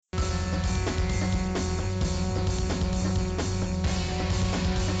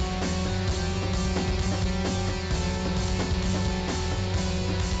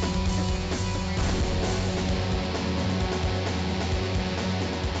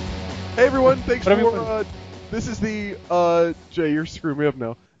Hey everyone, thanks What have you for, this is the, Jay, you're screwing me up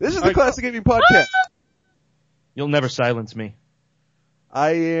now. This is the Alright, Classic Gaming Podcast. You'll never silence me.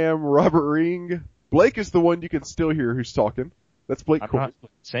 I am Robert Ring. Blake is the one you can still hear who's talking. That's Blake I'm Corbin. not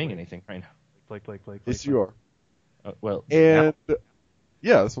saying anything right now. Blake. Yes, you are. Well, And,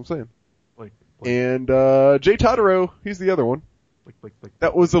 yeah, that's what I'm saying. Blake. And, Jay Totaro, he's the other one. Blake.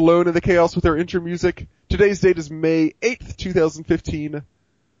 That was Alone in the Chaos with our intro music. Today's date is May 8th, 2015.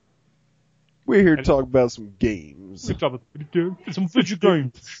 We're here to talk about some games. Good job with video games. some video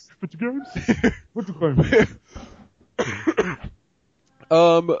games. Video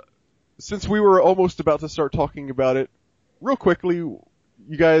games. Since we were almost about to start talking about it, real quickly,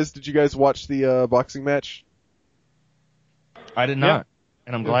 did you guys watch the boxing match? I did not,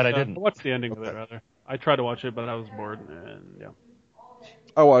 and I'm glad I I didn't. watched the ending of it, rather. I tried to watch it, but I was bored, and yeah.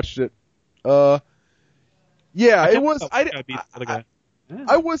 I watched it. Yeah, it was.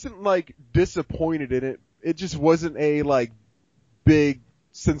 I wasn't like disappointed in it. It just wasn't a like big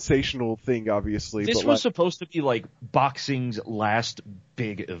sensational thing, obviously. This but, was like, supposed to be like boxing's last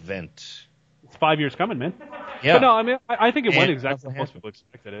big event. It's 5 years coming, man. Yeah. But no, I mean, I think it went And exactly nothing how most people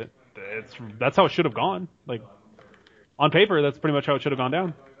expected it. That's how it should have gone. Like, on paper, that's pretty much how it should have gone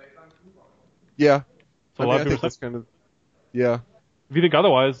down. yeah. So I a lot of think people that's kind of. Yeah. If you think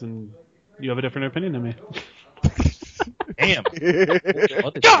otherwise, then you have a different opinion than me. Damn.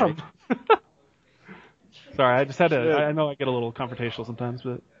 Got him! Sorry, I just had to. I know I get a little confrontational sometimes,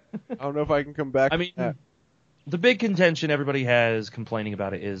 but I don't know if I can come back. I mean, the big contention everybody has complaining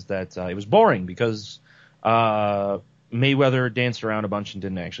about it is that it was boring because Mayweather danced around a bunch and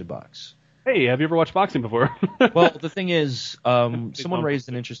didn't actually box. hey, have you ever watched boxing before? Well, the thing is, someone raised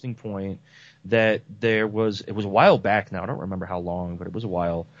an interesting point that it was a while back now. I don't remember how long, but it was a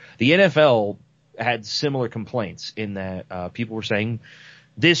while. The NFL had similar complaints in that people were saying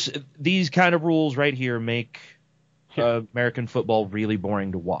these kind of rules right here make American football really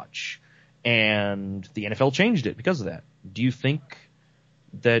boring to watch. And the NFL changed it because of that. Do you think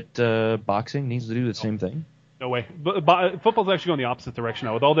that boxing needs to do the same thing? No way. But football's actually going the opposite direction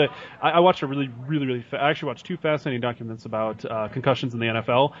now. With all I watched I actually watched two fascinating documents about concussions in the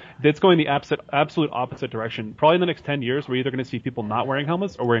NFL. It's going the absolute opposite direction. Probably in the next 10 years, we're either going to see people not wearing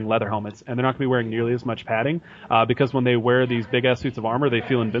helmets or wearing leather helmets, and they're not going to be wearing nearly as much padding because when they wear these big ass suits of armor, they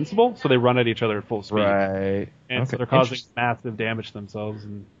feel invincible, so they run at each other at full speed. Right. And so they're causing massive damage to themselves,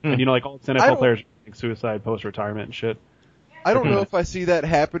 and you know, like all these NFL players are committing suicide post retirement and shit. I don't know if I see that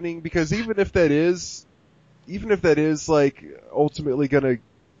happening because even if that is like ultimately gonna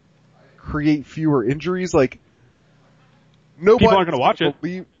create fewer injuries, like nobody People aren't gonna watch it.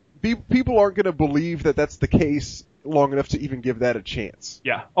 People aren't gonna believe that that's the case long enough to even give that a chance.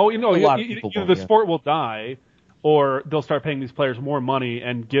 Yeah. Oh, you know, A lot of people either don't, the sport will die, or they'll start paying these players more money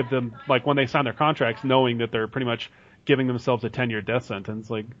and give them, like, when they sign their contracts, knowing that they're pretty much giving themselves a 10-year death sentence.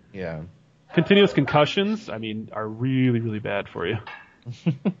 Like, Yeah. continuous concussions, I mean, are really, really bad for you.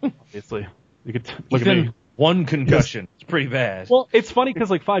 Obviously, you could look at me. Even one concussion. It's pretty bad. Well, it's funny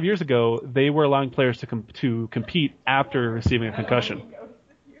because like 5 years ago, they were allowing players to compete after receiving a concussion.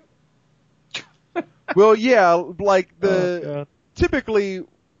 Well, yeah, like typically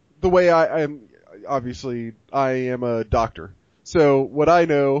the way I am, obviously I am a doctor. So what I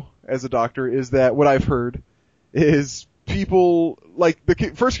know as a doctor is that what I've heard is people, like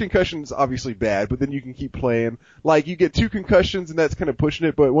the first concussion is obviously bad, but then you can keep playing. Like you get 2 concussions and that's kind of pushing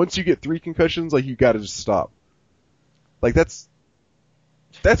it, but once you get 3 concussions, like you gotta just stop. Like that's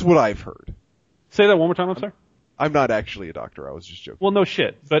what I've heard. Say that one more time, I'm sorry. I'm not actually a doctor, I was just joking. Well, no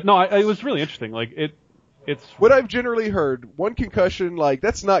shit. But no, it was really interesting. Like it's what I've generally heard, 1 concussion, like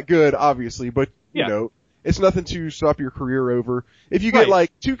that's not good, obviously, but you know, it's nothing to stop your career over. If you get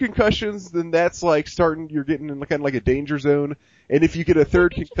like 2 concussions, then that's like you're getting in kind of like a danger zone. And if you get a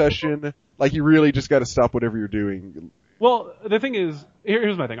 3rd concussion, like you really just got to stop whatever you're doing. Well, the thing is,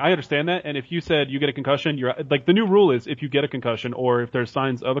 here's my thing. I understand that, and if you said you get a concussion, you're like the new rule is if you get a concussion or if there's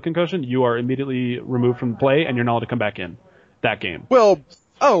signs of a concussion, you are immediately removed from the play and you're not allowed to come back in that game. Well,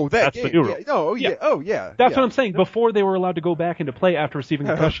 that's game. the new rule. Yeah. That's what I'm saying. Before they were allowed to go back into play after receiving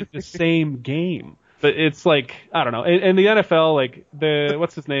a concussion, the same game. But it's like, I don't know. And the NFL, like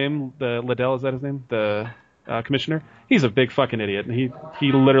what's his name? The Liddell, is that his name? The commissioner. He's a big fucking idiot, and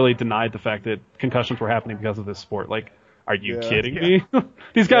he literally denied the fact that concussions were happening because of this sport. Like, are you kidding me?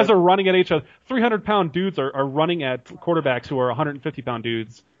 These guys are running at each other. 300-pound dudes are running at quarterbacks who are 150-pound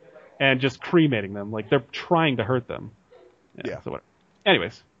dudes and just cremating them. Like, they're trying to hurt them. So whatever.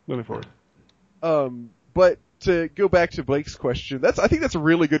 Anyways, moving forward. But to go back to Blake's question, I think that's a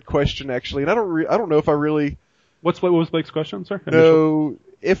really good question actually, and I don't know if I really. What was Blake's question, sir? No,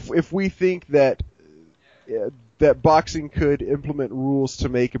 if we think that that boxing could implement rules to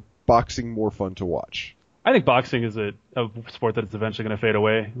make boxing more fun to watch. I think boxing is a sport that is eventually going to fade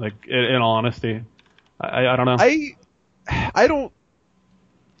away. Like, in all honesty, I don't know. I don't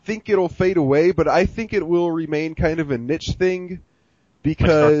think it'll fade away, but I think it will remain kind of a niche thing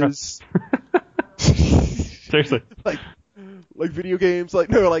because seriously, like video games,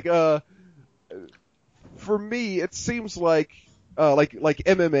 for me, it seems like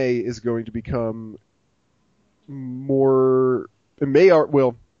MMA is going to become more.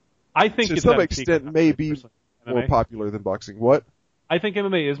 I think to it's some extent may be more MMA. popular than boxing. What? I think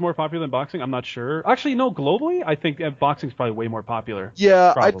MMA is more popular than boxing. I'm not sure. Actually, no. Globally, I think boxing's probably way more popular.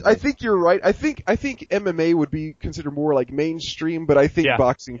 Yeah, I think you're right. I think MMA would be considered more like mainstream, but I think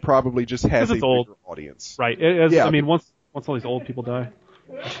boxing probably just has a bigger audience. Right. I mean, once all these old people die.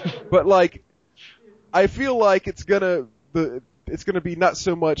 But like, I feel like it's gonna be not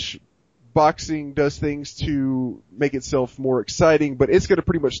so much boxing does things to make itself more exciting, but it's gonna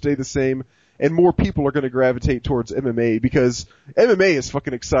pretty much stay the same. And more people are going to gravitate towards MMA because MMA is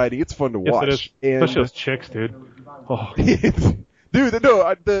fucking exciting. It's fun to watch. Yes, it is. Especially those chicks, dude. Oh. Dude,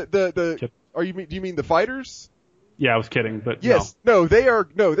 no, do you mean the fighters? Yeah, I was kidding, but yes, no,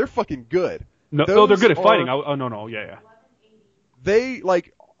 they're fucking good. No, they're good at fighting. No, yeah. They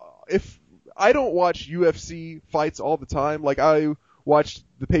if I don't watch UFC fights all the time, like I watch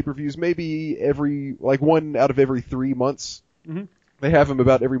the pay-per-views maybe one out of every 3 months. Mm-hmm. They have them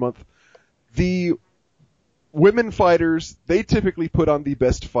about every month. The women fighters, they typically put on the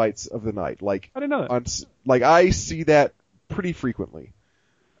best fights of the night. I didn't know that. I see that pretty frequently.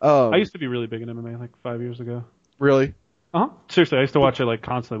 I used to be really big in MMA 5 years ago. Really? Uh-huh. Seriously, I used to watch it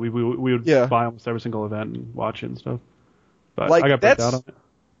constantly. We would buy almost every single event and watch it and stuff. But I got burnt out on it.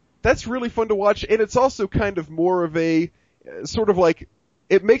 That's really fun to watch, and it's also kind of more of a sort of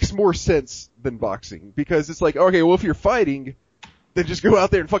it makes more sense than boxing because it's okay, well if you're fighting, then just go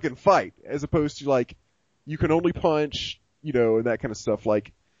out there and fucking fight, as opposed to you can only punch, and that kind of stuff.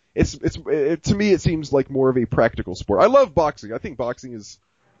 To me it seems like more of a practical sport. I love boxing. I think boxing is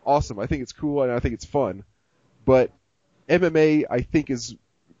awesome. I think it's cool and I think it's fun. But MMA I think is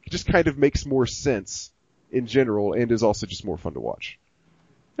just kind of makes more sense in general and is also just more fun to watch.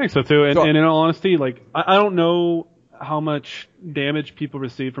 I think so too. And in all honesty, I don't know how much damage people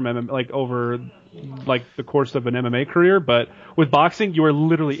receive from MMA, over the course of an MMA career, but with boxing, you are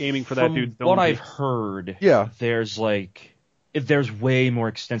literally aiming for that dude's dome. What I've heard, there's way more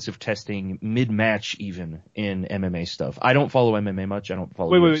extensive testing mid-match even in MMA stuff. I don't follow MMA much. I don't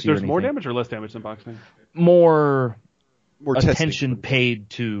follow. Wait. There's more damage or less damage than boxing? More testing. attention paid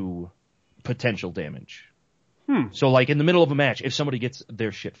to potential damage. So in the middle of a match, if somebody gets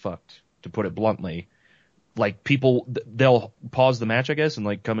their shit fucked, to put it bluntly, people, they'll pause the match, I guess,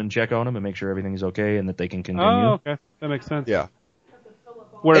 and come and check on them and make sure everything's okay and that they can continue. Oh, okay. That makes sense. Yeah.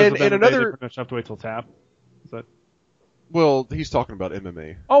 Whereas and another, they have to wait till tap. Is that? Well, he's talking about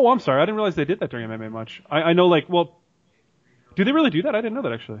MMA. Oh, I'm sorry. I didn't realize they did that during MMA much. I know, do they really do that? I didn't know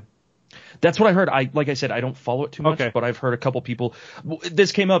that, actually. That's what I heard. Like I said, I don't follow it too much, but I've heard a couple people.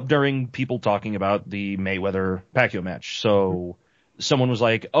 This came up during people talking about the Mayweather-Pacquiao match. So someone was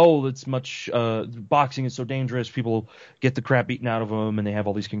like, "Oh, it's much boxing is so dangerous. People get the crap beaten out of them, and they have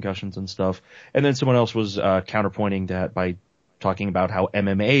all these concussions and stuff." And then someone else was counterpointing that by talking about how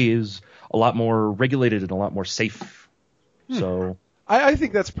MMA is a lot more regulated and a lot more safe. So I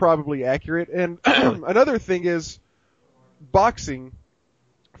think that's probably accurate. And another thing is boxing.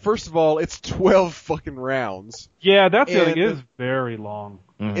 First of all, it's 12 fucking rounds. Yeah, that's the thing. It is very long.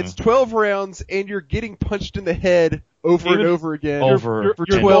 Mm-hmm. It's 12 rounds, and you're getting punched in the head over and over again. Your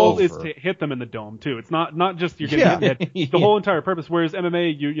goal is to hit them in the dome too. It's not just you're getting hit in the head. The whole entire purpose. Whereas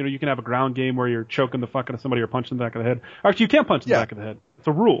MMA, you can have a ground game where you're choking the fuck out of somebody or punching the back of the head. Actually, you can't punch in the back of the head. It's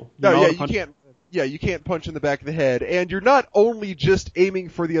a rule. You can't. Yeah, you can't punch in the back of the head, and you're not only just aiming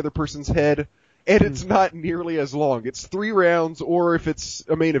for the other person's head. And it's not nearly as long. It's 3 rounds, or if it's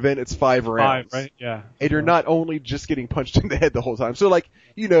a main event, it's 5 rounds. 5, right? Yeah. And you're not only just getting punched in the head the whole time. So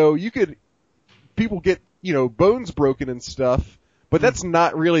people get, bones broken and stuff, but that's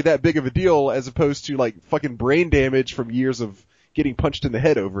not really that big of a deal as opposed to fucking brain damage from years of getting punched in the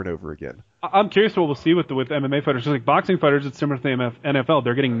head over and over again. I'm curious what we'll see with MMA fighters. Just boxing fighters, it's similar to the NFL.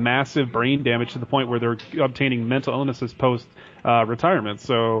 They're getting massive brain damage to the point where they're obtaining mental illnesses post retirement.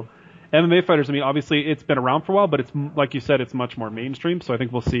 So MMA fighters, obviously it's been around for a while, but it's, like you said, it's much more mainstream, so I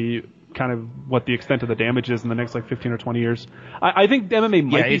think we'll see kind of what the extent of the damage is in the next 15 or 20 years. I think MMA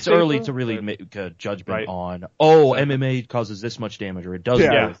might be it's early to really make a judgment on, MMA causes this much damage, or it doesn't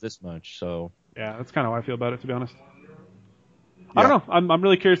cause this much, so. Yeah, that's kind of how I feel about it, to be honest. I don't know. I'm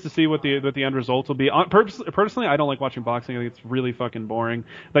really curious to see what the end result will be. Personally, I don't like watching boxing. I think it's really fucking boring.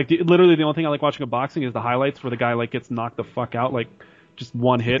 Like literally, the only thing I like watching a boxing is the highlights where the guy like gets knocked the fuck out, like just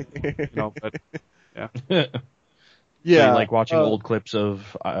one hit. But yeah. Yeah. So you like watching old clips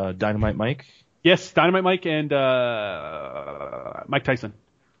of Dynamite Mike? Yes, Dynamite Mike and Mike Tyson.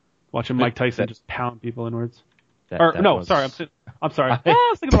 Watching Mike Tyson just pound people inwards. Sorry. I'm sorry. I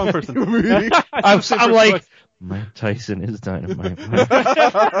was thinking the wrong person. I'm like, Mike Tyson is Dynamite.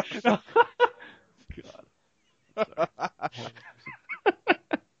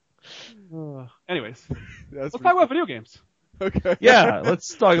 God. Anyways, let's talk about video games. Okay. Yeah,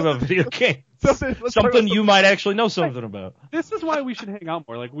 let's talk about video games. Something you might actually know something about. This is why we should hang out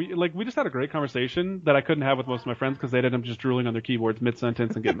more. We just had a great conversation that I couldn't have with most of my friends because they'd end up just drooling on their keyboards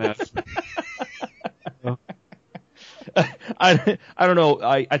mid-sentence and get mad. I don't know.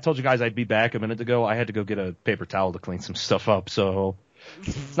 I told you guys I'd be back a minute ago. I had to go get a paper towel to clean some stuff up, so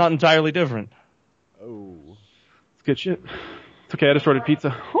it's not entirely different. Oh. It's good shit. It's okay, I just ordered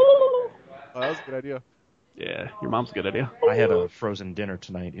pizza. Oh, that was a good idea. Yeah, your mom's a good idea. I had a frozen dinner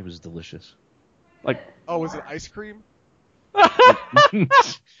tonight. It was delicious. Was it ice cream?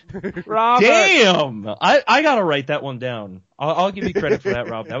 Robert. Damn! I gotta write that one down. I'll give you credit for that,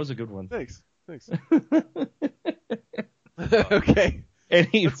 Rob. That was a good one. Thanks. Okay.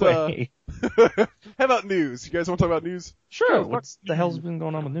 Anyway. How about news? You guys want to talk about news? Sure. What the hell's been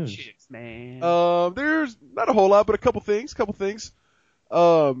going on with news? Chicks, man. There's not a whole lot, but a couple things.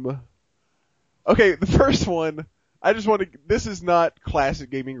 Okay, the first one, this is not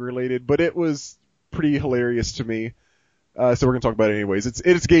classic gaming related, but it was pretty hilarious to me. So we're gonna talk about it anyways.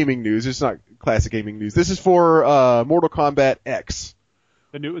 It's gaming news. It's not classic gaming news. This is for, Mortal Kombat X.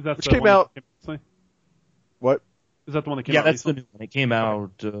 Which came out. What? Is that the one that came out? Yeah, that's the new one. It came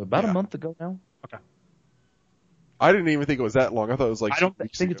out about a month ago now. Okay. I didn't even think it was that long. I thought it was like. I don't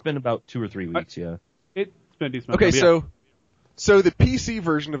think it's been about 2 or 3 weeks. Yeah. It's been a decent. Okay, so the PC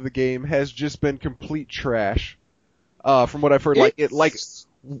version of the game has just been complete trash. From what I've heard,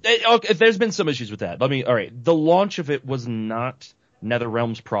 Okay, there's been some issues with that. Alright, the launch of it was not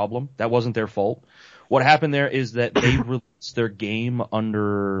NetherRealm's problem. That wasn't their fault. What happened there is that they released their game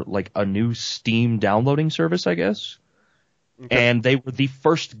under, a new Steam downloading service, I guess. Okay. And they were the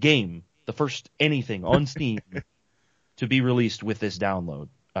first game, the first anything on Steam to be released with this download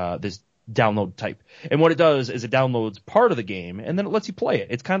type. And what it does is it downloads part of the game, and then it lets you play it.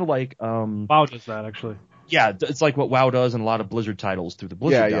 It's kind of like... WoW does that, actually. Yeah, it's like what WoW does in a lot of Blizzard titles through the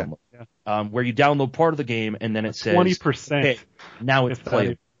Blizzard download. Yeah. Where you download part of the game, and then it says... 20%. Okay, now it's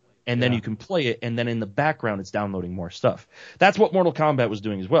playable. And then you can play it, and then in the background it's downloading more stuff. That's what Mortal Kombat was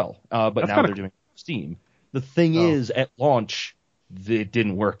doing as well, but now they're doing it on Steam. The thing is, at launch, it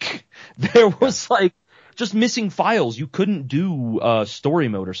didn't work. There was, just missing files. You couldn't do story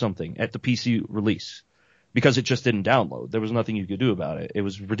mode or something at the PC release because it just didn't download. There was nothing you could do about it. It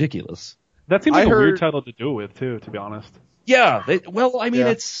was ridiculous. That seems like a weird title to do it with, too, to be honest. Yeah.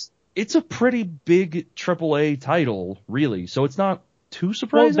 It's a pretty big AAA title, really, so it's not too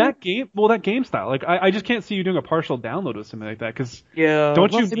surprising. That game style. I just can't see you doing a partial download or something like that, because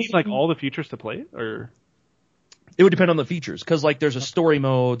don't you need all the features to play it, or? It would depend on the features, because there's a story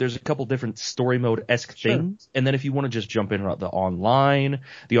mode, there's a couple different story mode-esque things, and then if you want to just jump in the online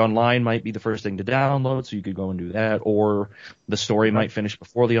might be the first thing to download, so you could go and do that, or the story might finish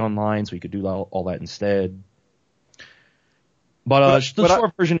before the online, so you could do all that instead. But the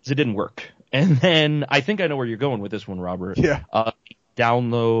short version is it didn't work. And then I think I know where you're going with this one, Robert. Yeah.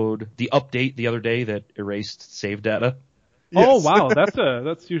 Download the update the other day that erased save data. Yes. Oh wow,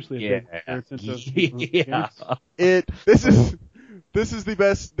 that's usually a big This is the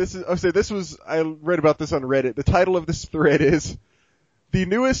best. I read about this on Reddit. The title of this thread is the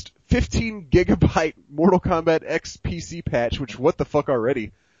newest 15 gigabyte Mortal Kombat X PC patch, which what the fuck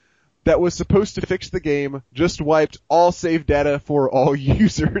already, that was supposed to fix the game, just wiped all save data for all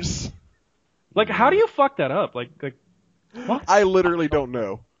users. How do you fuck that up? What? I literally don't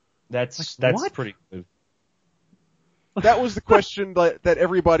know. That's pretty good. That was the question that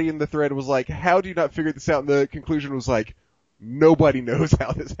everybody in the thread was like, how do you not figure this out? And the conclusion was nobody knows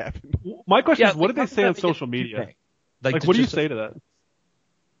how this happened. My question is, what did they say on social media? What do you say to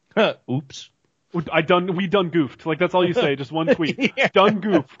that? Oops. We done goofed. That's all you say. Just one tweet. Done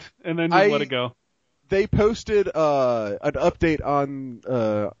goofed. And then just let it go. They posted, an update on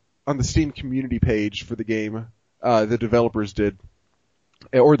the Steam community page for the game, the developers did,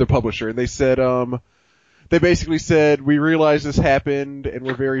 or the publisher, and they said, they basically said, we realize this happened, and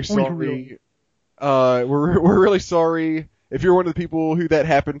we're very sorry. We're really sorry. If you're one of the people who that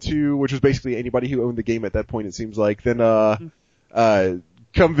happened to, which was basically anybody who owned the game at that point, it seems like, then,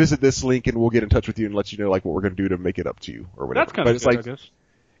 come visit this link and we'll get in touch with you and let you know like what we're going to do to make it up to you or whatever. That's kind of good, I guess.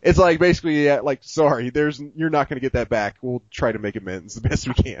 It's like basically like sorry, you're not going to get that back. We'll try to make amends the best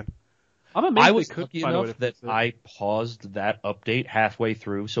we can. I'm amazed I was lucky enough that I paused that update halfway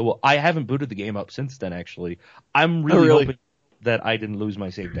through, so I haven't booted the game up since then. Actually, I'm really hoping that I didn't lose my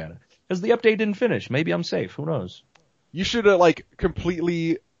save data because the update didn't finish. Maybe I'm safe. Who knows? You should like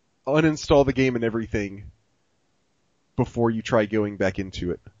completely uninstall the game and everything before you try going back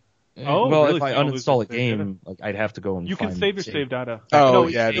into it. Oh, well, really? if I uninstall a game, like I'd have to go and you can save your save data. Oh, no,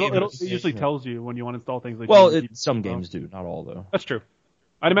 yeah. It usually tells you when you uninstall things. Like well, some games do, not all though. That's true.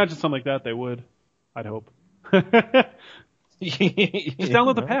 I'd imagine something like that they would. I'd hope. Just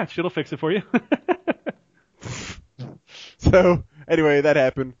download the patch; it'll fix it for you. So anyway, that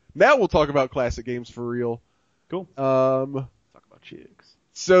happened. Now we'll talk about classic games for real. Cool. Talk about chicks.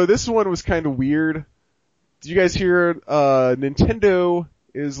 So this one was kind of weird. Did you guys hear? Nintendo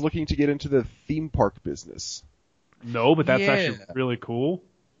is looking to get into the theme park business. No, but that's actually really cool.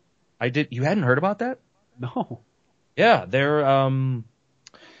 I did. You hadn't heard about that? No. Yeah,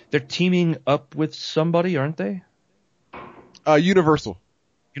 they're teaming up with somebody, aren't they? Universal.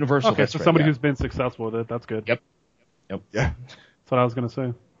 Universal. Okay, so right, somebody who's been successful with it. That's good. Yep. Yeah. That's what I was gonna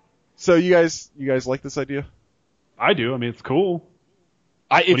say. So you guys like this idea? I do. I mean, it's cool.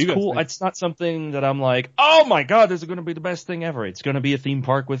 It's cool. It's not something that I'm like, oh my god, this is going to be the best thing ever. It's going to be a theme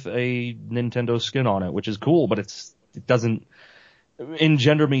park with a Nintendo skin on it, which is cool, but it doesn't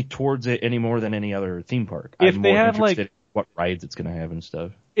engender me towards it any more than any other theme park. If I'm they more have interested in what rides it's going to have and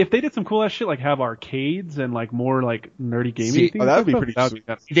stuff. If they did some cool ass shit, like have arcades and like more like nerdy gaming things, that would be pretty sweet.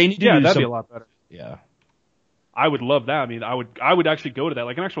 They need to do that'd be a lot better. Yeah. I would love that. I mean, I would actually go to that,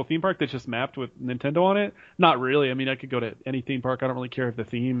 like an actual theme park that's just mapped with Nintendo on it. Not really. I mean, I could go to any theme park. I don't really care if the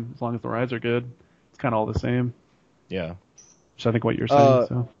theme, as long as the rides are good. It's kind of all the same. Yeah. Which I think what you're saying.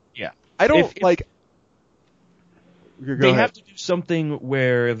 So yeah. I don't They have to do something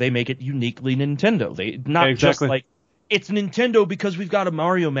where they make it uniquely Nintendo. They not just like it's Nintendo because we've got a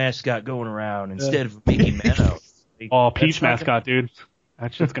Mario mascot going around instead of Mickey Mouse. Peach mascot, dude.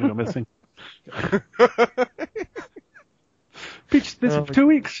 That shit's gonna go missing. Peach is busy for 2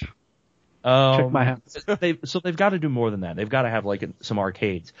 weeks. Check my house. They've got to do more than that. They've got to have like some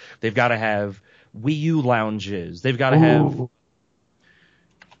arcades. They've got to have Wii U lounges. They've got to have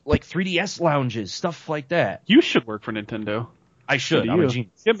like 3DS lounges, stuff like that. You should work for Nintendo. I should. I'm a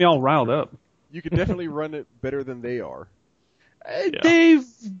genius. Get me all riled up. You could definitely run it better than they are. They've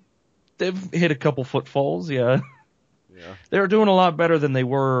hit a couple footfalls, yeah. Yeah. They're doing a lot better than they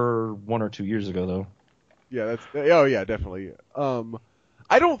were 1 or 2 years ago, though. Yeah, definitely.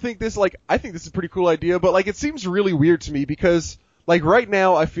 I don't think I think this is a pretty cool idea, but like it seems really weird to me because like right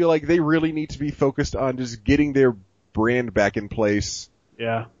now I feel like they really need to be focused on just getting their brand back in place.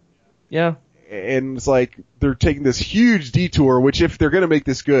 Yeah. Yeah. And it's like they're taking this huge detour, which if they're going to make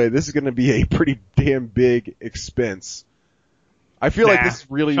this good, this is going to be a pretty damn big expense. I feel like this is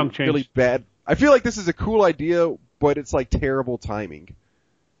really bad. I feel like this is a cool idea, but it's like terrible timing.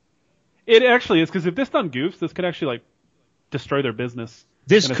 It actually is, because if this done goofs, this could actually like destroy their business.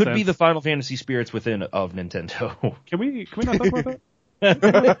 This could be the Final Fantasy Spirits Within of Nintendo. Can we not talk about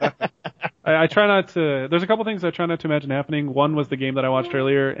that? I try not to. There's a couple things I try not to imagine happening. One was the game that I watched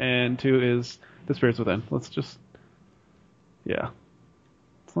earlier, and 2 is the Spirits Within. Let's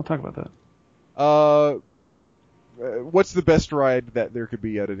not talk about that. What's the best ride that there could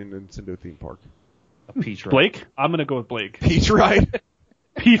be at a Nintendo theme park? A Peach ride. Blake? I'm gonna go with Blake. Peach ride?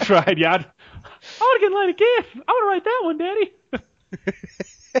 Peach ride, yeah. I want to get in line again. I want to ride that one,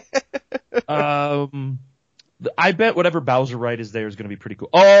 Daddy. I bet whatever Bowser ride is there is going to be pretty cool.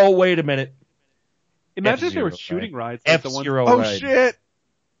 Oh, wait a minute. Imagine if there were shooting rides. Like F-Zero ride. Oh, shit.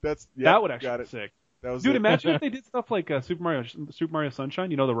 That would actually be sick. Dude, imagine if they did stuff like Super Mario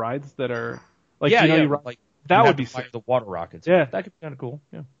Sunshine. You know, the rides that are like, that would be sick. The water rockets. Yeah. That could be kind of cool.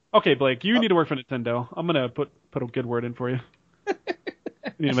 Yeah. Okay, Blake, you need to work for Nintendo. I'm going to put a good word in for you.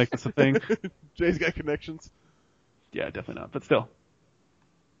 You need to make this a thing. Jay's got connections. Yeah, definitely not, but still.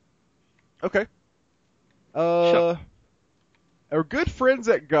 Okay. Our good friends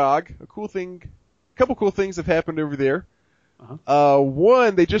at GOG, couple cool things have happened over there. Uh-huh.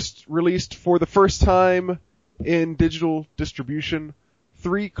 One, they just released for the first time in digital distribution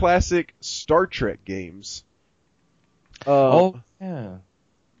 3 classic Star Trek games. Yeah.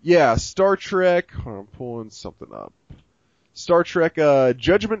 Yeah, Star Trek. I'm pulling something up. Star Trek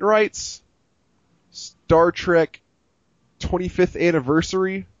Judgment Rights, Star Trek 25th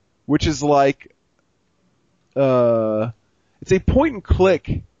Anniversary, which is like it's a point and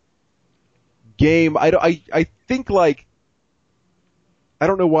click game. I think like I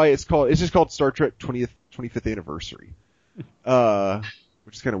don't know why it's just called Star Trek 25th Anniversary.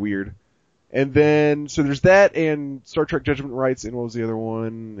 Which is kind of weird. And then, so there's that and Star Trek Judgment Rights, and what was the other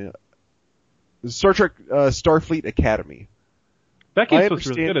one? Star Trek, Starfleet Academy. That game's supposed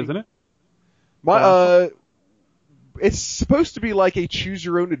to be really good, isn't it? It's supposed to be like a choose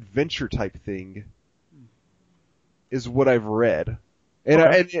your own adventure type thing, is what I've read. And,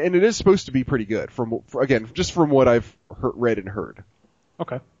 okay. and it is supposed to be pretty good just from what I've read and heard.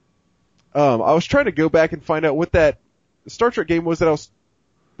 Okay. I was trying to go back and find out what that Star Trek game was that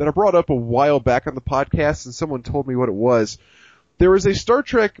I brought up a while back on the podcast, and someone told me what it was. There was a Star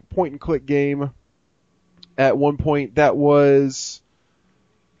Trek point and click game at one point that was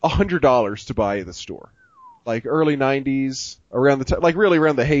 $100 to buy in the store. Like early 90s, around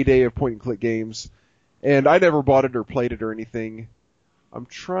the heyday of point and click games. And I never bought it or played it or anything. I'm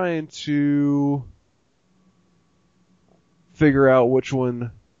trying to figure out which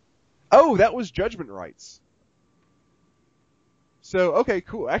one. Oh, that was Judgment Rights. So, okay,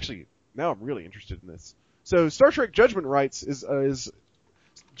 cool. Actually, now I'm really interested in this. So, Star Trek Judgment Rights is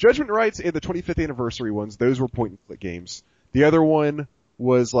Judgment Rights and the 25th Anniversary ones. Those were point and click games. The other one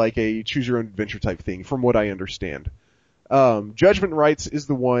was like a choose your own adventure type thing, from what I understand. Judgment Rights is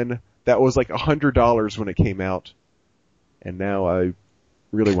the one that was like $100 when it came out, and now I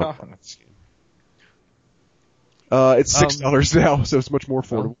really want to buy this game. It's $6 now, so it's much more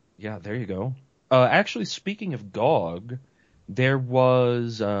affordable. Well, yeah, there you go. Actually, speaking of GOG, there's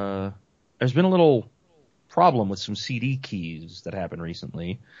been a little problem with some CD keys that happened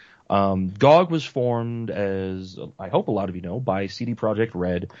recently. GOG was formed, as I hope a lot of you know, by CD Projekt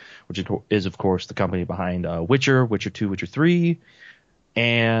Red, which is of course the company behind Witcher, Witcher 2, Witcher 3,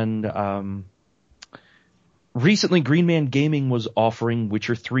 and recently Green Man Gaming was offering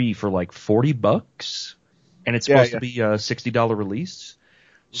Witcher 3 for like $40, and it's supposed to be a $60 release.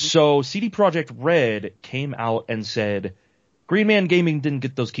 Mm-hmm. So CD Projekt Red came out and said, Green Man Gaming didn't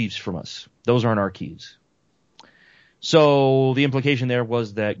get those keys from us. Those aren't our keys. So the implication there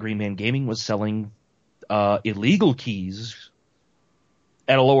was that Green Man Gaming was selling illegal keys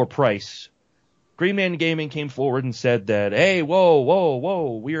at a lower price. Green Man Gaming came forward and said that, hey,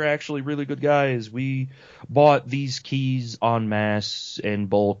 whoa, we're actually really good guys. We bought these keys en masse in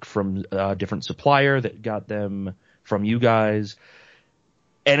bulk from a different supplier that got them from you guys.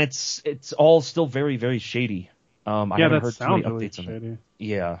 And it's all still very, very shady. I haven't heard too many updates on it.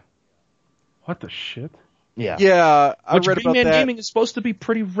 Yeah. What the shit? Yeah, I read about that. Green Man Gaming is supposed to be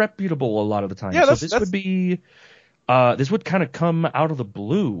pretty reputable a lot of the time. Yeah, so this would be, this would kind of come out of the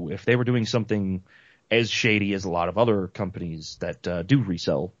blue if they were doing something as shady as a lot of other companies that do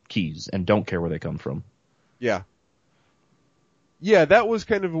resell keys and don't care where they come from. Yeah. Yeah, that was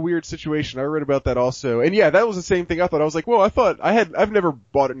kind of a weird situation. I read about that also. And yeah, that was the same thing I thought. I was like, well, I've never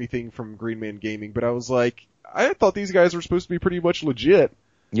bought anything from Green Man Gaming, but I was like, I thought these guys were supposed to be pretty much legit.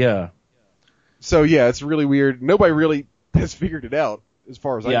 Yeah. So yeah, it's really weird. Nobody really has figured it out as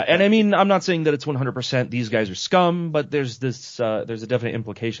far as I know. Yeah, and I mean, I'm not saying that it's 100% these guys are scum, but there's there's a definite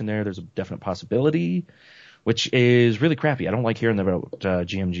implication there. There's a definite possibility, which is really crappy. I don't like hearing about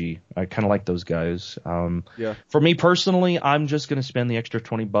GMG. I kind of like those guys. Yeah. For me personally, I'm just going to spend the extra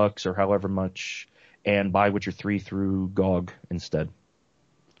 $20 or however much and buy Witcher 3 through GOG instead.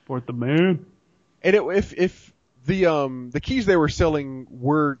 Support the man. And if the keys they were selling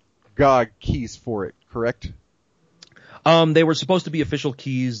were GOG keys for it, correct? They were supposed to be official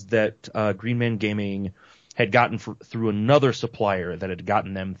keys that Green Man Gaming had gotten through another supplier that had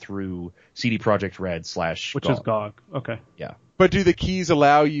gotten them through CD Projekt Red / Which GOG. is GOG. Okay. Yeah. But do the keys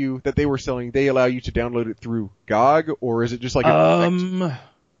allow you, that they were selling, they allow you to download it through GOG, or is it just like I'm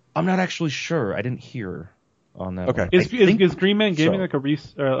not actually sure. I didn't hear on that. Okay. Is Green Man Gaming like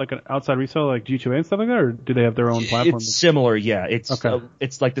like an outside reseller like G2A and stuff like that, or do they have their own platform? It's similar, yeah. It's okay.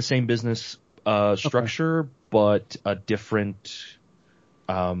 It's like the same business structure, but a different,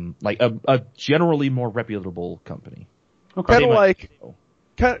 like a generally more reputable company. Okay.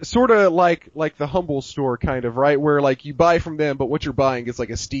 Sort of like the Humble Store kind of, right? Where like you buy from them, but what you're buying is like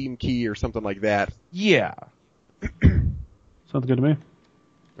a Steam key or something like that. Yeah. Sounds good to me.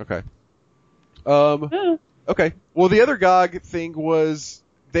 Okay. Yeah. Okay. Well, the other GOG thing was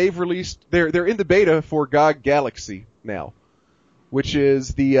they've released, they're in the beta for GOG Galaxy now, which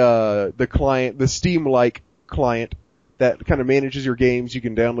is the client, the Steam-like client that kind of manages your games. You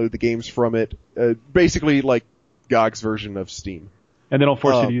can download the games from it. Basically like GOG's version of Steam. And they don't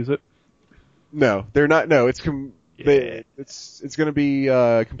force you to use it? No, they're not. No, it's going to be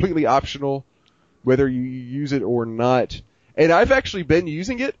completely optional whether you use it or not. And I've actually been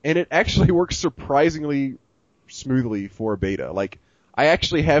using it, and it actually works surprisingly smoothly for a beta. Like, I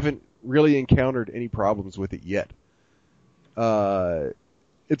actually haven't really encountered any problems with it yet.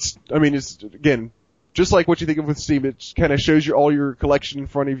 It's again, just like what you think of with Steam, it kind of shows you all your collection in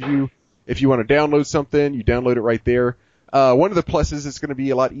front of you. If you want to download something, you download it right there. One of the pluses is going to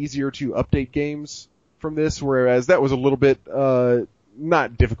be a lot easier to update games from this, whereas that was a little bit,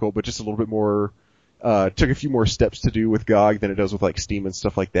 not difficult, but just a little bit more, took a few more steps to do with GOG than it does with like Steam and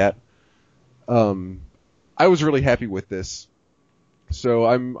stuff like that. I was really happy with this. So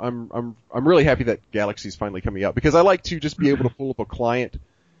I'm really happy that Galaxy's finally coming out, because I like to just be able to pull up a client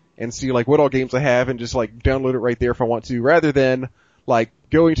and see like what all games I have and just like download it right there if I want to, rather than like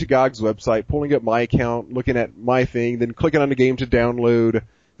going to GOG's website, pulling up my account, looking at my thing, then clicking on the game to download,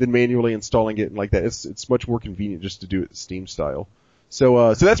 then manually installing it and like that. It's much more convenient just to do it Steam style.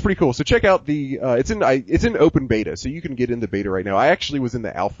 So that's pretty cool. So check out it's in open beta, so you can get in the beta right now. I actually was in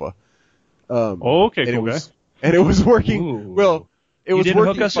the alpha. Okay, cool guy. And it was working. Ooh. Well, it was didn't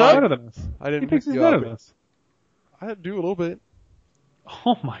working hook us fine. up? Better than us. I didn't He thinks hook he's you up. better than us. I do a little bit.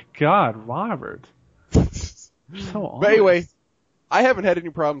 Oh my God, Robert. So honest. But anyway, I haven't had any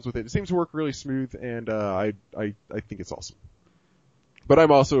problems with it. It seems to work really smooth, and I think it's awesome. But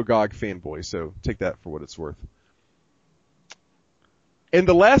I'm also a GOG fanboy, so take that for what it's worth. And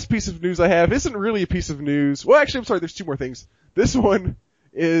the last piece of news I have isn't really a piece of news. Well, actually, I'm sorry, there's two more things. This one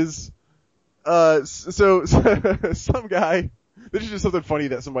is, so some guy, this is just something funny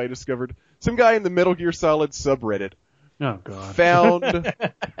that somebody discovered. Some guy in the Metal Gear Solid subreddit Oh God. found,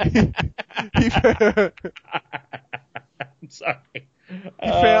 I'm sorry. he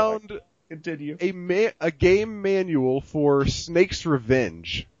found Continue. a game manual for Snake's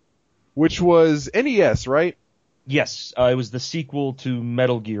Revenge, which was NES, right? Yes, it was the sequel to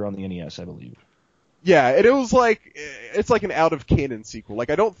Metal Gear on the NES, I believe. Yeah, and it's like an out of canon sequel.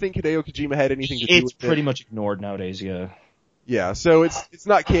 Like, I don't think Hideo Kojima had anything to do with it. It's pretty much ignored nowadays, yeah. Yeah, so it's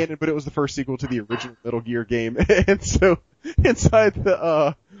not canon, but it was the first sequel to the original Metal Gear game. And so inside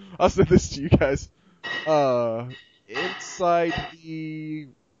the I'll send this to you guys. Inside the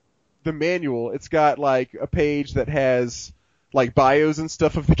manual, it's got like a page that has like bios and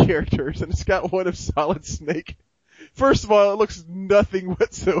stuff of the characters, and it's got one of Solid Snake. First of all, it looks nothing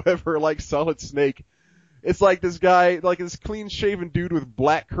whatsoever like Solid Snake. It's like this guy, like this clean-shaven dude with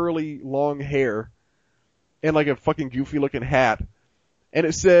black curly long hair and like a fucking goofy looking hat. And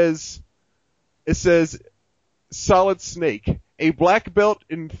it says Solid Snake, a black belt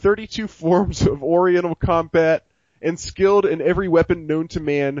in 32 forms of Oriental combat and skilled in every weapon known to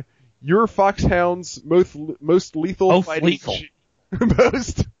man. Your Foxhound's most lethal fighting lethal.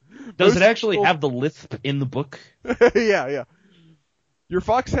 Does it actually have the lisp in the book? Yeah. Your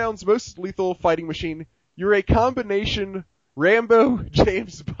Foxhound's most lethal fighting machine. You're a combination Rambo,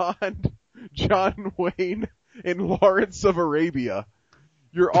 James Bond, John Wayne, and Lawrence of Arabia.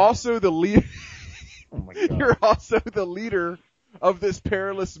 You're also the lead. Oh my God. You're also the leader of this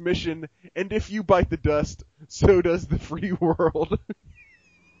perilous mission, and if you bite the dust, so does the free world.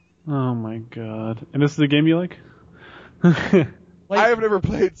 Oh my God. And this is a game you like? I have never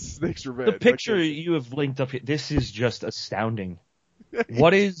played Snake's Revenge. The picture you have linked up here, this is just astounding.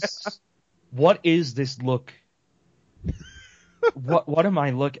 What is this look? What am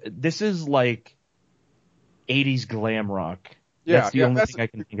I This is like 80s glam rock. Yeah, that's the only thing I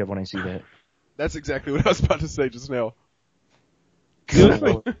can think of when I see that. That's exactly what I was about to say just now. Kind of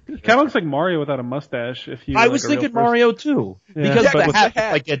looks like Mario without a mustache. I was thinking Mario too, because Yeah, the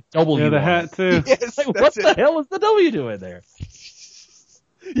hat like a W. Yeah, the on hat it. too. Yes, Like, what the hell is the W doing there?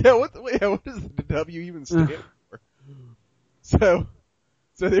 Yeah, what does the W even stand for? So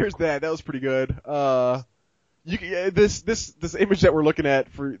there's that. That was pretty good. This image that we're looking at,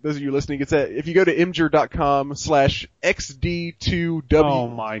 for those of you listening, it's if you go to imgur.com/xd2w. Oh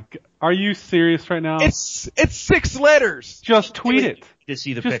my God. Are you serious right now? It's 6 letters. Just tweet it. To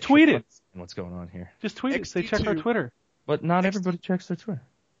see the Just picture. tweet it. What's going on here? Just tweet it. Say check our Twitter. But not everybody checks their Twitter.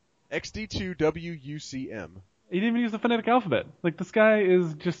 XD2WUCM. He didn't even use the phonetic alphabet. Like, this guy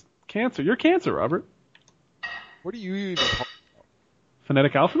is just cancer. You're cancer, Robert. What are you even talking about?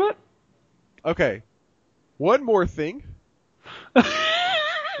 Phonetic alphabet? Okay. One more thing.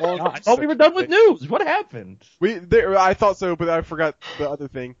 I thought we were done with news. What happened? I thought so, but I forgot the other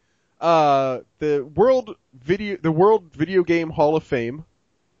thing. The World Video Game Hall of Fame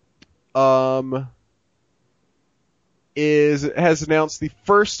has announced the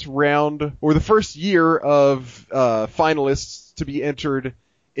first round, or the first year of finalists to be entered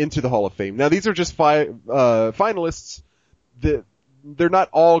into the Hall of Fame. Now, these are just finalists. They're not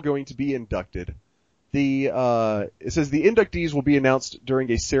all going to be inducted. It says the inductees will be announced during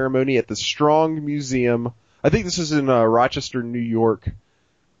a ceremony at the Strong Museum I think this is in Rochester, New York,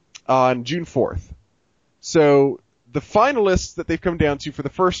 on June 4th. So the finalists that they've come down to for the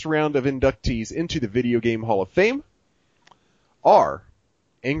first round of inductees into the Video Game Hall of Fame are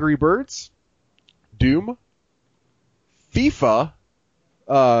Angry Birds, Doom, FIFA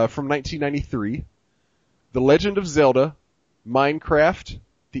from 1993, The Legend of Zelda, Minecraft,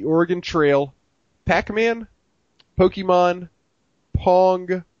 The Oregon Trail, Pac-Man, Pokemon,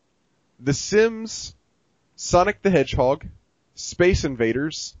 Pong, The Sims, Sonic the Hedgehog, Space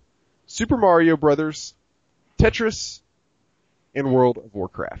Invaders, Super Mario Brothers, Tetris, and World of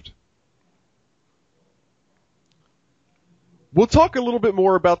Warcraft. We'll talk a little bit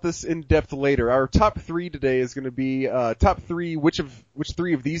more about this in depth later. Our top 3 today is going to be top 3. Which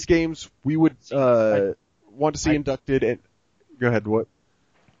 3 of these games we would want to see inducted? And go ahead. What?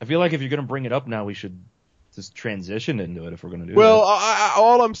 I feel like if you're going to bring it up now, we should just transition into it if we're going to do well,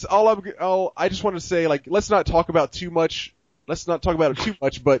 that. I just want to say, like, let's not talk about too much. Let's not talk about it too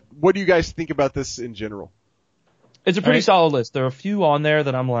much. But what do you guys think about this in general? It's a pretty solid list. There are a few on there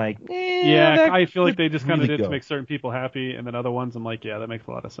that I'm like, yeah, I feel like they just kind of really did it to make certain people happy, and then other ones I'm like, yeah, that makes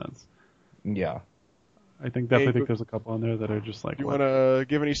a lot of sense. Yeah. I definitely think there's a couple on there that are just like. You want to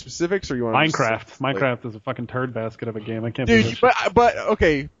give any specifics, or you want Minecraft? Minecraft is a fucking turd basket of a game. I can't. Dude,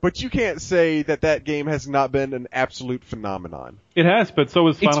 but you can't say that game has not been an absolute phenomenon. It has, but so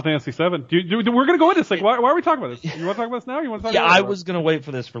was Final Fantasy VII. We're gonna go into this. Like, why are we talking about this? You want to talk about this now? Or you want to talk? Yeah, about it I was gonna wait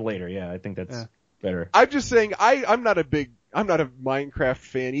for this for later. Yeah, I think that's better. I'm just saying, I'm not a Minecraft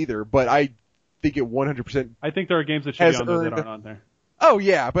fan either, but I think it 100%. I think there are games that should be on there that aren't on there. Oh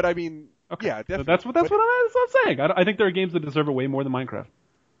yeah, but I mean. Okay. Yeah, definitely. That's what I'm saying. I think there are games that deserve it way more than Minecraft.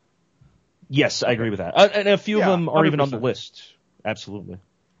 Yes, I agree with that. And a few of them are 100%. Even on the list. Absolutely.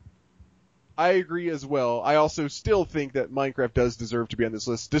 I agree as well. I also still think that Minecraft does deserve to be on this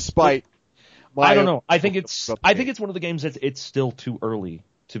list, despite. I don't know. I think it's one of the games that it's still too early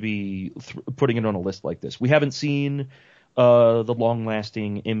to be putting it on a list like this. We haven't seen the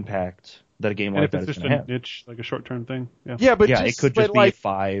long-lasting impact that a game like that is going to have. If it's just a niche, like a short-term thing. Yeah, but it could just be a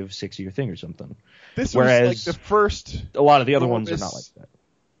 5-6 year thing or something. This was like the first. A lot of the other ones are not like that.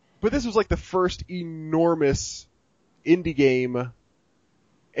 But this was like the first enormous indie game,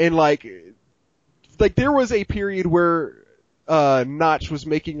 and like there was a period where Notch was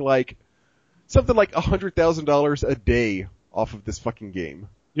making like something like $100,000 a day off of this fucking game.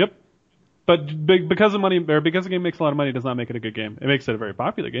 Yep. But because the game makes a lot of money, does not make it a good game. It makes it a very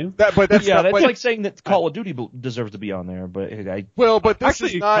popular game. That's like saying that Call of Duty deserves to be on there. But this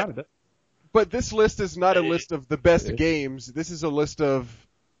is not. But this list is not a list of the best games. This is a list of.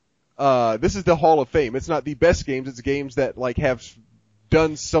 This is the Hall of Fame. It's not the best games. It's games that like have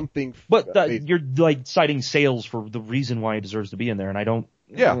done something. But you're like citing sales for the reason why it deserves to be in there, and I don't.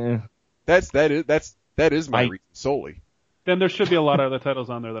 Yeah, that is my reason solely. Then there should be a lot of other titles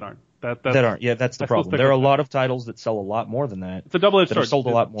on there that aren't. That aren't. Yeah, that's the problem. There are a lot of titles that sell a lot more than that. It's a double-edged sword. That have sold a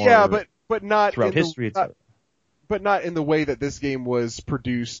lot more. Yeah, but not throughout history. But not in the way that this game was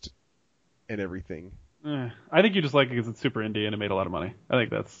produced and everything. I think you just like it because it's super indie and it made a lot of money. I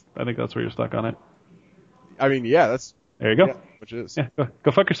think that's where you're stuck on it. I mean, yeah, that's. There you go. Yeah, which is. Yeah, go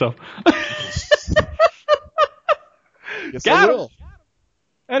fuck yourself. Yes, I will.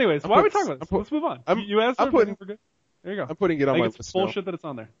 Anyways, why are we talking about this? Let's move on. You asked for it. There you go. I'm putting it on my list. It's bullshit that it's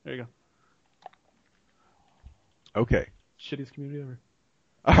on there. There you go. Okay. Shittiest community ever.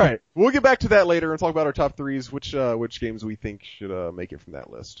 All right. We'll get back to that later and talk about our top threes, which games we think should make it from that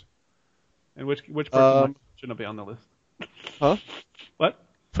list. And which parts should not be on the list? Huh? What?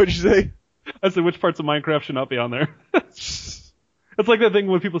 What did you say? I said which parts of Minecraft should not be on there. It's like that thing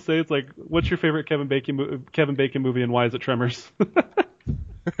when people say, it's like, what's your favorite Kevin Bacon movie and why is it Tremors? All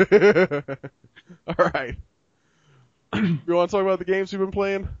right. You want to talk about the games we've been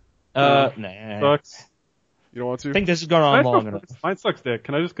playing? Nah. Sucks. You don't want to? I think this has gone on long enough. Mine sucks, Dick.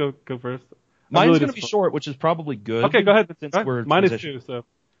 Can I just go first? Mine's going to be short, which is probably good. Okay, go ahead. Mine is too, so.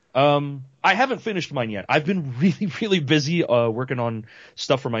 I haven't finished mine yet. I've been really, really busy working on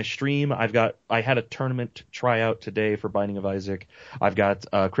stuff for my stream. I had a tournament tryout today for Binding of Isaac. I've got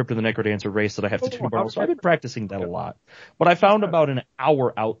Crypt of the Necrodancer race that I have to do tomorrow, so I've been practicing that a lot. But I found about an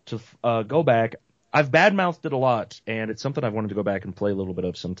hour out to go back. I've badmouthed it a lot, and it's something I've wanted to go back and play a little bit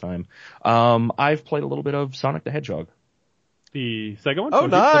of sometime. I've played a little bit of Sonic the Hedgehog. The second one? Oh,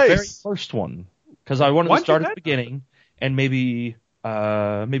 nice! The very first one. Because I wanted to start at the beginning and maybe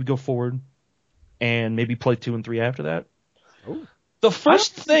go forward and maybe play 2 and 3 after that. Ooh. The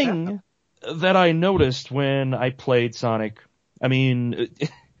first thing that I noticed when I played Sonic, I mean,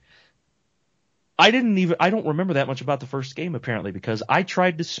 I don't remember that much about the first game apparently because I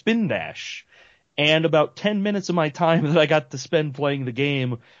tried to spin dash And about 10 minutes of my time that I got to spend playing the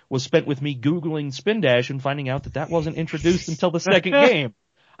game was spent with me Googling Spin Dash and finding out that wasn't introduced until the second game.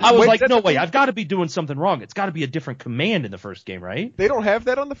 I was like, no way, I've got to be doing something wrong. It's got to be a different command in the first game, right? They don't have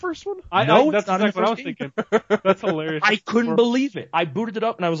that on the first one? No, that's not exactly what I was thinking. That's hilarious. I couldn't believe it. I booted it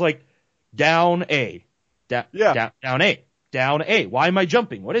up and I was like, down A. Down A. Down A. Why am I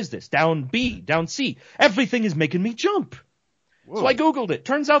jumping? What is this? Down B. Down C. Everything is making me jump. Whoa. So I Googled it.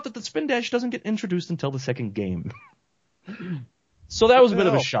 Turns out that the Spin Dash doesn't get introduced until the second game. So that was a bit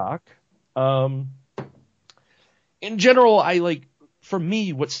of a shock. In general, for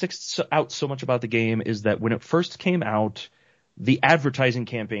me, what sticks out so much about the game is that when it first came out, the advertising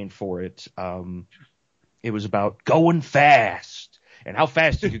campaign for it, it was about going fast and how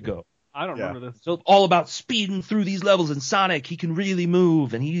fast you could go. I don't remember this. So all about speeding through these levels, and Sonic, he can really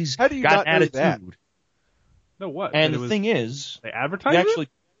move, and he's got an attitude. That? No, what? And the thing is, they advertised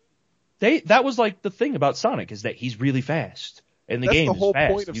that was like the thing about Sonic, is that he's really fast. And the game is fast. That's the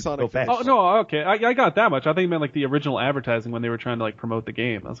whole point of Sonic. Oh, no, okay. I got that much. I think it meant like the original advertising when they were trying to promote the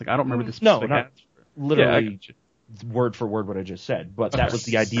game. I was like, I don't remember this. No, not literally word for word what I just said. But that was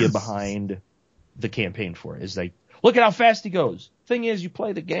the idea behind the campaign for it, is like, look at how fast he goes. Thing is, you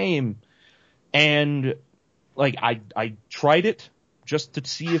play the game, and I tried it just to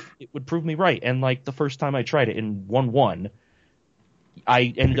see if it would prove me right. And the first time I tried it in 1-1,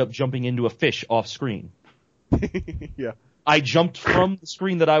 I ended up jumping into a fish off screen. Yeah. I jumped from the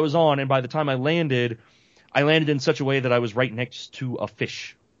screen that I was on, and by the time I landed in such a way that I was right next to a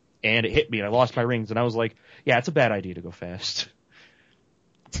fish. And it hit me, and I lost my rings, and I was like, yeah, it's a bad idea to go fast.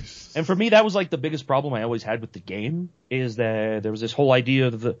 And for me, that was the biggest problem I always had with the game, is that there was this whole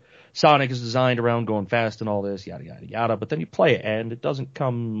idea that the Sonic is designed around going fast and all this, yada, yada, yada, but then you play it, and it doesn't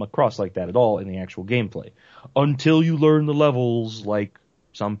come across like that at all in the actual gameplay. Until you learn the levels, like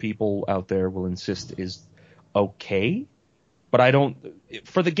some people out there will insist is okay. But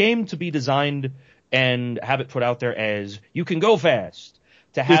for the game to be designed and have it put out there as, you can go fast,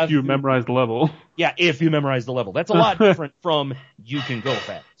 to have... If you memorize the level. Yeah, if you memorize the level. That's a lot different from, you can go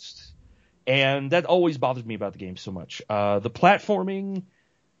fast. And that always bothers me about the game so much. The platforming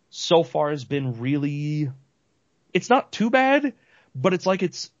so far has been really... It's not too bad, but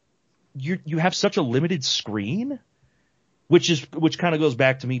it's you have such a limited screen, which kind of goes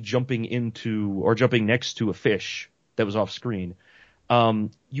back to me jumping next to a fish that was off screen.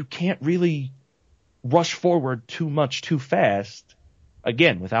 You can't really rush forward too much too fast,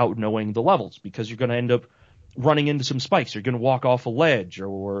 again, without knowing the levels, because you're going to end up running into some spikes. You're going to walk off a ledge,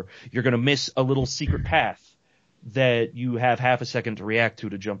 or you're going to miss a little secret path that you have half a second to react to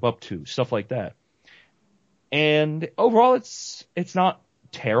jump up to, stuff like that. And overall, it's not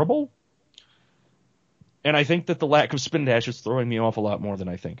terrible. And I think that the lack of Spin Dash is throwing me off a lot more than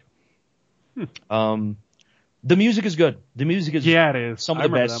I think. The music is good. The music is it is. Some of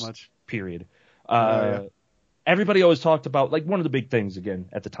the best, that much. Period. Everybody always talked about, one of the big things, again,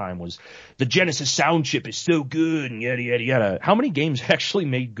 at the time was the Genesis sound chip is so good and yada, yada, yada. How many games actually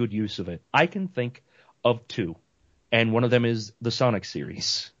made good use of it? I can think of 2. And one of them is the Sonic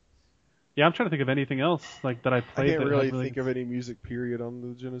series. Yeah, I'm trying to think of anything else that I played. I can't really think of any music, period, on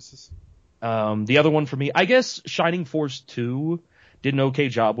the Genesis. The other one for me, I guess Shining Force 2 did an okay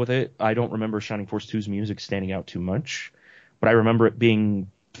job with it. I don't remember Shining Force 2's music standing out too much, but I remember it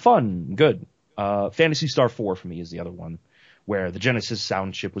being fun, good. Phantasy Star 4 for me is the other one, where the Genesis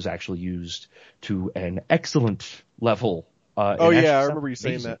sound chip was actually used to an excellent level. I remember you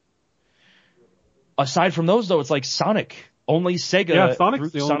saying that. Aside from those, though, it's like Sonic. Only Sega. Yeah,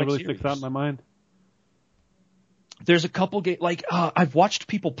 Sonic's the only Sonic that really series. sticks out in my mind. There's a couple games, I've watched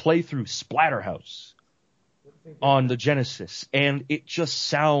people play through Splatterhouse on the Genesis, and it just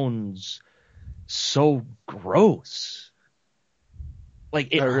sounds so gross.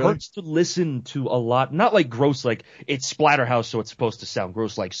 It hurts to listen to a lot. Not gross, it's Splatterhouse, so it's supposed to sound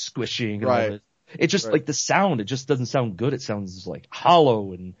gross, squishing and all this. It's just the sound, it just doesn't sound good. It sounds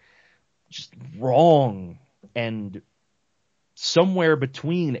hollow and just wrong, and somewhere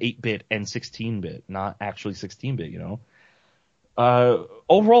between 8-bit and 16-bit, not actually 16-bit,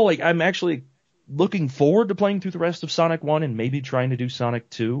 Overall, I'm actually looking forward to playing through the rest of Sonic 1 and maybe trying to do Sonic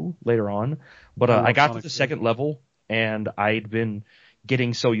 2 later on. But I got to the second level, and I'd been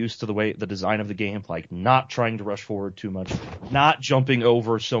getting so used to the design of the game, not trying to rush forward too much, not jumping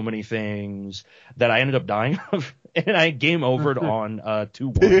over so many things, that I ended up dying of, and I game overed on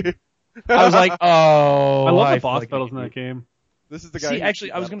 2-1. I was like, oh. I love the boss battles in that game. This is the guy. See,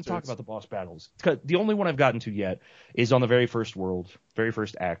 actually, I was going to talk about the boss battles. The only one I've gotten to yet is on the very first world, very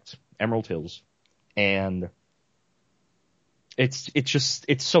first act, Emerald Hills, and it's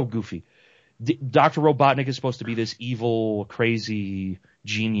so goofy. Dr. Robotnik is supposed to be this evil, crazy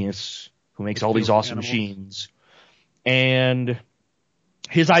genius who makes all these awesome machines. And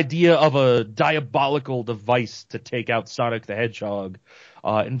his idea of a diabolical device to take out Sonic the Hedgehog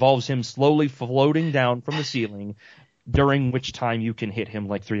involves him slowly floating down from the ceiling, during which time you can hit him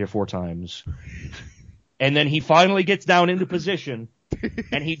like 3 or 4 times. And then he finally gets down into position,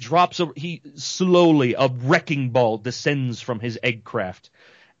 and he slowly, a wrecking ball descends from his egg craft.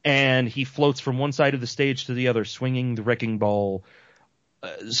 And he floats from one side of the stage to the other, swinging the wrecking ball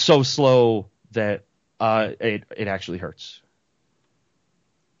so slow that it actually hurts.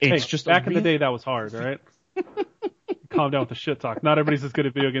 It's just back in the day, that was hard, all right? Calm down with the shit talk. Not everybody's as good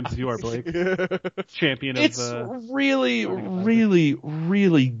at video games as you are, Blake. Champion of... It's really, really,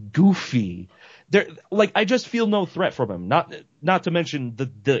 really goofy. I just feel no threat from him. Not to mention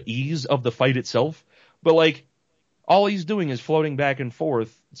the ease of the fight itself, but like, all he's doing is floating back and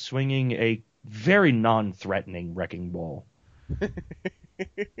forth, swinging a very non-threatening wrecking ball. Get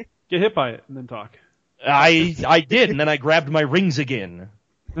hit by it and then talk. I did, and then I grabbed my rings again.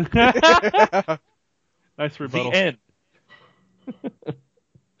 Nice rebuttal. The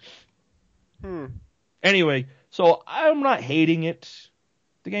end. Anyway, so I'm not hating it.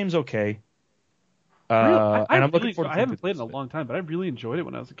 The game's okay. Really? And I'm looking forward to I haven't played it in a long time, but I really enjoyed it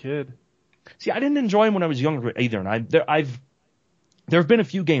when I was a kid. See, I didn't enjoy him when I was younger either, and there have been a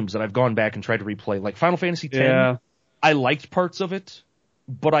few games that I've gone back and tried to replay, like Final Fantasy X. Yeah. I liked parts of it,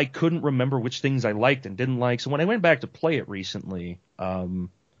 but I couldn't remember which things I liked and didn't like. So when I went back to play it recently,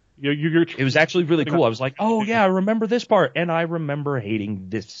 it was actually really cool. I was like, oh yeah, I remember this part, and I remember hating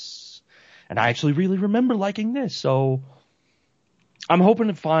this, and I actually really remember liking this. So I'm hoping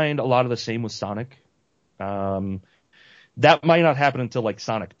to find a lot of the same with Sonic. That might not happen until like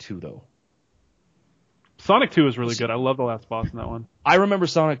Sonic 2 though. Sonic 2 is really good. I love the last boss in that one. I remember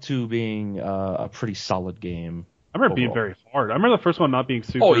Sonic 2 being a pretty solid game. I remember it being very hard. I remember the first one not being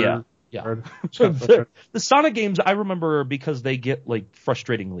super hard. The Sonic games I remember because they get like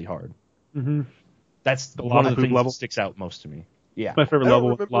frustratingly hard. Mm-hmm. That's one of the things that sticks out most to me. Yeah, my favorite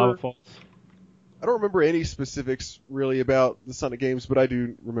level with Lava Falls. I don't remember any specifics really about the Sonic games, but I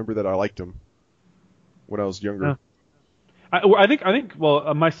do remember that I liked them when I was younger. Yeah. I think.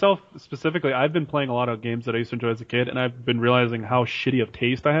 Well, myself specifically, I've been playing a lot of games that I used to enjoy as a kid, and I've been realizing how shitty of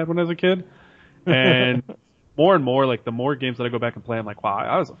taste I had when I was a kid. And more and more, like the more games that I go back and play, I'm like, wow,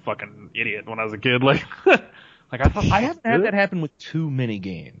 I was a fucking idiot when I was a kid. Like I thought I haven't had that happen with too many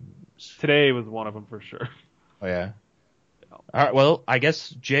games. Today was one of them for sure. Oh yeah. All right, well, I guess,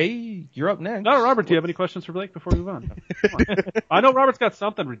 Jay, you're up next. No, Robert, do you have any questions for Blake before we move on? I know Robert's got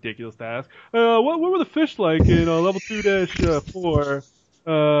something ridiculous to ask. What were the fish like in level 2-4?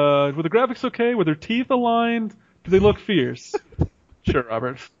 Were the graphics okay? Were their teeth aligned? Do they look fierce? Sure,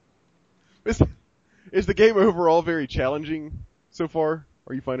 Robert. Is the game overall very challenging so far?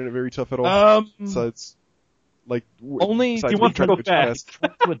 Are you finding it very tough at all? Besides, like, only you want to go fast.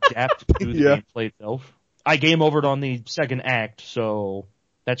 To adapt to the gameplay itself. I game overed on the second act, so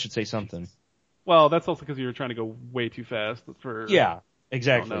that should say something. Well, that's also because you were trying to go way too fast. Yeah,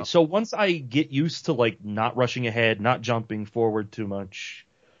 exactly. So once I get used to like not rushing ahead, not jumping forward too much,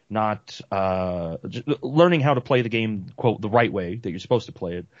 not learning how to play the game, quote, the right way that you're supposed to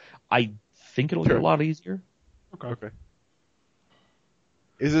play it, I think it'll get a lot easier. Okay.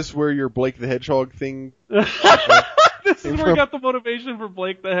 Is this where your Blake the Hedgehog thing? This is where we got the motivation for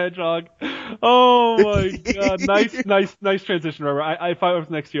Blake the Hedgehog. Oh my god. Nice transition, Robert. If I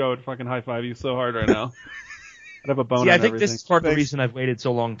was next to you, I would fucking high five you so hard right now. I'd have a bone. Yeah, I think this is part of the reason I've waited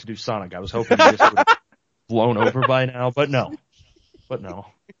so long to do Sonic. I was hoping this would have blown over by now, but no.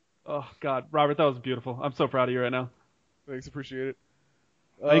 Oh god, Robert, that was beautiful. I'm so proud of you right now. Thanks, appreciate it.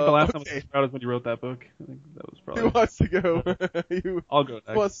 I think the last time I was proud is when you wrote that book. I think that was probably... Who wants to go? I'll go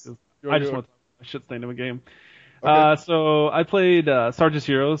next. I just want to shit stain in a game. Okay. So I played Sarge's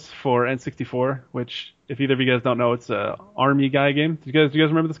Heroes for N64, which, if either of you guys don't know, it's a army guy game. Do you guys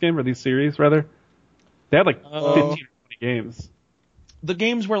remember this game, or these series, rather? They had like 15 or 20 games. The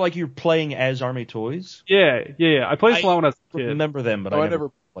games where like you're playing as army toys? Yeah. I played this a lot when I was a kid. I remember them, but I never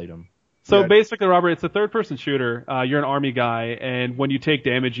played them. So basically, Robert, it's a third-person shooter. You're an army guy, and when you take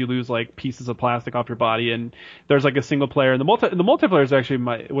damage, you lose like pieces of plastic off your body. And there's like a single player. And the multiplayer is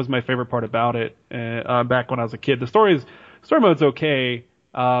actually was my favorite part about it. Back when I was a kid, the story mode's okay.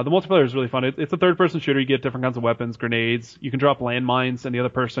 The multiplayer is really fun. It's a third-person shooter. You get different kinds of weapons, grenades. You can drop landmines, and the other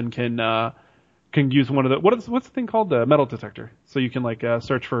person can use one of the what's the thing called, the metal detector. So you can like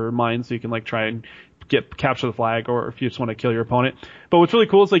search for mines. So you can like try and capture the flag, or if you just want to kill your opponent. But what's really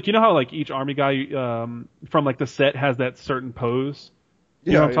cool is like, you know how like each army guy from like the set has that certain pose.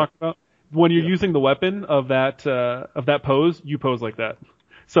 You know what I'm talking about? when you're using the weapon of that pose, you pose like that.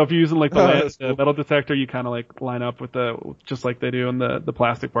 So if you're using like the metal detector, you kind of like line up with just like they do in the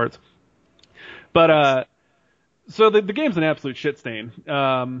plastic parts. But so the game's an absolute shit stain.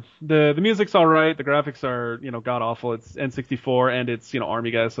 The music's all right, the graphics are god awful. It's N64 and it's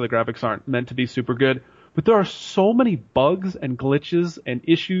Army guys, so the graphics aren't meant to be super good. But there are so many bugs and glitches and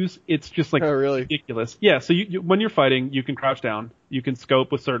issues. It's just like ridiculous. Yeah. So when you're fighting, you can crouch down, you can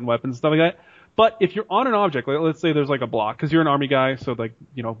scope with certain weapons and stuff like that. But if you're on an object, like let's say there's like a block, because you're an Army guy, so like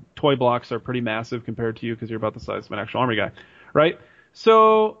toy blocks are pretty massive compared to you because you're about the size of an actual Army guy, right?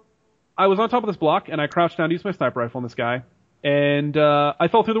 So I was on top of this block and I crouched down to use my sniper rifle on this guy, and I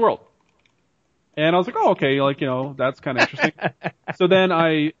fell through the world. And I was like, oh, okay, that's kind of interesting. So then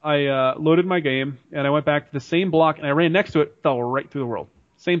I loaded my game and I went back to the same block and I ran next to it, fell right through the world.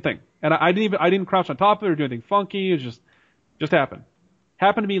 Same thing. And I didn't crouch on top of it or do anything funky. It just happened.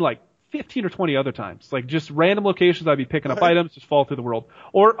 Happened to me like 15 or 20 other times. Like just random locations I'd be picking up items, just fall through the world.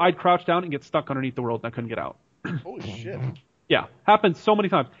 Or I'd crouch down and get stuck underneath the world and I couldn't get out. Holy shit. Yeah, happens so many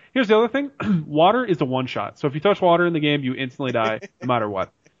times. Here's the other thing. Water is a one-shot. So if you touch water in the game, you instantly die, no matter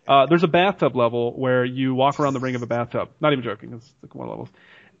what. There's a bathtub level where you walk around the ring of a bathtub. Not even joking. It's like one of the levels.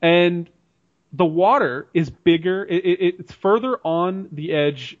 And the water is bigger. It's further on the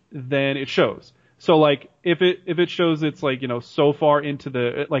edge than it shows. So like, if it shows it's like, so far into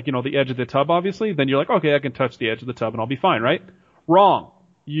the, like, the edge of the tub, obviously, then you're like, okay, I can touch the edge of the tub and I'll be fine, right? Wrong.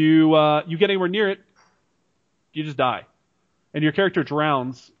 You get anywhere near it, you just die. And your character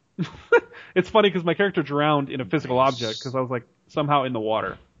drowns. It's funny because my character drowned in a physical object because I was like somehow in the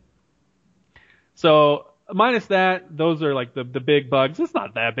water. So minus that, those are like the big bugs. It's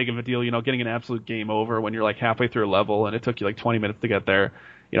not that big of a deal, getting an absolute game over when you're like halfway through a level and it took you like 20 minutes to get there.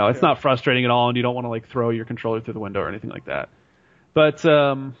 It's not frustrating at all, and you don't want to like throw your controller through the window or anything like that. But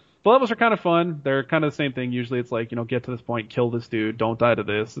the levels are kind of fun. They're kind of the same thing. Usually it's like, get to this point, kill this dude, don't die to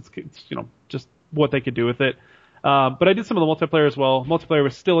this. It's just what they could do with it. But I did some of the multiplayer as well. Multiplayer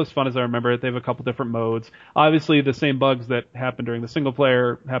was still as fun as I remember it. They have a couple different modes. Obviously, the same bugs that happened during the single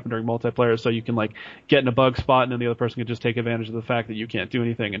player happen during multiplayer, so you can like get in a bug spot and then the other person can just take advantage of the fact that you can't do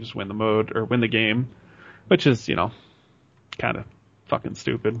anything and just win the mode or win the game, which is, kind of fucking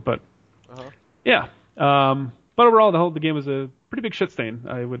stupid. But yeah. But overall, the game was a pretty big shit stain.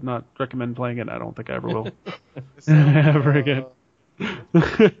 I would not recommend playing it. I don't think I ever will. Ever again.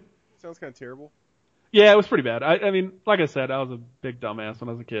 Sounds kind of terrible. Yeah, it was pretty bad. I mean, like I said, I was a big dumbass when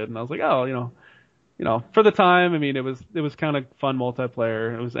I was a kid, and I was like, oh, for the time, I mean, it was kind of fun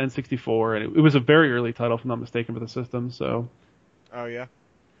multiplayer. It was N64, and it was a very early title, if I'm not mistaken, for the system. So. Oh yeah.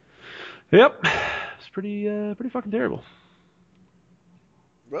 Yep, it's pretty fucking terrible.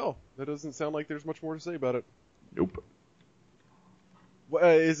 Well, that doesn't sound like there's much more to say about it. Nope.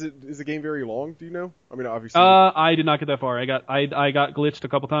 Is the game very long? Do you know? I mean, obviously. I did not get that far. I got glitched a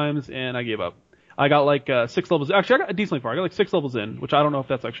couple times, and I gave up. I got like 6 levels. Actually, I got decently far. I got like 6 levels in, which I don't know if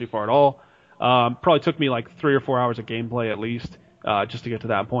that's actually far at all. Probably took me like 3 or 4 hours of gameplay at least, just to get to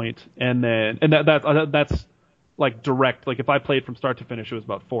that point. And that's like direct. Like if I played from start to finish, it was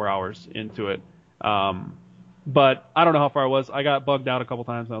about 4 hours into it. But I don't know how far I was. I got bugged out a couple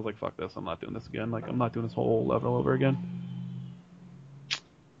times, and I was like, "Fuck this! I'm not doing this again. Like I'm not doing this whole level over again."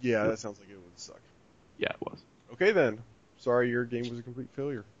 Yeah, that sounds like it would suck. Yeah, it was. Okay then. Sorry, your game was a complete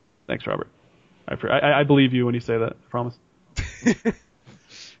failure. Thanks, Robert. I believe you when you say that. I promise.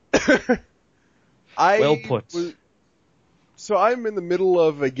 Well put. So I'm in the middle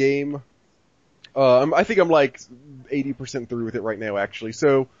of a game. I think I'm like 80% through with it right now, actually.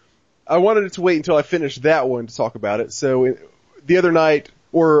 So I wanted to wait until I finished that one to talk about it. So the other night,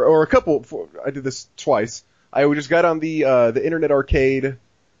 or a couple, I did this twice. I just got on the Internet Arcade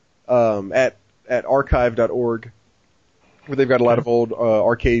at archive.org, where they've got a lot of old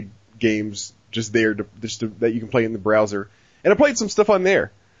arcade games just there that you can play in the browser. And I played some stuff on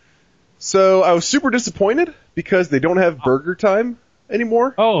there. So I was super disappointed because they don't have Burger Time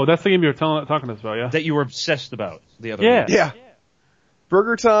anymore. Oh, that's the game you were talking to us about, yeah? That you were obsessed about the other week. Yeah.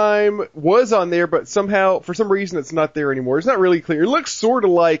 Burger Time was on there, but somehow, for some reason, it's not there anymore. It's not really clear. It looks sort of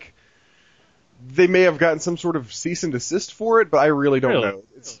like they may have gotten some sort of cease and desist for it, but I really don't know.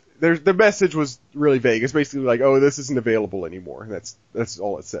 The message was really vague. It's basically like, oh, this isn't available anymore. That's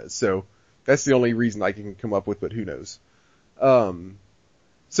all it says. So that's the only reason I can come up with, but who knows.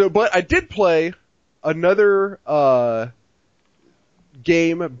 But I did play another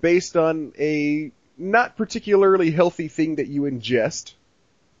game based on a not particularly healthy thing that you ingest.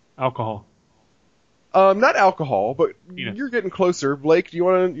 Alcohol. Not alcohol, but you're getting closer. Blake, do you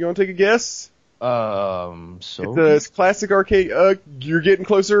want to take a guess? It's a classic arcade. You're getting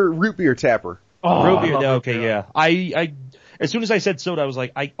closer. Root beer tapper. Oh, root beer. Okay, yeah. I as soon as I said soda, I was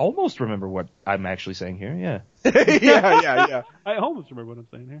like, I almost remember what I'm actually saying here. Yeah. yeah. I almost remember what I'm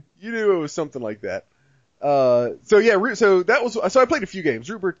saying here. You knew it was something like that. So I played a few games.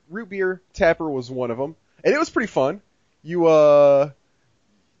 Root beer tapper was one of them, and it was pretty fun. There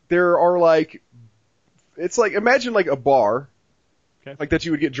are like, it's like, imagine like a bar, okay, like that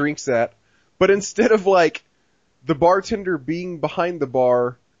you would get drinks at, but instead of like the bartender being behind the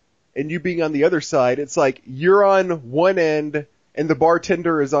bar and you being on the other side, it's like you're on one end and the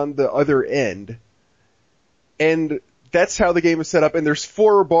bartender is on the other end. And that's how the game is set up, and there's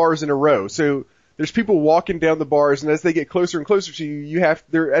 4 bars in a row. So there's people walking down the bars, and as they get closer and closer to you,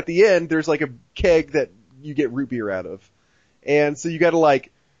 at the end, there's like a keg that you get root beer out of. And so you gotta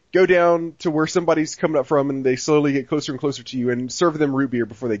like go down to where somebody's coming up from, and they slowly get closer and closer to you and serve them root beer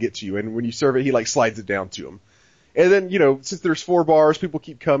before they get to you. And when you serve it, he like slides it down to them. And then, since there's 4 bars, people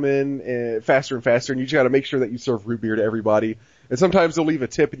keep coming faster and faster, and you just gotta make sure that you serve root beer to everybody. And sometimes they'll leave a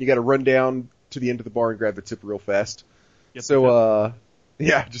tip, and you gotta run down to the end of the bar and grab the tip real fast. Yep,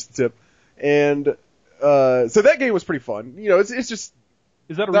 just the tip. And so that game was pretty fun. It's just.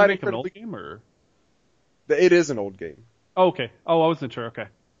 Is that a remake of an old game, or? It is an old game. Oh, okay. Oh, I wasn't sure. Okay.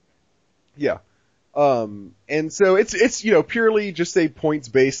 Yeah. And so it's purely just a points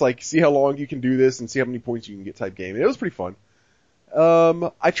based, like see how long you can do this and see how many points you can get type game. And it was pretty fun.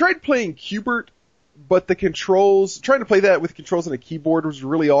 I tried playing Q*bert, but trying to play that with controls on a keyboard was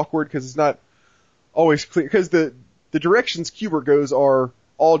really awkward because it's not always clear, because the directions Q*bert goes are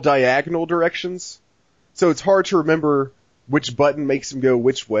all diagonal directions. So it's hard to remember which button makes him go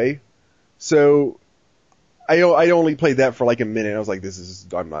which way. So I only played that for like a minute. I was like, this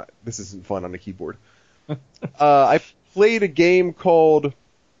isn't fun on a keyboard. I played a game called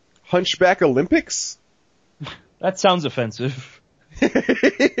Hunchback Olympics. That sounds offensive. Yeah,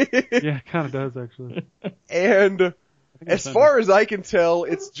 it kind of does actually. And as far as I can tell,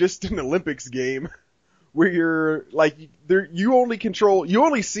 it's just an Olympics game where you're like, you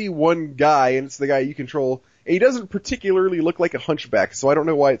only see one guy, and it's the guy you control. And he doesn't particularly look like a hunchback, so I don't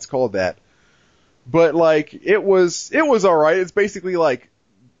know why it's called that. But like, it was alright. It's basically like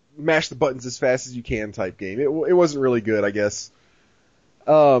mash the buttons as fast as you can type game. It wasn't really good, I guess.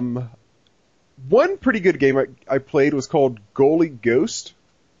 One pretty good game I played was called Goalie Ghost.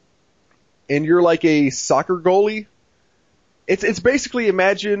 And you're like a soccer goalie. It's basically,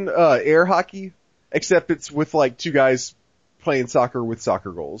 imagine air hockey, except it's with like 2 guys playing soccer with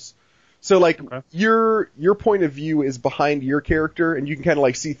soccer goals. So like, okay, your point of view is behind your character, and you can kind of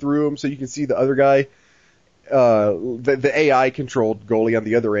like see through him, so you can see the other guy, the AI controlled goalie on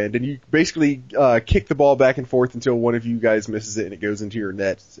the other end, and you basically kick the ball back and forth until one of you guys misses it and it goes into your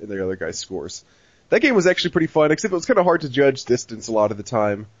net, and the other guy scores. That game was actually pretty fun, except it was kind of hard to judge distance a lot of the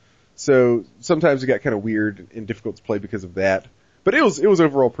time. So sometimes it got kind of weird and difficult to play because of that. But it was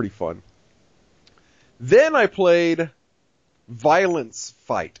overall pretty fun. Then I played Violence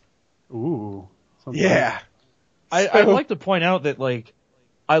Fight. Ooh. Yeah. I'd like to point out that, like,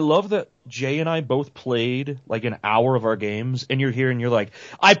 I love that Jay and I both played, like, an hour of our games, and you're here and you're like,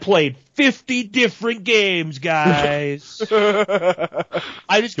 I played 50 different games, guys.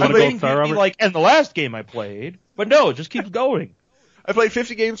 I just keep waiting for you to be like, and the last game I played. But no, it just keeps going. I played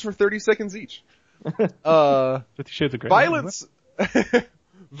 50 games for 30 seconds each. 50 Shades of Grey. Violence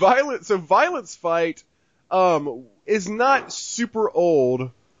Fight, is not super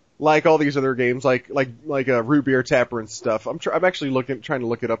old, like all these other games, like Root Beer Tapper and stuff. I'm actually trying to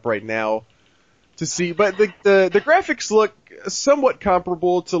look it up right now to see, but the graphics look somewhat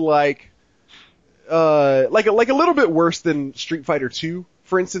comparable to like a little bit worse than Street Fighter 2,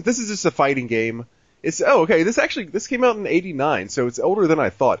 for instance. This is just a fighting game. This came out in '89, so it's older than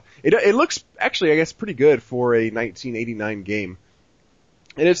I thought. It looks actually, I guess, pretty good for a 1989 game.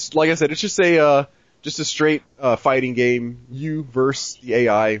 And it's, like I said, it's just a straight fighting game. You versus the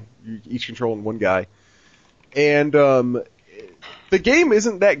AI, you each controlling one guy. And the game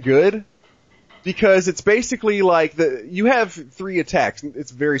isn't that good because it's basically like you have 3 attacks.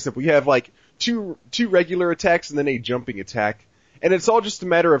 It's very simple. You have like two regular attacks and then a jumping attack. And it's all just a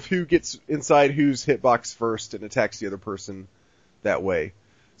matter of who gets inside whose hitbox first and attacks the other person that way.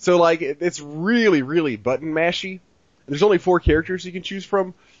 So like, it's really, really button mashy. There's only 4 characters you can choose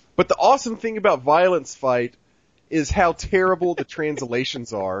from. But the awesome thing about Violence Fight is how terrible the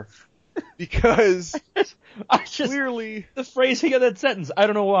translations are. Because clearly... The phrasing of that sentence, I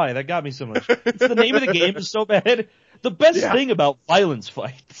don't know why. That got me so much. It's the name of the game is so bad. The best thing about Violence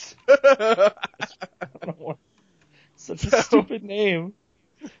Fights. I don't know why. Such a stupid name.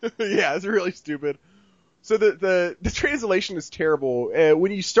 Yeah, it's really stupid. So the translation is terrible.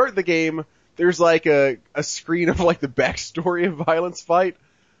 When you start the game, there's like a screen of like the backstory of Violence Fight,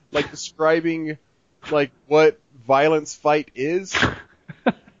 like describing like what Violence Fight is.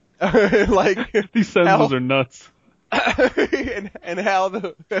 Like these sentences are nuts. and how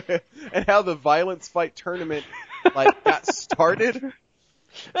the Violence Fight tournament like got started.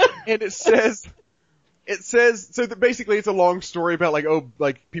 And it says so that basically it's a long story about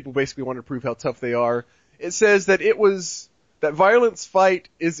like people basically want to prove how tough they are. It says that that Violence Fight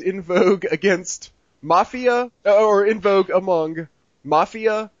is in vogue against mafia, or in vogue among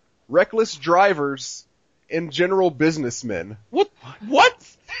mafia, reckless drivers, and general businessmen. What?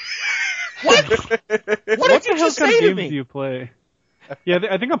 What? What did you just say to me? Do you play? Yeah,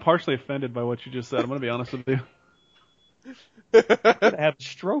 I think I'm partially offended by what you just said. I'm gonna be honest with you. I'm gonna have a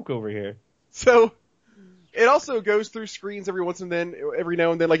stroke over here. So, it also goes through screens every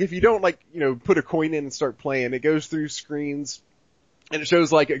now and then. Like if you don't put a coin in and start playing, it goes through screens, and it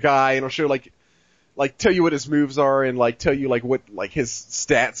shows like a guy, and it'll show like tell you what his moves are, and like tell you like what like his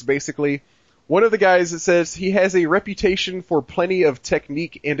stats basically. One of the guys, it says he has a reputation for plenty of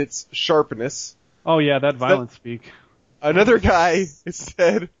technique and its sharpness. Oh yeah, that violence speak. Another guy, it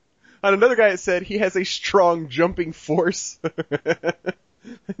said he has a strong jumping force.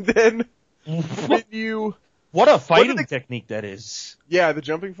 Then what a fighting technique that is. Yeah, the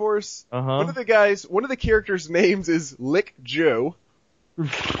jumping force. Uh-huh. One of the characters' names is Lick Joe.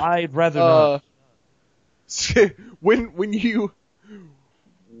 I'd rather not. So when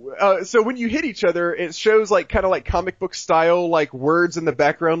you hit each other, it shows like kind of like comic book style, like words in the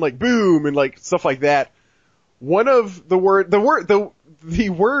background, like boom and like stuff like that. One of the word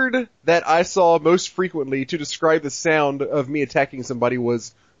that I saw most frequently to describe the sound of me attacking somebody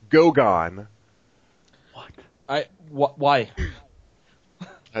was Gogon. Why?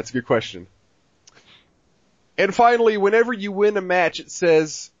 That's a good question. And finally, whenever you win a match, it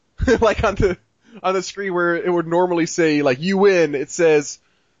says like on the screen where it would normally say like you win, it says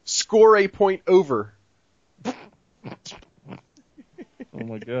score a point over. Oh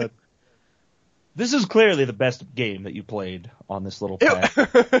my god. This is clearly the best game that you played on this little pack.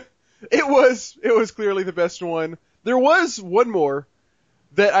 It was clearly the best one. There was one more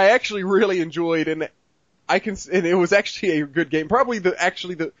that I actually really enjoyed, and it was actually a good game. Probably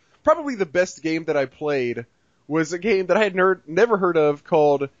the best game that I played was a game that I had never heard of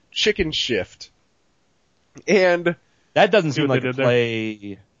called Chicken Shift. And that doesn't seem like a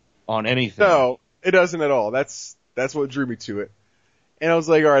play on anything. No, it doesn't at all. That's what drew me to it. And I was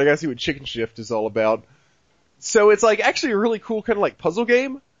like, alright, I gotta see what Chicken Shift is all about. So it's like actually a really cool kind of like puzzle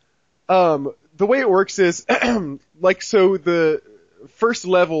game. The way it works is, so the first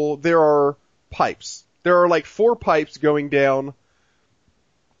level, there are pipes. There are like 4 pipes going down,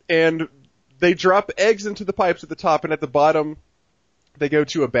 and they drop eggs into the pipes at the top, and at the bottom, they go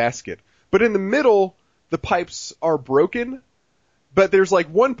to a basket. But in the middle, the pipes are broken, but there's like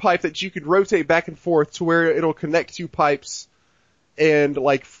one pipe that you could rotate back and forth to where it'll connect 2 pipes, and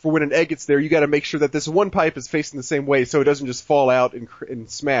like for when an egg gets there, you gotta make sure that this one pipe is facing the same way so it doesn't just fall out and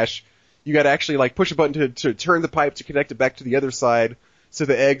smash. You gotta actually like push a button to turn the pipe to connect it back to the other side so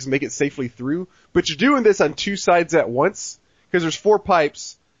the eggs make it safely through. But you're doing this on 2 sides at once, because there's 4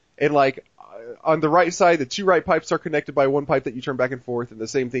 pipes, and like on the right side, the 2 right pipes are connected by 1 pipe that you turn back and forth, and the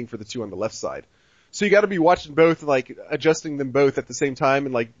same thing for the 2 on the left side. So you gotta be watching both, like adjusting them both at the same time,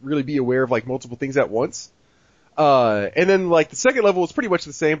 and like really be aware of like multiple things at once. And then like the second level was pretty much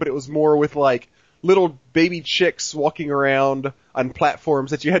the same, but it was more with like little baby chicks walking around on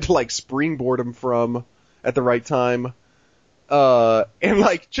platforms that you had to like springboard them from at the right time. And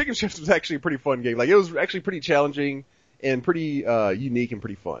like Chicken Shift was actually a pretty fun game. Like it was actually pretty challenging and pretty unique and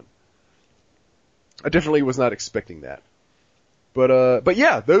pretty fun. I definitely was not expecting that. But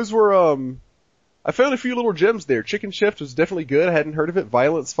yeah, those were I found a few little gems there. Chicken Shift was definitely good. I hadn't heard of it.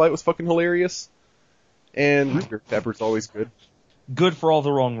 Violence Fight was fucking hilarious. And Root Beer Tapper's always good. Good for all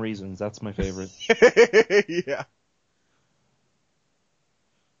the wrong reasons. That's my favorite. Yeah.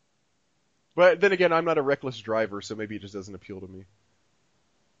 But then again, I'm not a reckless driver, so maybe it just doesn't appeal to me.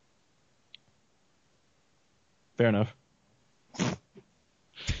 Fair enough.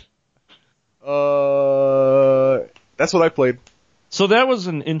 That's what I played. So that was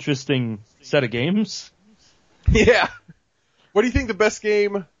an interesting set of games. Yeah. What do you think the best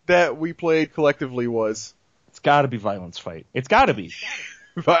game that we played collectively was? It's gotta be Violence Fight. It's gotta be.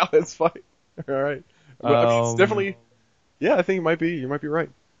 Violence Fight. Alright. Well, it's definitely, yeah, I think it might be. You might be right.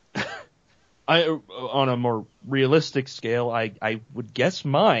 On a more realistic scale, I would guess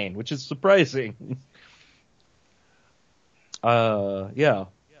mine, which is surprising. Yeah.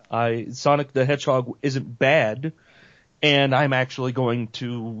 Sonic the Hedgehog isn't bad, and I'm actually going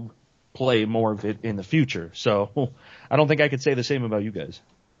to play more of it in the future. So I don't think I could say the same about you guys.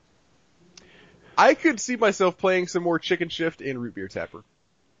 I could see myself playing some more Chicken Shift and Root Beer Tapper.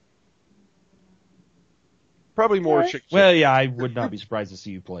 Probably more Chicken Shift. Well, yeah, I would not be surprised to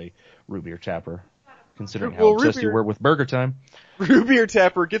see you play Root Beer Tapper, considering how obsessed you were with Burger Time. Root Beer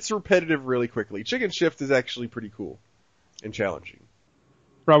Tapper gets repetitive really quickly. Chicken Shift is actually pretty cool and challenging.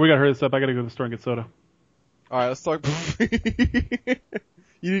 Rob, we gotta hurry this up. I gotta go to the store and get soda. Alright, let's talk.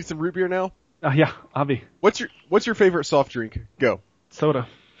 You need some root beer now? Yeah, Avi. What's your favorite soft drink? Go. Soda.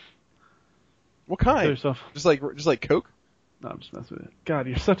 What kind? Yourself. Just like Coke? No, I'm just messing with it. God,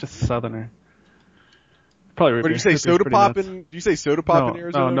 you're such a southerner. Probably root What beer. do you say, soda pop in? Do you say soda pop in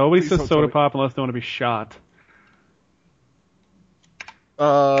Arizona? No, nobody Please says don't soda tell me. pop unless they want to be shot.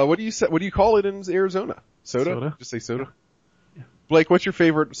 What do you say? What do you call it in Arizona? Soda? Just say soda. Yeah. Blake, what's your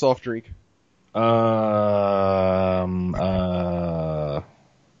favorite soft drink? Is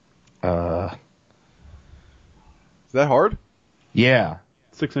that hard? Yeah.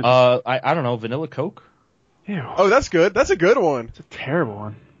 6 inches. I don't know, vanilla Coke? Ew. Oh, that's good. That's a good one. It's a terrible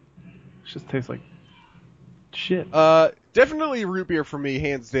one. It just tastes like shit. Definitely root beer for me,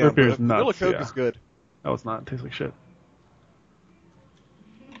 hands down. Root beer is vanilla nuts, Coke yeah. is good. No, it's not. It tastes like shit.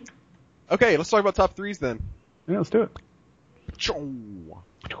 Okay, let's talk about top threes then. Yeah, let's do it. Ciao.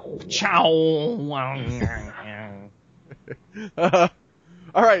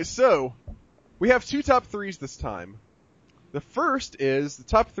 Alright, so, we have two top threes this time. The first is the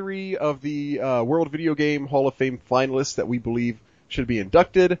top three of the World Video Game Hall of Fame finalists that we believe should be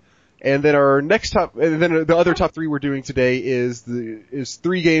inducted. And then the other top three we're doing today is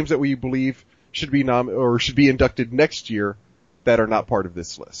three games that we believe should be inducted next year that are not part of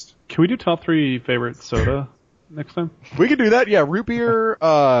this list. Can we do top three favorite soda next time? We can do that, yeah. Root beer,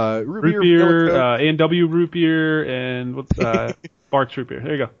 A&W root beer, and what's Barks root beer.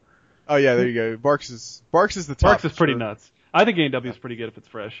 There you go. Oh yeah, there you go. Barks is the top. Barks is pretty nuts. I think A&W is pretty good if it's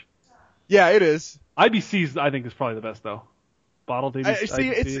fresh. Yeah, it is. IBC's I think is probably the best though. Bottled ABC. See,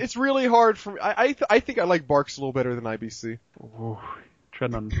 it's really hard for me. I think I like Barks a little better than IBC. Ooh,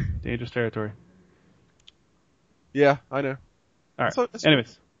 treading on dangerous territory. Yeah, I know. All right. That's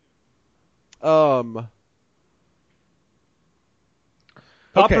Anyways. Top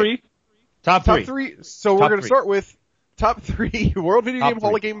three. Top three. So we're going to start with top three World Video Game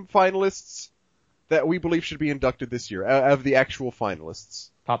Hall of Fame finalists that we believe should be inducted this year, of the actual finalists.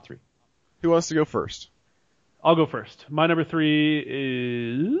 Top three. Who wants to go first? I'll go first. My number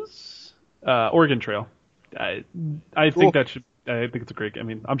 3 is Oregon Trail. I think I think it's a great game. I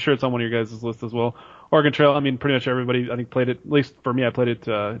mean, I'm sure it's on one of your guys' list as well. Oregon Trail, I mean, pretty much everybody, I think, played it. At least for me, I played it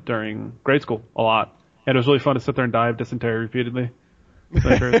during grade school a lot. And it was really fun to sit there and dive dysentery repeatedly. That's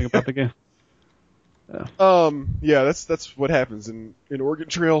my favorite thing about the game. Yeah, that's what happens in Oregon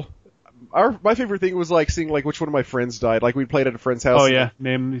Trail. My favorite thing was like seeing like which one of my friends died. Like we played at a friend's house. Oh yeah,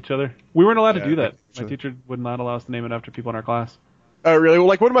 name each other. We weren't allowed to do that. Sure. My teacher would not allow us to name it after people in our class. Oh really? Well,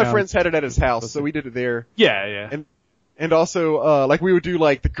 like one of my friends had it at his house, so we did it there. Yeah. And also, like we would do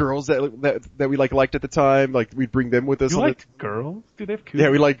like the girls that we like liked at the time. Like we'd bring them with us. You liked girls? Do they have cool?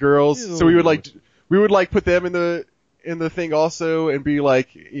 Yeah, we like girls. Ew. So we would like put them in the thing also and be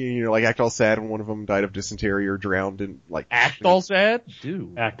like, you know, like act all sad when one of them died of dysentery or drowned and like act all sad.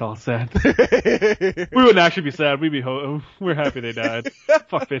 Dude, act all sad. We wouldn't actually be sad. We'd be we're happy they died.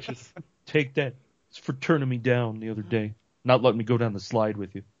 Fuck bitches. Take that. It's for turning me down the other day. Not letting me go down the slide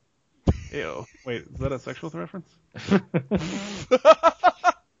with you. Ew. Wait, is that a sexual reference?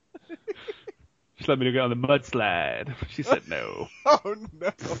 Just let me go on the mudslide. She said no. Oh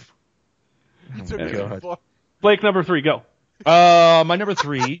no. Blake, number 3, go. My number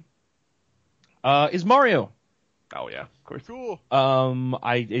 3 is Mario. Oh yeah, of course. Cool. Out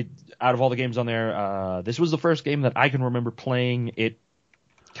of all the games on there, this was the first game that I can remember playing. It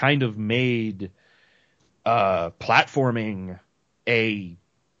kind of made platforming a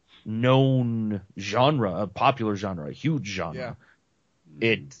known genre, a popular genre, a huge genre. Yeah.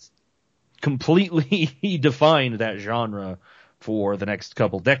 It completely defined that genre for the next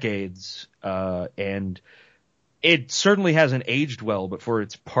couple decades, and it certainly hasn't aged well, but for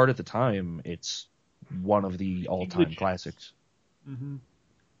its part at the time, it's one of the all-time classics. Mm-hmm.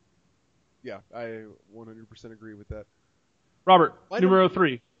 Yeah, I 100% agree with that. Robert, number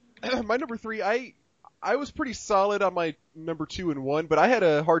 3. My number 3, I was pretty solid on my number 2 and 1, but I had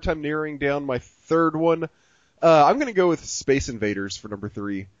a hard time narrowing down my third one. I'm going to go with Space Invaders for number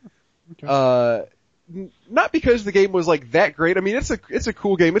 3. Okay. Not because the game was like that great. I mean, it's a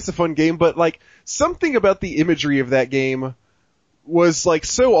cool game, it's a fun game, but like something about the imagery of that game was like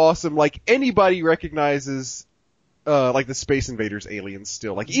so awesome. Like anybody recognizes like the Space Invaders aliens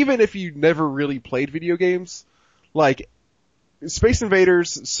still. Like even if you never really played video games, like Space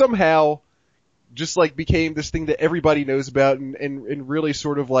Invaders somehow just like became this thing that everybody knows about and really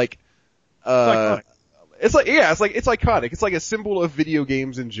sort of like it's iconic. It's like a symbol of video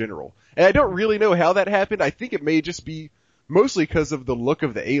games in general. And I don't really know how that happened. I think it may just be mostly because of the look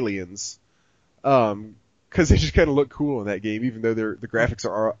of the aliens. Cause they just kind of look cool in that game, even though the graphics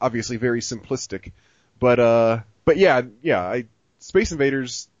are obviously very simplistic. But yeah, Space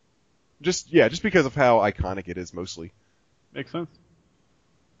Invaders, just because of how iconic it is mostly. Makes sense.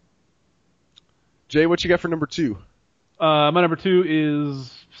 Jay, what you got for number 2? My number 2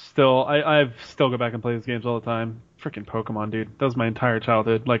 is still, I've still go back and play these games all the time. Freaking Pokemon, dude. That was my entire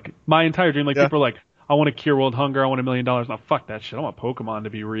childhood. Like, my entire dream, people are like, I want to cure world hunger, I want $1 million. Now, fuck that shit. I want Pokemon to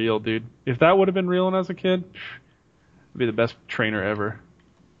be real, dude. If that would have been real when I was a kid, I'd be the best trainer ever.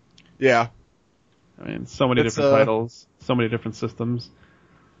 Yeah. I mean, so many different titles, so many different systems.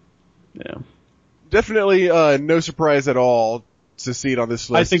 Yeah. Definitely, no surprise at all to see it on this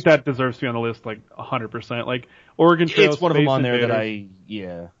list. I think that deserves to be on the list, 100%. Like, Oregon Trail, it's one of them on there Invaders.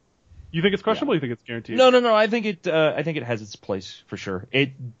 that You think it's questionable? Or you think it's guaranteed? No. I think it has its place for sure.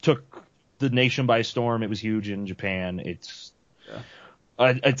 It took the nation by storm. It was huge in Japan. It's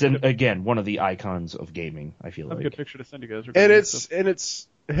again one of the icons of gaming. I feel like. That's a good picture to send you guys. And it's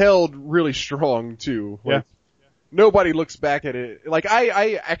held really strong too. Like, nobody looks back at it. Like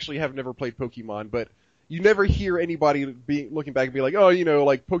I actually have never played Pokemon, but you never hear anybody looking back and be like, oh,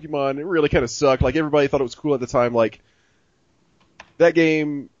 like Pokemon, it really kind of sucked. Like everybody thought it was cool at the time. Like that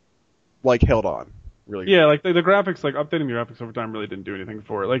game, held on. Really. Yeah, like the graphics, updating the graphics over time really didn't do anything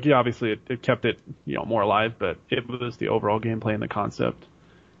for it. Like, yeah, obviously it kept it, more alive, but it was the overall gameplay and the concept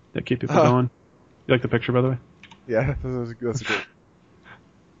that kept people going. You like the picture, by the way? Yeah, that's great.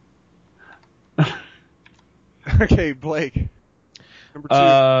 Okay, Blake. Number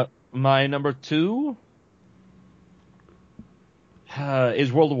 2. My number 2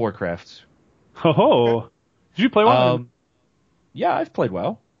 is World of Warcraft. Oh, did you play WoW? Yeah, I've played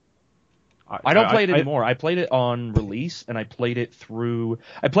WoW. I don't play it anymore. I played it on release, and I played it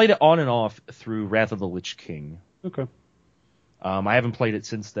on and off through Wrath of the Lich King. Okay. I haven't played it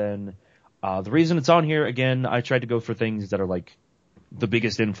since then. The reason it's on here, again, I tried to go for things that are like the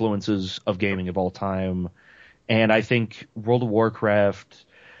biggest influences of gaming of all time. And I think World of Warcraft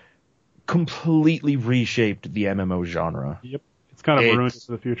completely reshaped the MMO genre. Yep. It's kind of ruined it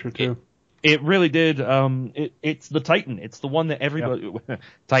for the future, too. It really did. It's the Titan. It's the one that everybody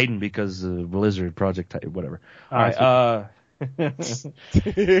Titan because Blizzard Project Titan, whatever. All right.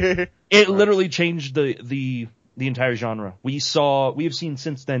 It literally changed the entire genre. We have seen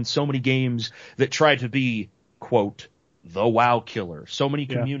since then so many games that try to be quote the WoW killer. So many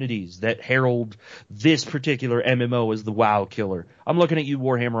communities that herald this particular MMO as the WoW killer. I'm looking at you,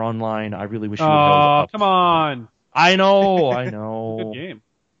 Warhammer Online. I really wish you would held up. Come on. I know. Good game.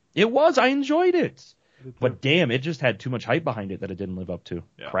 It was. I enjoyed it. But damn, it just had too much hype behind it that it didn't live up to.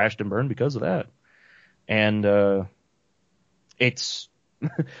 Yeah. Crashed and burned because of that. And it's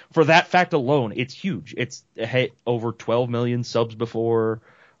for that fact alone, it's huge. It's hit over 12 million subs before,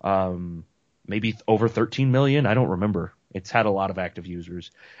 maybe over 13 million. I don't remember. It's had a lot of active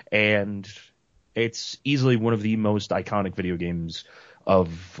users, and it's easily one of the most iconic video games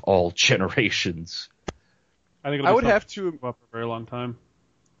of all generations. I think I would have to up for a very long time.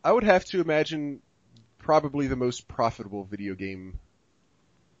 I would have to imagine probably the most profitable video game.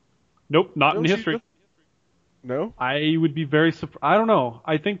 Nope, not in history. No? I would be very surprised. I don't know.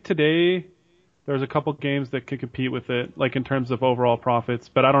 I think today there's a couple games that could compete with it, in terms of overall profits,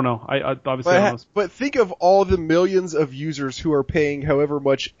 but I don't know. I obviously don't know. But think of all the millions of users who are paying however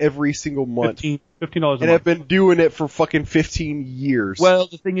much every single month. $15 a month. And have been doing it for fucking 15 years. Well,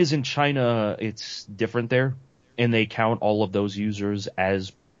 the thing is, in China, it's different there, and they count all of those users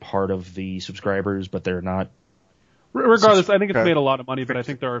as part of the subscribers, but they're not. Regardless, I think it's made a lot of money, but I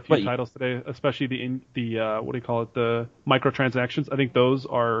think there are a few titles today, especially the microtransactions. I think those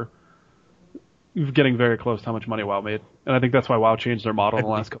are getting very close to how much money WoW made, and I think that's why WoW changed their model in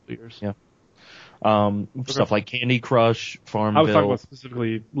the last couple of years. Yeah. Stuff like Candy Crush, Farmville. I was talking about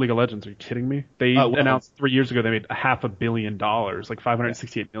specifically League of Legends. Are you kidding me? They announced 3 years ago they made $500 million,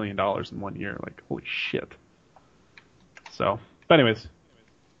 $568 million in 1 year. Holy shit. So, but anyways.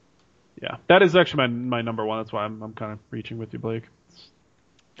 Yeah, that is actually my number one. That's why I'm kind of reaching with you, Blake.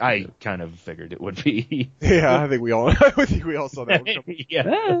 I kind of figured it would be. Yeah, I think we all saw that one.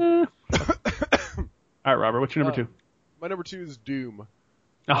 Yeah. All right, Robert, what's your number 2? My number 2 is Doom.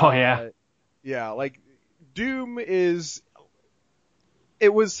 Oh, yeah. Yeah, Doom is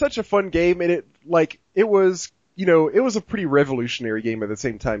it was such a fun game, and it was, it was a pretty revolutionary game at the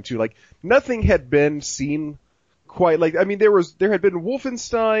same time too. Like, nothing had been seen quite like, I mean, there had been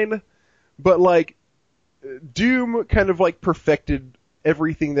Wolfenstein, but like, Doom kind of like perfected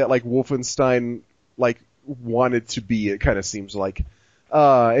everything that like Wolfenstein like wanted to be, it kind of seems like.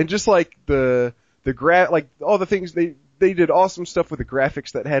 And just like like all the things they did awesome stuff with the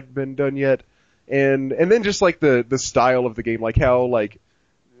graphics that hadn't been done yet. And then just like the style of the game, like how like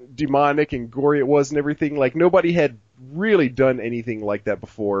demonic and gory it was and everything, like nobody had really done anything like that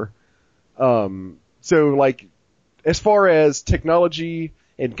before. So like, as far as technology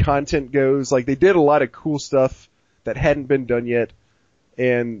and content goes, like they did a lot of cool stuff that hadn't been done yet.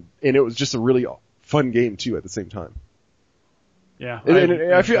 And it was just a really fun game too at the same time. Yeah.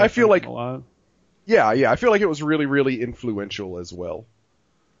 And I feel like, I feel like it was really, really influential as well.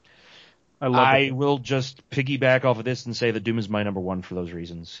 I will just piggyback off of this and say that Doom is my number one for those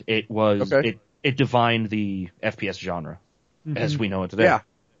reasons. It was, it defined the FPS genre as we know it today. Yeah.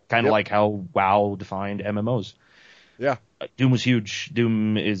 Kind of like how WoW defined MMOs. Yeah. Doom was huge.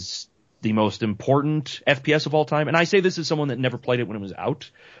 Doom is the most important FPS of all time. And I say this as someone that never played it when it was out.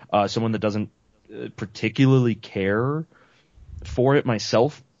 Someone that doesn't particularly care for it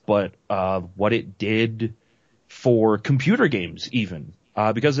myself, but what it did for computer games even.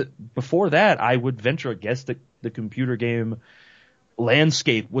 Because before that, I would venture a guess that the computer game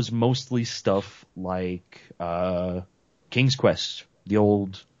landscape was mostly stuff like King's Quest, the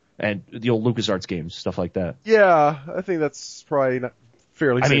old LucasArts games, stuff like that. Yeah, I think that's probably not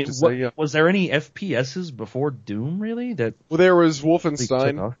fairly safe to say. Yeah. Was there any FPSs before Doom really? Well, there was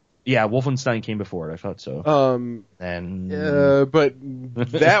Wolfenstein. Yeah, Wolfenstein came before it. I thought so. But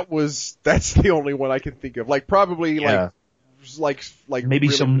that's the only one I can think of. Like probably like maybe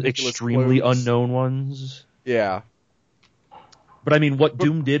really some extremely unknown ones. Yeah. But I mean, what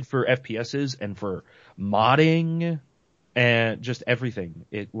Doom did for FPSs and for modding and just everything,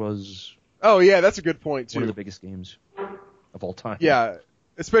 it was. Oh yeah, that's a good point too. One of the biggest games of all time. Yeah,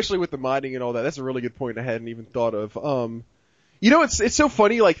 especially with the modding and all that. That's a really good point I hadn't even thought of. It's so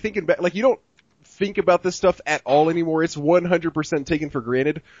funny, like thinking back, like you don't think about this stuff at all anymore. It's 100% taken for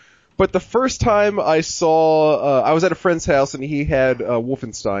granted. But the first time I saw, I was at a friend's house and he had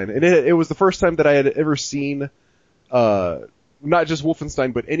Wolfenstein, and it was the first time that I had ever seen, not just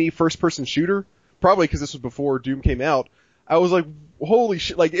Wolfenstein, but any first-person shooter. Probably because this was before Doom came out. I was like, holy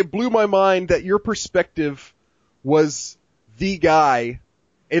shit! Like it blew my mind that your perspective was the guy,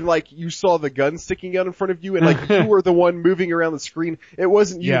 and like you saw the gun sticking out in front of you, and like you were the one moving around the screen. It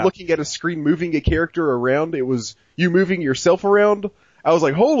wasn't you looking at a screen moving a character around. It was you moving yourself around. I was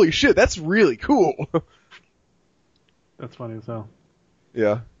like, holy shit, that's really cool. That's funny as hell.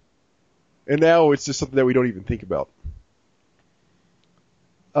 Yeah. And now it's just something that we don't even think about.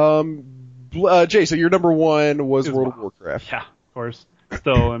 Jay, so your number one was World of Warcraft. Yeah, of course.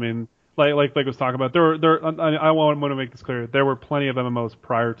 Still, I mean, like was talking about, I want to make this clear. There were plenty of MMOs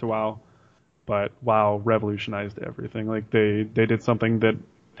prior to WoW, but WoW revolutionized everything. Like they did something that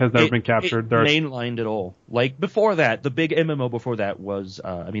has never been captured. It mainlined it all. Like before that, the big MMO before that was,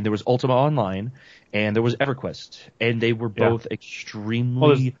 there was Ultima Online and there was EverQuest, and they were both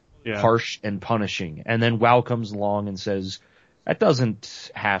extremely harsh and punishing. And then WoW comes along and says, that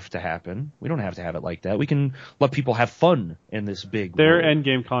doesn't have to happen. We don't have to have it like that. We can let people have fun in this big Their world.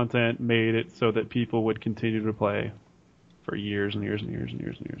 endgame content made it so that people would continue to play for years and years and years and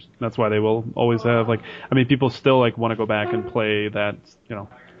years and years. That's why they will always have, people still, want to go back and play that, they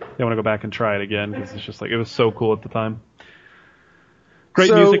want to go back and try it again because it's just, it was so cool at the time.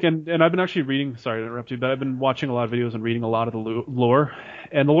 Great music, and I've been actually reading, sorry to interrupt you, but I've been watching a lot of videos and reading a lot of the lore,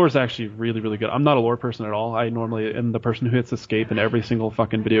 and the lore is actually really, really good. I'm not a lore person at all. I normally am the person who hits escape in every single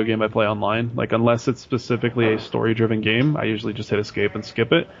fucking video game I play online. Unless it's specifically a story-driven game, I usually just hit escape and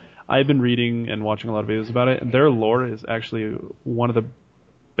skip it. I've been reading and watching a lot of videos about it, and their lore is actually one of the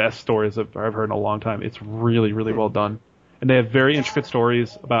best stories I've heard in a long time. It's really, really well done. And they have very intricate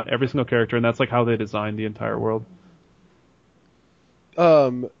stories about every single character, and that's how they designed the entire world.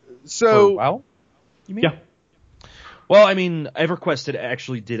 WoW? You mean? Yeah. Well,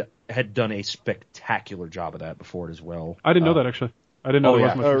 EverQuest had done a spectacular job of that before it as well. I didn't know that actually. I didn't know there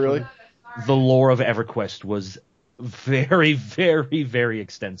was much. Oh, really? The lore of EverQuest was very, very, very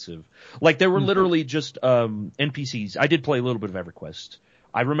extensive. There were literally just NPCs. I did play a little bit of EverQuest.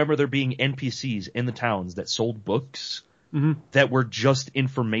 I remember there being NPCs in the towns that sold books that were just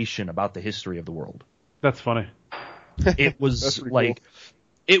information about the history of the world. That's funny. It was cool.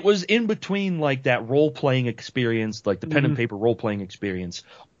 It was in between that role-playing experience, the pen and paper role-playing experience,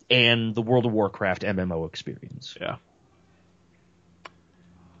 and the World of Warcraft MMO experience. Yeah.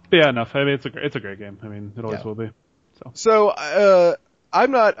 But yeah, enough. I mean, it's a great game. I mean, it always will be. So,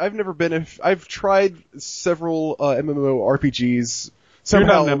 I've tried several MMORPGs.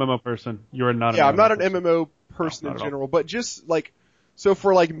 Somehow, you're not an MMO person. You're not. Yeah, I'm not an MMO person in general, but just like, so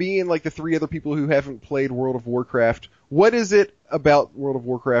for like me and like the 3 other people who haven't played World of Warcraft, what is it about World of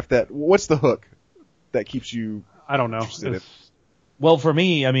Warcraft what's the hook that keeps you? I don't know. Well, for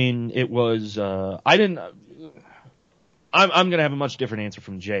me, I mean, it was, I'm gonna have a much different answer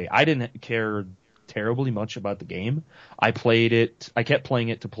from Jay. I didn't care terribly much about the game. I kept playing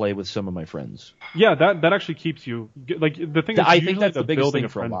it to play with some of my friends. Yeah, that actually keeps you, like, the thing is, I think that's the biggest thing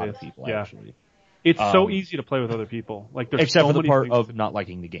for a lot of people, actually. It's so easy to play with other people. Like, there's except so for the part things of not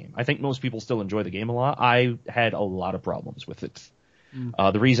liking the game. I think most people still enjoy the game a lot. I had a lot of problems with it.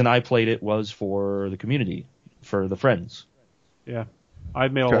 The reason I played it was for the community, for the friends. Yeah.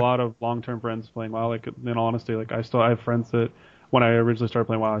 I've made a lot of long-term friends playing WoW. Like, in all honesty, like, I have friends that, when I originally started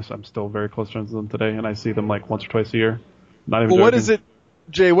playing WoW, I'm still very close friends with them today, and I see them like once or twice a year. Not even. Well, what is it,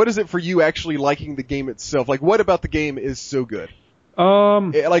 Jay? What is it for you actually liking the game itself? Like, what about the game is so good?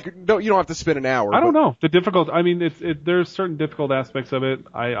 Like, you don't have to spend an hour. I don't know. The difficult. I mean, there's certain difficult aspects of it.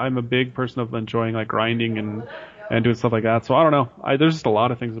 I'm a big person of enjoying like grinding and doing stuff like that. So I don't know. There's just a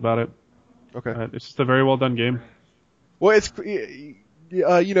lot of things about it. Okay. It's just a very well done game. Well, it's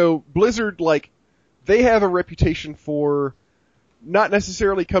Blizzard, like, they have a reputation for not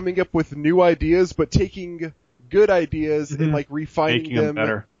necessarily coming up with new ideas, but taking good ideas and like refining making them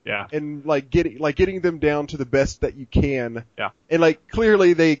better. Yeah. And like getting them down to the best that you can. Yeah. And like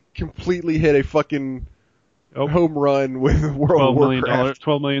clearly they completely hit a fucking home run with World of Warcraft.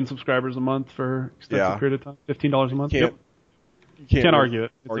 12 million subscribers a month for extensive period of time. $15 a month. You can't argue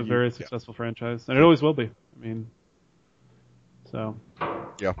it. It's a very successful franchise, and it always will be. I mean, so.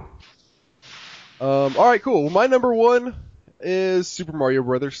 Yeah. All right, cool. Well, my number 1 is Super Mario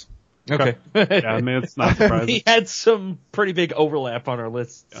Brothers. Okay. Yeah, I mean, it's not surprising. We had some pretty big overlap on our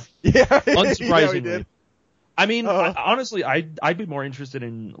lists. Yeah. Unsurprisingly. Yeah, I mean, honestly, I'd be more interested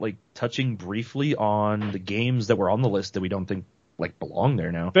in like touching briefly on the games that were on the list that we don't think like belong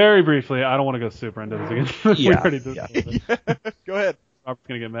there now. Very briefly. I don't want to go super into this again. We already did. Go ahead. Robert's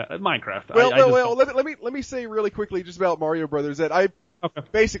gonna get mad. Minecraft. Well, let me say really quickly just about Mario Brothers that I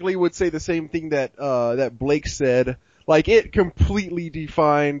basically would say the same thing that Blake said. Like, it completely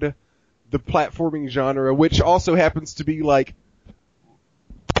defined the platforming genre, which also happens to be like,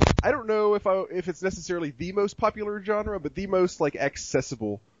 I don't know if it's necessarily the most popular genre, but the most like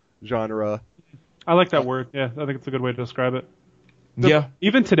accessible genre. I like that word. Yeah, I think it's a good way to describe it. Yeah.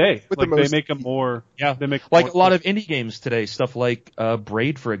 Even today, like they make them more. Yeah. They make like a lot of indie games today, stuff like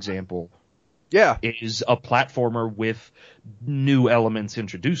Braid, for example. Yeah. Is a platformer with new elements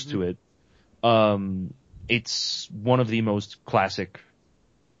introduced to it. It's one of the most classic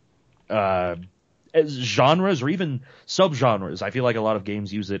genres or even subgenres. I feel like a lot of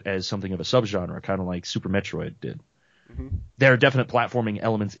games use it as something of a subgenre, kind of like Super Metroid did. Mm-hmm. There are definite platforming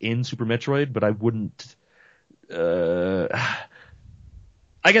elements in Super Metroid, but I wouldn't.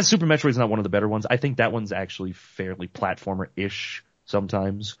 I guess Super Metroid's not one of the better ones. I think that one's actually fairly platformer-ish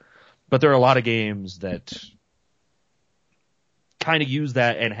sometimes. But there are a lot of games that kind of use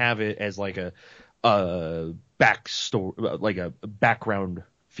that and have it as like a backstory, like a background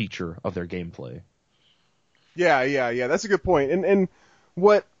feature of their gameplay. Yeah. That's a good point. And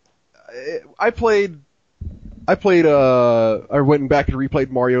what I went back and replayed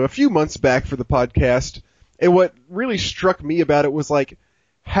Mario a few months back for the podcast. And what really struck me about it was like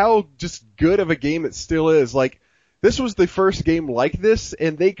how just good of a game it still is. Like, this was the first game like this,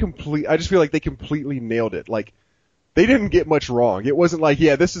 and I just feel like they completely nailed it. Like, they didn't get much wrong. It wasn't like,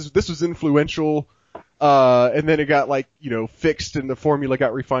 this was influential, and then it got like, fixed and the formula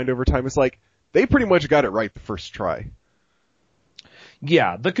got refined over time. It's like, they pretty much got it right the first try.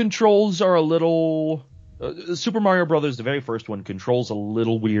 Yeah, the controls are a little, Super Mario Brothers, the very first one, controls a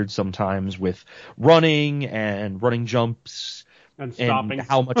little weird sometimes with running and running jumps. And stopping. And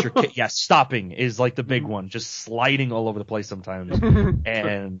how much stopping is like the big one, just sliding all over the place sometimes.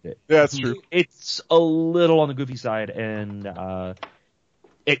 And that's true. It's a little on the goofy side, and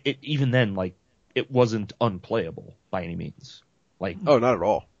it even then, like, it wasn't unplayable by any means. Like, oh, not at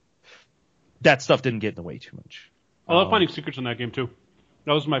all. That stuff didn't get in the way too much. I love finding secrets in that game too.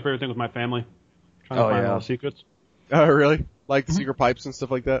 That was my favorite thing with my family. Trying to find all the secrets. Oh, really? Like the secret pipes and stuff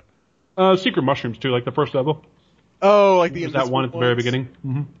like that? Secret mushrooms too, like the first level. Oh, like the that one at the very beginning.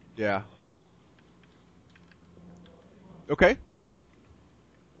 Mm-hmm. Yeah. Okay.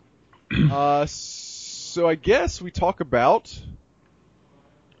 So I guess we talk about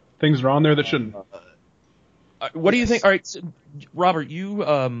things that are on there that shouldn't. What do you think? All right, so, Robert, you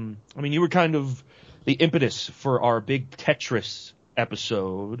you were kind of the impetus for our big Tetris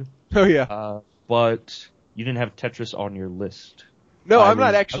episode. Oh yeah. But you didn't have Tetris on your list. No, I'm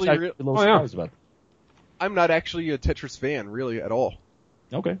not actually. A little surprised about that. I'm not actually a Tetris fan, really, at all.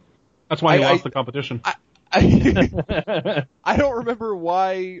 Okay. That's why he lost the competition. I don't remember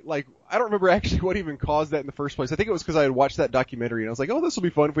why, I don't remember actually what even caused that in the first place. I think it was because I had watched that documentary and I was like, oh, this will be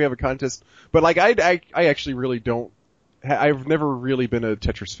fun if we have a contest. But I actually really don't, I've never really been a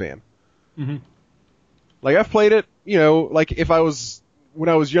Tetris fan. Mm-hmm. I've played it, when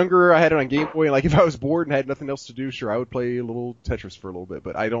I was younger, I had it on Game Boy, and if I was bored and had nothing else to do, sure, I would play a little Tetris for a little bit,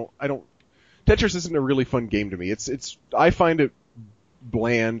 but Tetris isn't a really fun game to me. I find it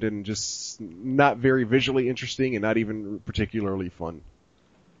bland and just not very visually interesting and not even particularly fun.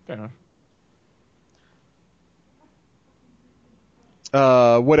 Fair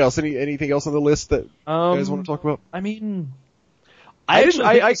enough. What else? Anything else on the list that you guys want to talk about? I mean, I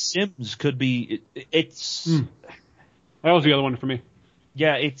think Sims could be. It's that was the other one for me.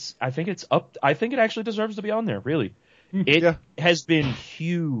 Yeah, I think it's up. I think it actually deserves to be on there. Really, it has been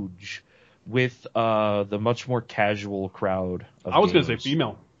huge with the much more casual crowd. I was going to say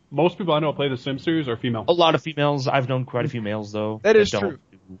female. Most people I know play the Sims series are female. A lot of females. I've known quite a few males though. That is true.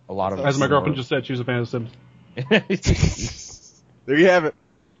 A lot of. As my girlfriend just said, she's a fan of Sims. There you have it.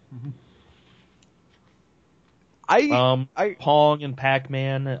 Pong and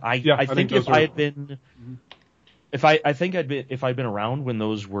Pac-Man. I think if I had been, if I'd been around when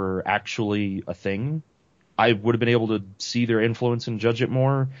those were actually a thing, I would have been able to see their influence and judge it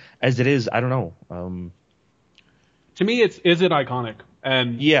more. As it is, I don't know. To me, is it iconic?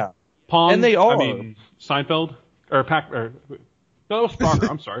 And yeah, Pong. And they are. I mean, Seinfeld or no, it was Frogger.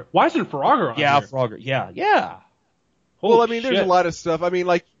 I'm sorry. Why isn't Frogger on here? Frogger. Yeah. Well, there's a lot of stuff.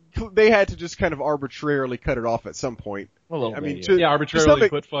 They had to just kind of arbitrarily cut it off at some point. A little bit, arbitrarily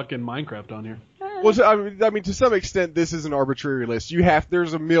put fucking Minecraft on here. Well, to some extent, this is an arbitrary list.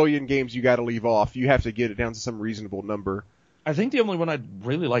 There's a million games you got to leave off. You have to get it down to some reasonable number. I think the only one I'd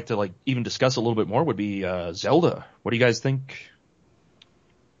really like to even discuss a little bit more would be Zelda. What do you guys think?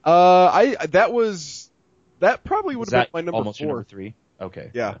 That probably would have been my number almost 4. Number 3. Okay.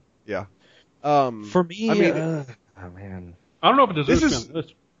 Yeah. For me, oh man, I don't know if it deserves to be on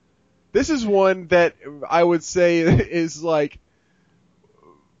this. This is one that I would say is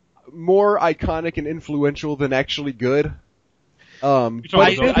more iconic and influential than actually good. I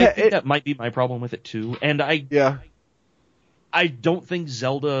think that might be my problem with it too. And I don't think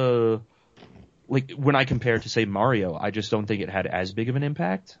Zelda, when I compare it to say Mario, I just don't think it had as big of an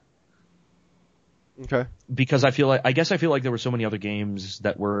impact. Okay. Because I feel like there were so many other games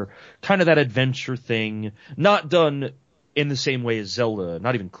that were kind of that adventure thing, not done in the same way as Zelda,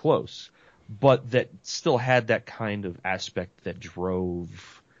 not even close, but that still had that kind of aspect that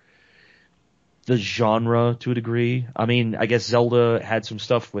drove the genre to a degree. I mean, I guess Zelda had some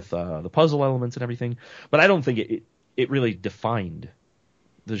stuff with the puzzle elements and everything, but I don't think it really defined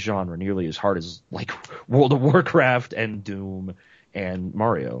the genre nearly as hard as World of Warcraft and Doom and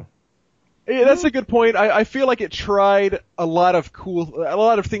Mario. Yeah, that's a good point. I feel like it tried a lot of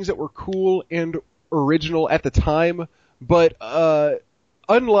things that were cool and original at the time, but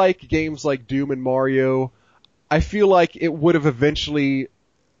unlike games like Doom and Mario, I feel like it would have eventually,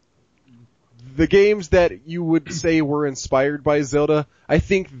 the games that you would say were inspired by Zelda, I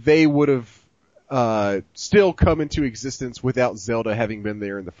think they would have still come into existence without Zelda having been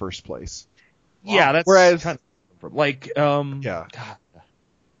there in the first place. Yeah, that's kind of yeah. God.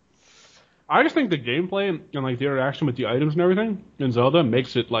 I just think the gameplay and the interaction with the items and everything in Zelda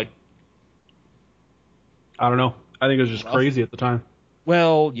makes it I don't know. I think it was just crazy at the time.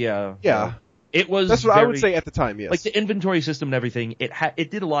 Well, yeah. Yeah. It was. That's what I would say at the time, yes. The inventory system and everything, it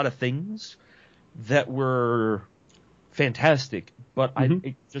did a lot of things that were fantastic, but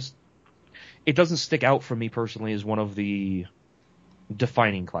it doesn't stick out for me personally as one of the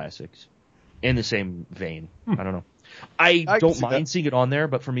defining classics in the same vein. I don't know. I don't mind seeing it on there,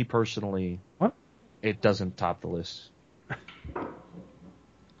 but for me personally, it doesn't top the list.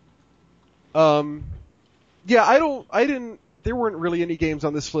 Yeah, there weren't really any games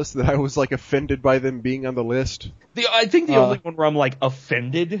on this list that I was offended by them being on the list. I think the only one where I'm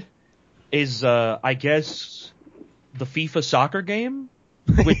offended is, I guess, the FIFA soccer game,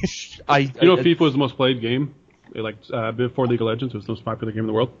 which FIFA was the most played game, before League of Legends. It was the most popular game in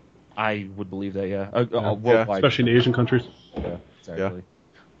the world. I would believe that, worldwide. Especially in Asian countries. Yeah, exactly. Yeah.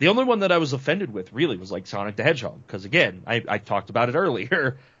 The only one that I was offended with really was Sonic the Hedgehog, because again, I talked about it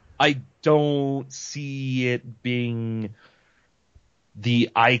earlier. I don't see it being the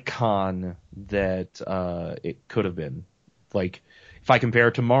icon that it could have been. Like, if I compare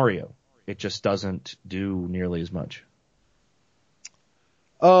it to Mario, it just doesn't do nearly as much.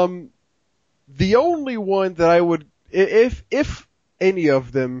 The only one that I would, if any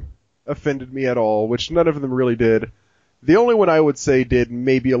of them offended me at all, which none of them really did, the only one I would say did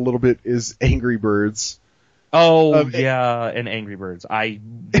maybe a little bit is Angry Birds. Oh, yeah, and Angry Birds. oh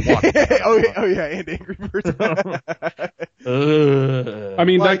yeah, and Angry Birds. I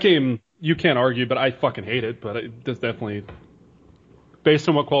mean, that game, you can't argue, but I fucking hate it, but it does definitely, based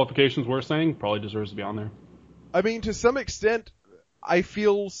on what qualifications we're saying, probably deserves to be on there. I mean, to some extent, I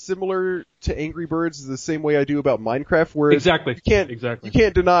feel similar to Angry Birds the same way I do about Minecraft, where exactly. You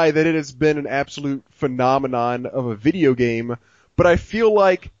can't deny that it has been an absolute phenomenon of a video game, but I feel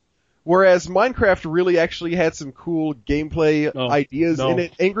like whereas Minecraft really actually had some cool gameplay ideas in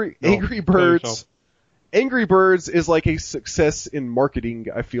it, Angry Birds is like a success in marketing,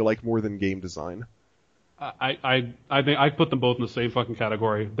 I feel like, more than game design. I think I put them both in the same fucking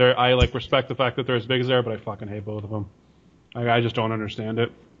category. I respect the fact that they're as big as they are, but I fucking hate both of them. I just don't understand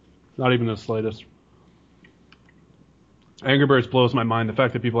it. Not even the slightest. Angry Birds blows my mind. The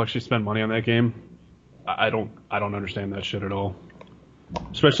fact that people actually spend money on that game, I don't understand that shit at all.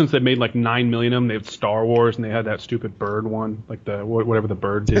 Especially since they made like 9 million of them. They had Star Wars and they had that stupid bird one, like the whatever the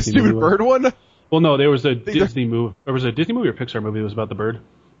bird Disney movie was. Stupid bird one? Well, no, there was a Disney movie. There was a Disney movie or Pixar movie that was about the bird,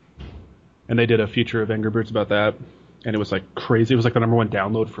 and they did a feature of Angry Birds about that, and it was like crazy. It was like the #1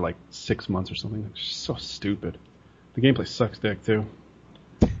 download for like 6 months or something. It's just so stupid. The gameplay sucks dick too.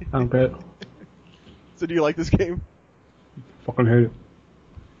 I don't get it. So do you like this game? Fucking hate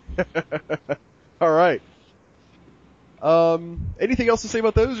it. All right. Anything else to say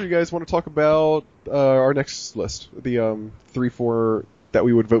about those, or you guys want to talk about our next list, the 3-4 that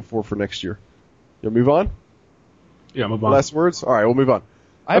we would vote for next year? You'll move on? Yeah, move on. Last words? All right, we'll move on.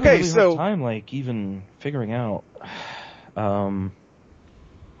 I have a really hard time, even figuring out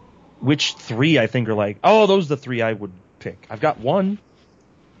which 3 I think are those are the 3 I would pick. I've got one.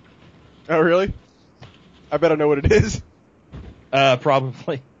 Oh, really? I bet I know what it is.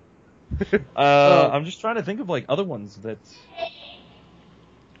 Probably. I'm just trying to think of other ones that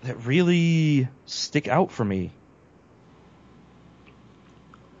really stick out for me.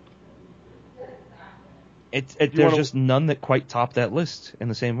 There's just none that quite top that list in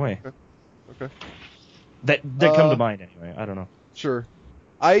the same way. Okay. That come to mind anyway. I don't know. Sure.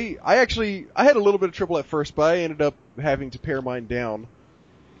 I had a little bit of trouble at first, but I ended up having to pare mine down.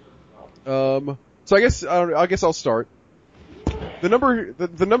 So I guess I'll start. The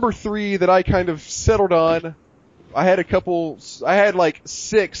number 3 that I kind of settled on, I had like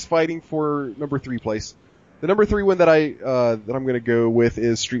 6 fighting for number 3 place. The number 3 one that I'm gonna go with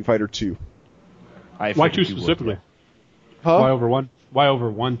is Street Fighter 2. Why 2 specifically? Huh? Why over 1? Why over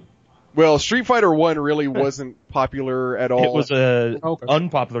 1? Well, Street Fighter 1 really wasn't popular at all. It was a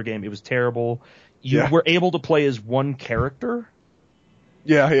unpopular game. It was terrible. You were able to play as one character.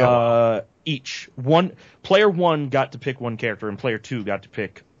 Yeah. Each. Player 1 got to pick one character, and player 2 got to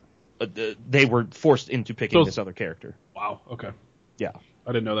pick. They were forced into picking this other character. Wow. Okay. Yeah.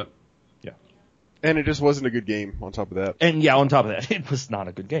 I didn't know that. Yeah. And it just wasn't a good game. On top of that. And on top of that, it was not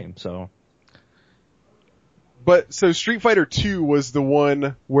a good game. So. But so Street Fighter 2 was the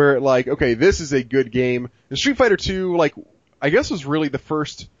one where okay, this is a good game. And Street Fighter 2, I guess was really the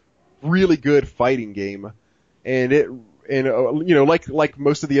first really good fighting game. And like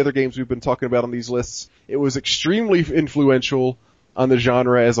most of the other games we've been talking about on these lists, it was extremely influential on the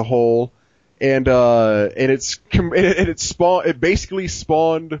genre as a whole. And it basically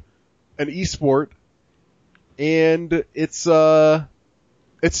spawned an esport. And it's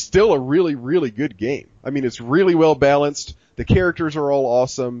still a really, really good game. I mean, it's really well balanced. The characters are all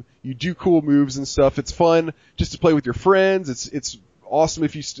awesome. You do cool moves and stuff. It's fun just to play with your friends. It's awesome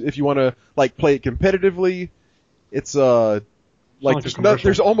if you want to play it competitively. It's there's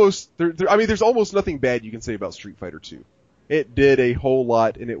almost nothing bad you can say about Street Fighter 2. It did a whole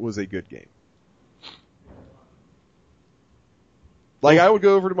lot and it was a good game. I would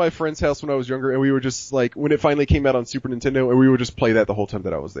go over to my friend's house when I was younger, and we would just, when it finally came out on Super Nintendo, and we would just play that the whole time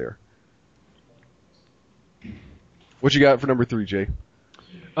that I was there. What you got for number 3, Jay?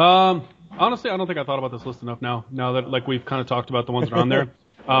 Honestly, I don't think I thought about this list enough now that, we've kind of talked about the ones that are on there.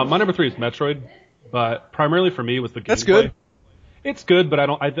 My number 3 is Metroid, but primarily for me was the gameplay. That's good. It's good, but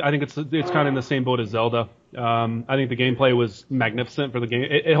I think it's kind of in the same boat as Zelda. I think the gameplay was magnificent for the game.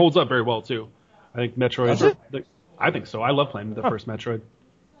 It holds up very well, too. I think Metroid... I think so. I love playing the first Metroid.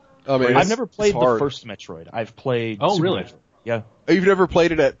 Oh, man, I've never played the first Metroid. I've played. Oh, Super really? Metroid. Yeah. Oh, you've never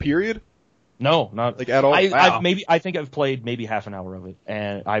played it at period? No, not like at all. Wow. I think I've played maybe half an hour of it,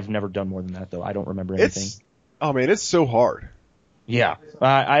 and I've never done more than that though. I don't remember anything. It's so hard. Yeah,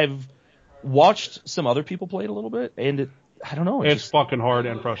 I've watched some other people play it a little bit, and I don't know. It's fucking hard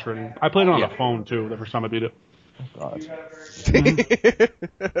and frustrating. I played it on a phone too. The first time I beat it. Oh, God.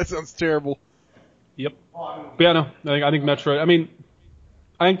 That sounds terrible. Yep. But yeah, no. I think Metroid. I mean,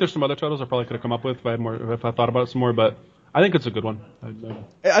 I think there's some other titles I probably could have come up with if I thought about it some more. But I think it's a good one.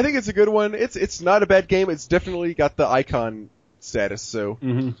 I think it's a good one. It's not a bad game. It's definitely got the icon status. So,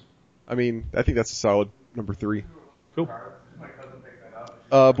 I mean, I think that's a solid number 3. Cool.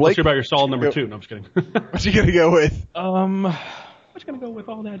 Blake, let's hear about your solid number 2. No, I'm just kidding. What you gonna go with? What's gonna go with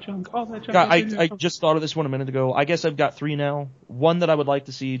all that junk? All that junk. God, I just thought of this one a minute ago. I guess I've got 3 now. One that I would like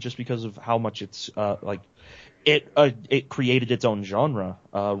to see just because of how much it's it created its own genre.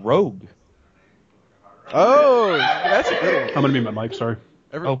 Rogue. Oh, that's a good one. I'm gonna mute my mic. Sorry.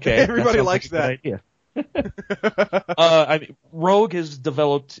 Everybody likes that. Idea. I mean, Rogue has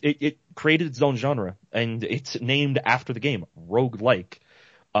developed. It created its own genre, and it's named after the game, roguelike.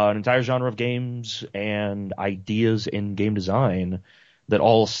 An entire genre of games and ideas in game design that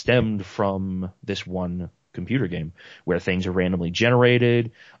all stemmed from this one computer game where things are randomly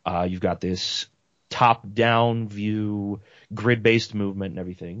generated. You've got this top-down view, grid-based movement and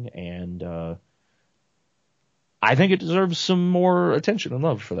everything, and I think it deserves some more attention and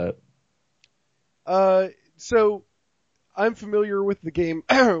love for that. So I'm familiar with the game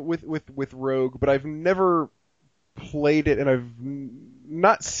with Rogue, but I've never played it, and I've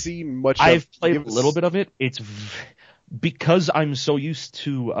not seen much. I've played a little bit of it. It's because I'm so used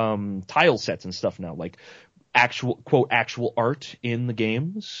to tile sets and stuff now, like actual art in the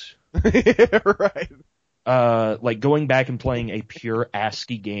games. Right. Like going back and playing a pure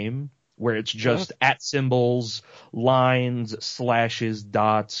ASCII game where it's just at symbols, lines, slashes,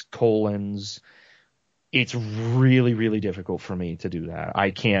 dots, colons. It's really, really difficult for me to do that.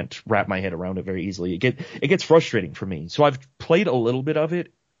 I can't wrap my head around it very easily. It gets frustrating for me. So I've played a little bit of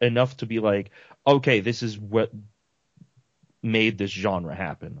it, enough to be like, okay, this is what made this genre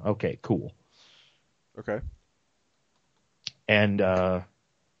happen. Okay, cool. Okay. And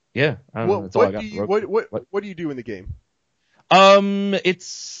yeah, I don't know. That's all I got. What do you do in the game?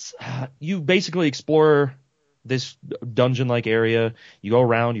 It's you basically explore this dungeon-like area. You go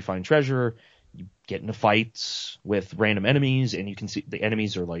around, you find treasure. You get into fights with random enemies, and you can see the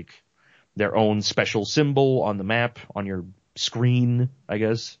enemies are like their own special symbol on the map, on your screen, I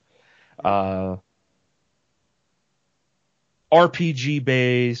guess. RPG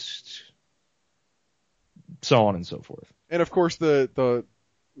based, so on and so forth. And of course, the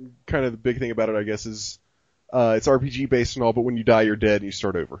kind of the big thing about it, I guess, is it's RPG based and all, but when you die, you're dead and you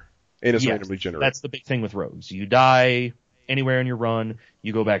start over, and it's randomly generated. That's the big thing with rogues. You die anywhere in your run,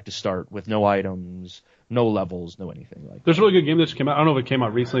 you go back to start with no items, no levels, no anything like that. There's a really good game that just came out. I don't know if it came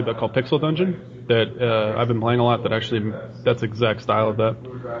out recently, but called Pixel Dungeon that I've been playing a lot. That's the exact style of that.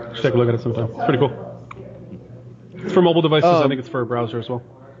 Just take a look at it sometime. It's pretty cool. It's for mobile devices. I think it's for a browser as well.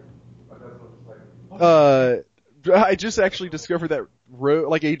 I just actually discovered that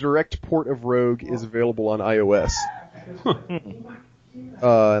a direct port of Rogue is available on iOS.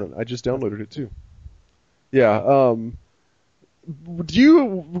 I just downloaded it too. Yeah. Do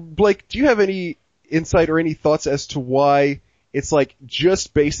you have any insight or any thoughts as to why it's like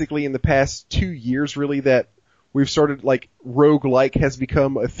just basically in the past 2 years really that we've started like roguelike has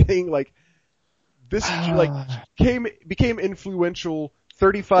become a thing? Like this became influential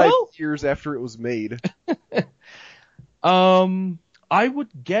 35 years after it was made. I would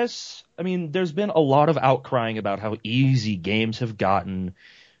guess, I mean, there's been a lot of outcrying about how easy games have gotten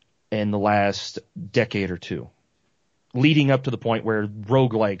in the last decade or two, leading up to the point where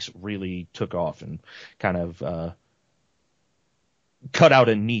roguelikes really took off and kind of cut out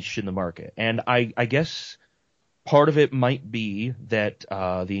a niche in the market. And I guess part of it might be that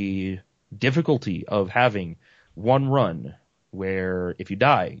the difficulty of having one run where if you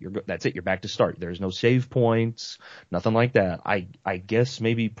die, that's it, you're back to start. There's no save points, nothing like that. I guess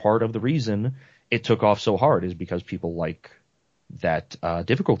maybe part of the reason it took off so hard is because people like that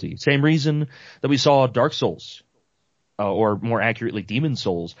difficulty. Same reason that we saw Dark Souls, or more accurately Demon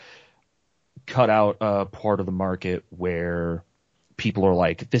Souls, cut out part of the market where people are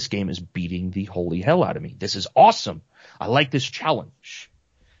like, this game is beating the holy hell out of me. This is awesome. I like this challenge.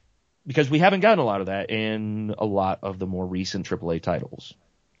 Because we haven't gotten a lot of that in a lot of the more recent AAA titles.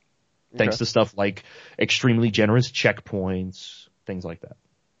 Thanks to stuff like extremely generous checkpoints, things like that.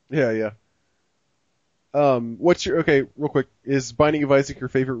 Yeah. Real quick, is Binding of Isaac your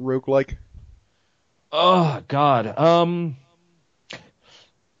favorite roguelike? Oh, God.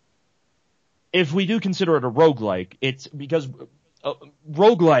 if we do consider it a roguelike, it's because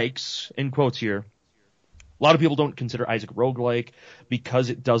roguelikes, in quotes here, a lot of people don't consider Isaac roguelike because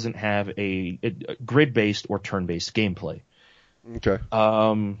it doesn't have a grid-based or turn-based gameplay. Okay.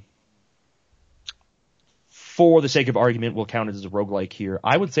 For the sake of argument, we'll count it as a roguelike here.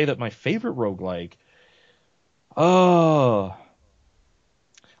 I would say that my favorite roguelike,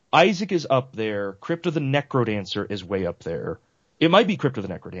 Isaac is up there. Crypt of the Necrodancer is way up there. It might be Crypt of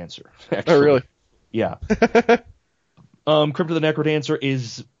the Necrodancer, actually. Oh, really? Yeah. Crypt of the Necrodancer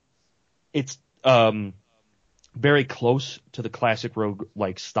it's very close to the classic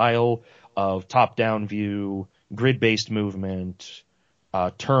roguelike style of top-down view, grid-based movement,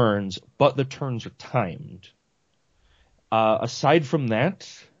 turns, but the turns are timed. Aside from that,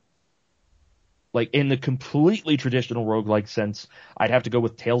 like in the completely traditional roguelike sense, I'd have to go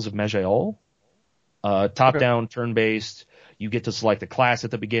with Tales of Maj'Eyal. Top-down, turn-based. You get to select a class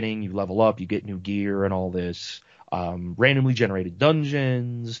at the beginning, you level up, you get new gear and all this. Randomly generated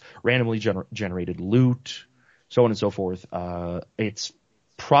dungeons, randomly generated loot, so on and so forth. It's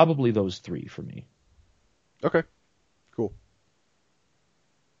probably those three for me. Okay. Cool.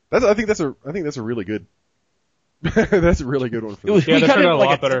 I think that's a really good. That's a really good one for me. Yeah, that turned out a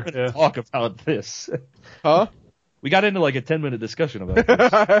lot better. Yeah. Talk about this. Huh? We got into like a 10-minute discussion about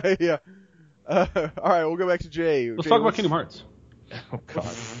this. Yeah. All right, we'll go back to Jay. Let's talk about Kingdom Hearts. Oh God.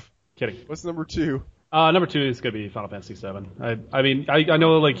 Kidding. What's number 2? Number 2 is going to be Final Fantasy VII. I mean, I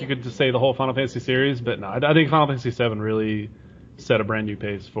know like you could just say the whole Final Fantasy series, but no, I think Final Fantasy VII really set a brand new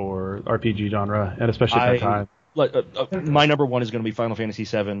pace for RPG genre, and especially for time. My number 1 is going to be Final Fantasy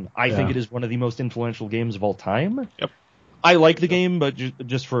VII. I think it is one of the most influential games of all time. Yep. I like the game, but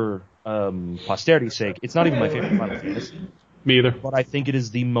just for posterity's sake, it's not even my favorite Final Fantasy. Me either. But I think it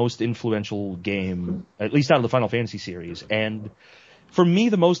is the most influential game, at least out of the Final Fantasy series. And for me,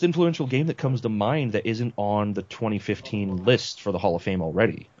 the most influential game that comes to mind that isn't on the 2015 list for the Hall of Fame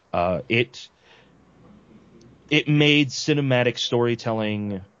already. It made cinematic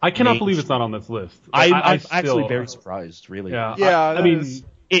storytelling. I cannot believe it's not on this list. I'm actually very surprised, really. Yeah. Yeah.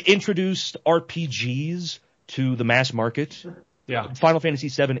 It introduced RPGs to the mass market. Yeah. Final Fantasy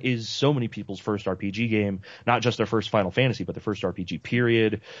VII is so many people's first RPG game, not just their first Final Fantasy, but their first RPG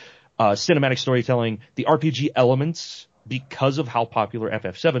period. Cinematic storytelling, the RPG elements, because of how popular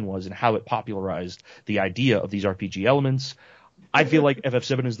FF7 was and how it popularized the idea of these RPG elements. I feel like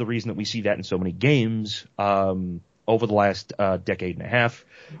FF7 is the reason that we see that in so many games over the last decade and a half.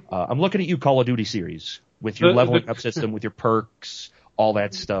 I'm looking at you, Call of Duty series, with your leveling up system, with your perks, all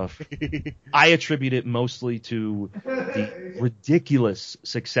that stuff. I attribute it mostly to the ridiculous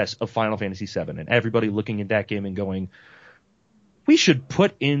success of Final Fantasy VII and everybody looking at that game and going, we should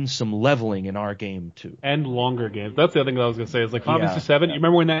put in some leveling in our game too. And longer games. That's the other thing that I was going to say is like Final Fantasy VII. You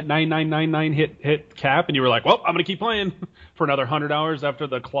remember when that 9999 hit cap and you were like, well, I'm going to keep playing for another 100 hours after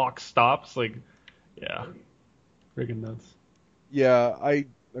the clock stops? Like, yeah. Friggin' nuts. Yeah, I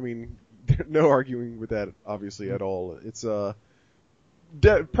mean, no arguing with that, obviously, at all. It's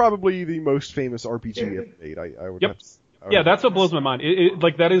probably the most famous RPG ever made. I would have to, that's what blows my mind.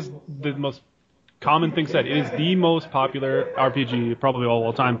 Like, that is the most common thing said. It is the most popular RPG probably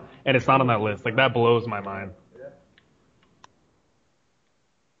all time, and it's not on that list. Like, that blows my mind.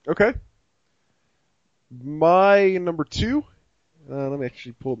 Okay. My number 2. Let me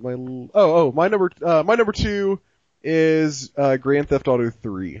actually pull up my. My number 2 is Grand Theft Auto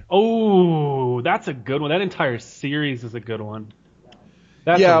 3. Oh, that's a good one. That entire series is a good one.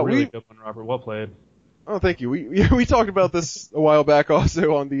 That's a really good one, Robert. Well played. Oh, thank you. We talked about this a while back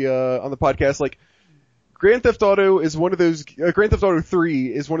also on the podcast. Like, Grand Theft Auto is one of those. Grand Theft Auto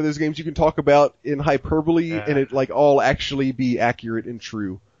 3 is one of those games you can talk about in hyperbole and it like all actually be accurate and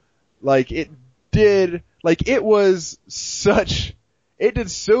true. Like it did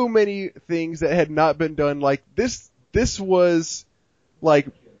so many things that had not been done. Like this was like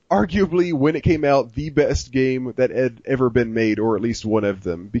arguably when it came out the best game that had ever been made, or at least one of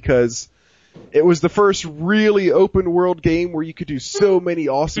them, because it was the first really open world game where you could do so many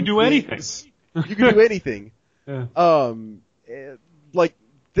awesome things. You could do anything. Yeah. Like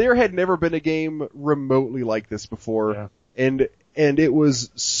there had never been a game remotely like this before, and it was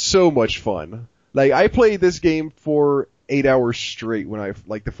so much fun. Like I played this game for 8 hours straight when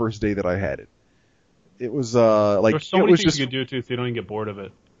the first day that I had it. It was there's so many things you can do too, so you don't even get bored of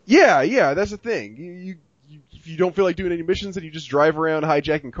it. Yeah, that's the thing. You if you don't feel like doing any missions, then you just drive around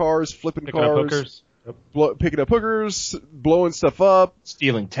hijacking cars, picking up hookers. Picking up hookers, blowing stuff up,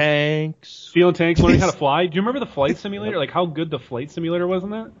 stealing tanks, learning how to fly. Do you remember the flight simulator? Like how good the flight simulator was in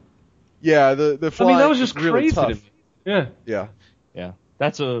that? Yeah, the flying. I mean, that was just really crazy. tough. Yeah. Yeah. Yeah.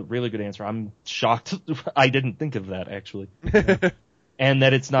 That's a really good answer. I'm shocked. I didn't think of that actually, and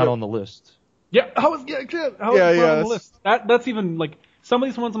that it's not on the list. Yeah, how is it on the list? That's even like some of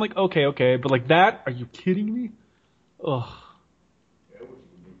these ones I'm like okay, but like that, are you kidding me? Ugh.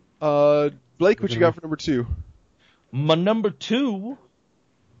 Blake, what you got for number 2? My number 2,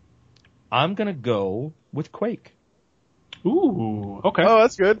 I'm gonna go with Quake. Ooh, okay. Oh,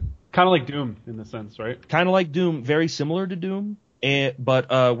 that's good. Kind of like Doom in the sense, right? Kind of like Doom, very similar to Doom,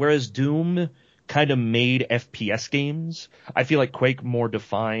 but whereas Doom kind of made FPS games, I feel like Quake more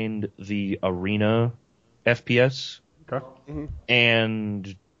defined the arena FPS. Okay. Mm-hmm.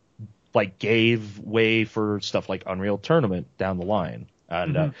 And like gave way for stuff like Unreal Tournament down the line.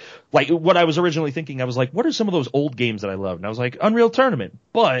 And like what I was originally thinking, I was like, what are some of those old games that I loved? And I was like, Unreal Tournament.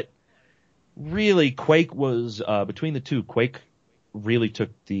 But really, Quake was between the two. Quake really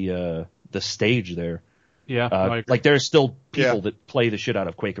took the stage there. Yeah, like there's still people that play the shit out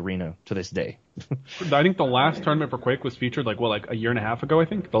of Quake Arena to this day. I think the last tournament for Quake was featured like a year and a half ago. I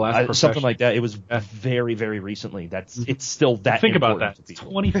think the last something like that. It was very, very recently. It's still that. Think about that. It's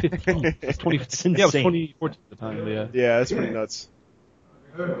 2015. It's 2015. Insane. Yeah, it was 2014 at the time. Yeah, that's pretty nuts.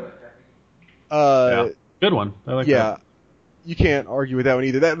 Good one. I like that. You can't argue with that one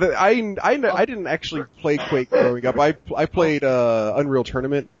either. I didn't actually play Quake growing up. I played Unreal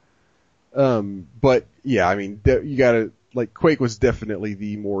Tournament. But yeah, I mean, you gotta, like, Quake was definitely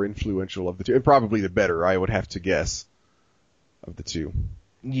the more influential of the two, and probably the better, I would have to guess, of the two.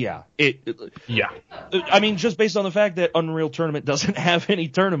 Yeah. I mean, just based on the fact that Unreal Tournament doesn't have any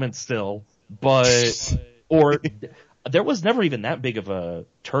tournaments still, or there was never even that big of a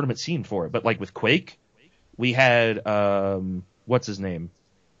tournament scene for it. But like with Quake, we had, what's his name?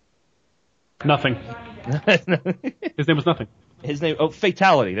 Nothing. His name was Nothing. His name,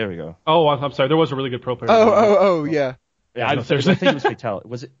 Fatality. There we go. Oh, I'm sorry. There was a really good pro player. Yeah. Yeah, I think it was Fatality.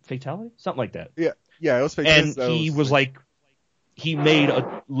 Was it Fatality? Something like that. Yeah, it was Fatality. And he was like, he made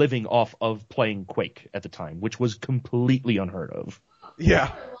a living off of playing Quake at the time, which was completely unheard of.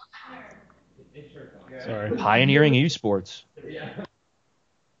 Yeah. Sorry. Pioneering esports.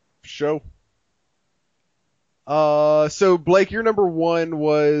 Show. So Blake, your number 1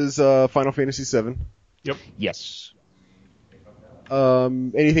 was Final Fantasy VII. Yep. Yes.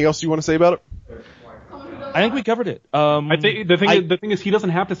 Anything else you want to say about it? I think we covered it. I think the thing is he doesn't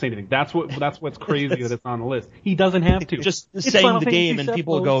have to say anything. That's what's crazy that it's on the list. He doesn't have to. Just saying the game and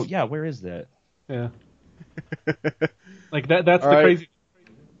people will go, yeah, where is that? Yeah. Like that's All the right. crazy.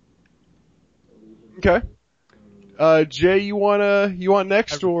 Okay. Jay, you want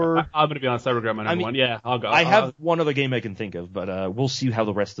next or? I'm gonna be honest. I regret my number 1. Yeah, I'll go. I have one other game I can think of, but we'll see how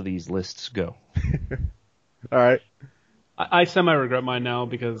the rest of these lists go. All right. I semi-regret mine now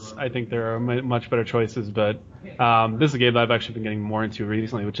because I think there are much better choices, but this is a game that I've actually been getting more into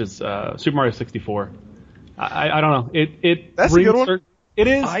recently, which is Super Mario 64. I don't know. That's a good one. It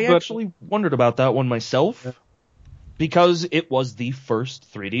is. I actually wondered about that one myself because it was the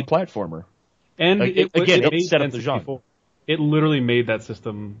first 3D platformer. And like, it set up the genre. It literally made that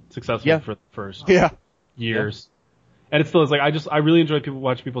system successful for the first years. And it still is. Like I really enjoy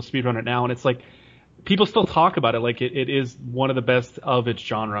watching people speedrun it now, and it's like people still talk about it like it is one of the best of its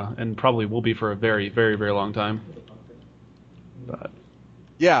genre, and probably will be for a very, very, very long time. But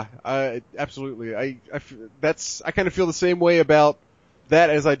yeah, absolutely. I kind of feel the same way about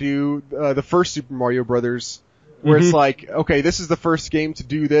that as I do the first Super Mario Brothers, where it's like, okay, this is the first game to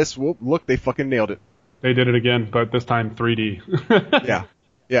do this. Well, look, they fucking nailed it. They did it again, but this time 3D.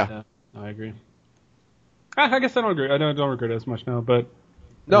 Yeah. I agree. I guess I don't agree. I don't regret it as much now, but.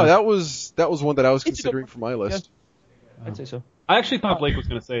 No, that was one that I was considering for my list. Yeah. I'd say so. I actually thought Blake was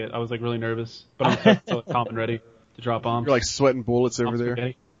going to say it. I was like really nervous, but I'm still calm and ready to drop bombs. You're like sweating bullets over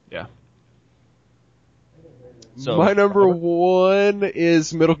there. Yeah. So, my number 1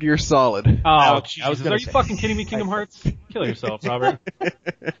 is Metal Gear Solid. Oh, Jesus. Are you fucking kidding me, Kingdom Hearts? Kill yourself, Robert.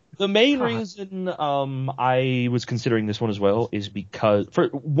 The main reason I was considering this one as well is because, for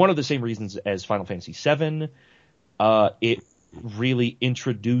one of the same reasons as Final Fantasy VII, it really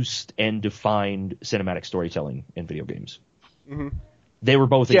introduced and defined cinematic storytelling in video games. Mm-hmm. They were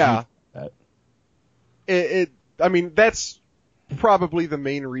both I mean, that's probably the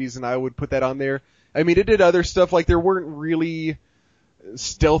main reason I would put that on there. I mean, it did other stuff, like there weren't really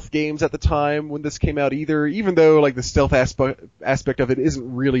stealth games at the time when this came out either, even though like the stealth aspect of it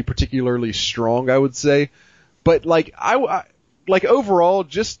isn't really particularly strong, I would say. But like I like overall,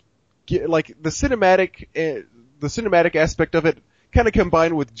 just like the cinematic aspect of it kind of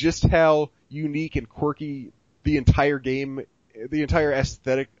combined with just how unique and quirky the entire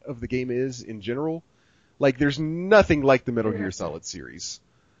aesthetic of the game is in general. Like, there's nothing like the Metal Gear Solid series.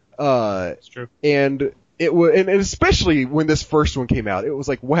 It's true. And and especially when this first one came out, it was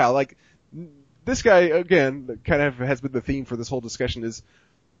like, wow, like, this guy, again, kind of has been the theme for this whole discussion is,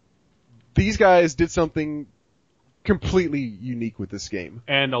 these guys did something completely unique with this game.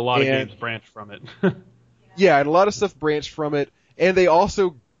 And a lot of games branched from it. Yeah, and a lot of stuff branched from it, and they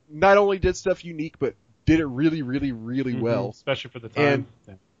also not only did stuff unique, but did it really, really, really well. Especially for the time.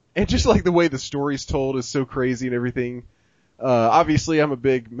 And just like the way the story's told is so crazy and everything. Obviously, I'm a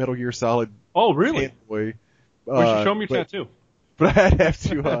big Metal Gear Solid. Oh, really? Fanboy. We should show me your tattoo. But I'd have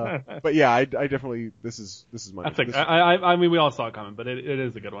to. But yeah, I definitely. This is my. That's like, I mean, we all saw it coming, but it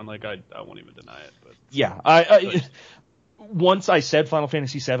is a good one. Like, I won't even deny it. But yeah, once I said Final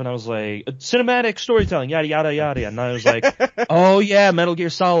Fantasy VII, I was like, cinematic storytelling, yada yada yada, and I was like, oh yeah, Metal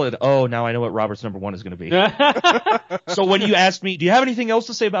Gear Solid. Oh, now I know what Robert's number 1 is going to be. So when you asked me, do you have anything else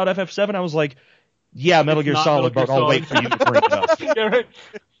to say about FF7? I was like, yeah, Metal Gear Solid, but I'll wait for you to bring it up. Yeah, right.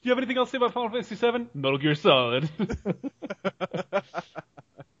 Do you have anything else to say about Final Fantasy VII? Metal Gear Solid. That's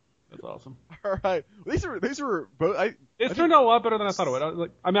awesome. All right, these were both. It turned out a lot better than I thought it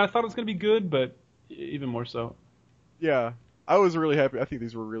would. I thought it was going to be good, but even more so. Yeah, I was really happy. I think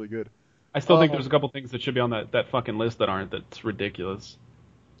these were really good. I still think there's a couple things that should be on that fucking list that aren't. That's ridiculous.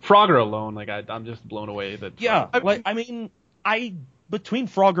 Frogger alone, like I'm just blown away that. Yeah, between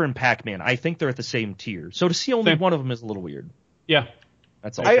Frogger and Pac-Man, I think they're at the same tier. So to see only one of them is a little weird. Yeah,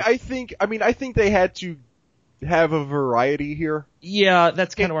 that's all. I think they had to have a variety here. Yeah,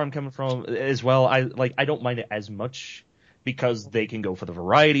 that's kind of where I'm coming from as well. I don't mind it as much because they can go for the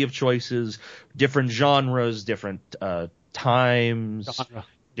variety of choices, different genres, different times,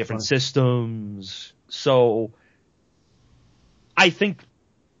 different systems. So I think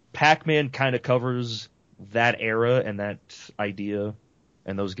Pac-Man kind of covers that era and that idea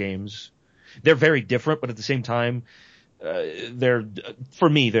and those games. They're very different, but at the same time, for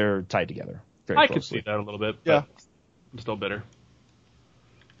me, they're tied together. I could see that a little bit. But yeah, I'm still bitter.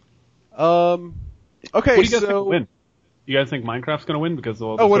 Okay, what do you guys think will win? You guys think Minecraft's going to win because of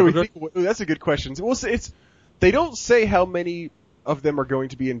all the what do we think? That's a good question. Well, they don't say how many of them are going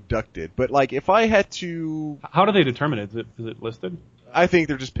to be inducted, but like if I had to, how do they determine it? Is it listed? I think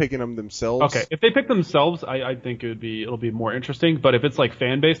they're just picking them themselves. Okay, if they pick themselves, I think it'll be more interesting. But if it's like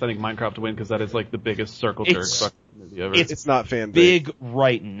fan based, I think Minecraft will win because that is like the biggest circle jerk movie ever. It's not fan based. Big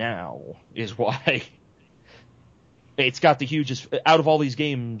right now is why. It's got the hugest out of all these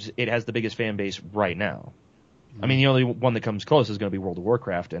games. It has the biggest fan base right now. I mean, the only one that comes close is going to be World of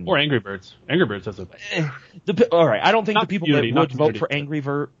Warcraft or Angry Birds. Angry Birds has a. All right, I don't think the people that would vote for Angry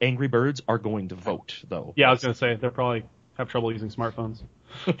Birds are going to vote, though. Yeah, I was going to say they're probably have trouble using smartphones.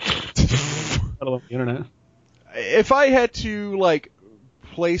 Let alone the internet. If I had to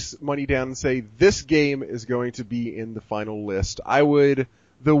place money down and say this game is going to be in the final list, the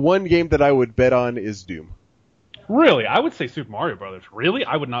one game that I would bet on is Doom. Really? I would say Super Mario Brothers. Really?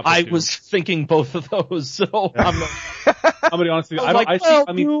 I would not. I was thinking both of those, so I'm gonna be honest with you.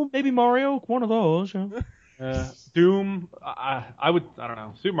 Doom, maybe Mario, one of those. Doom. I don't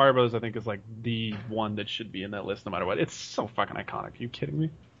know. Super Mario Brothers, I think, is like the one that should be in that list no matter what. It's so fucking iconic. Are you kidding me?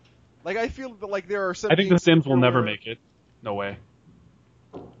 I feel that there are some. I think The Sims will never make it. No way.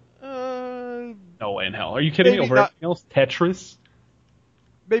 No way in hell. Are you kidding me? Over everything else, Tetris.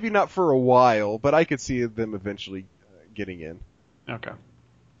 Maybe not for a while, but I could see them eventually getting in. Okay.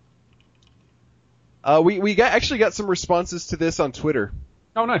 We actually got some responses to this on Twitter.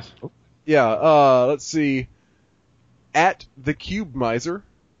 Oh, nice. Yeah. Let's see. At the Cube Miser.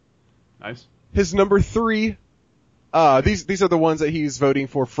 Nice. His number 3. These are the ones that he's voting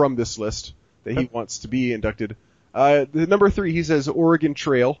for from this list that he wants to be inducted. The number 3, he says Oregon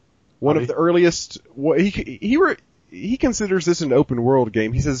Trail, one of the earliest. He considers this an open world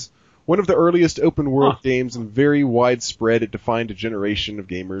game. He says one of the earliest open world games and very widespread. It defined a generation of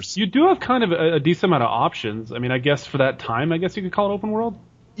gamers. You do have kind of a decent amount of options. I mean, I guess for that time, I guess you could call it open world.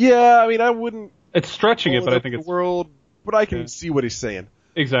 Yeah, I mean, I wouldn't. It's stretching it, but I think it's world. But I can see what he's saying.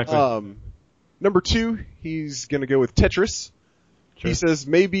 Exactly. Number 2, he's gonna go with Tetris. Sure. He says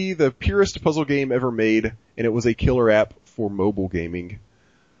maybe the purest puzzle game ever made, and it was a killer app for mobile gaming.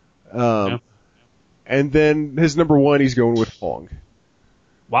 And then his number 1, he's going with Pong.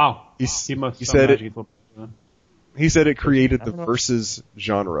 He said it created the versus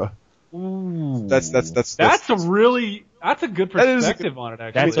genre. Ooh. That's a good perspective on it.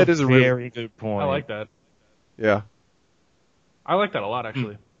 Actually, that is a very good point. I like that. Yeah, I like that a lot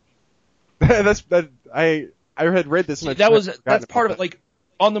actually. I had read this. And that's part of it. Like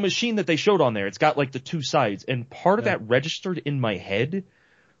on the machine that they showed on there, it's got the 2 sides, and part of that registered in my head.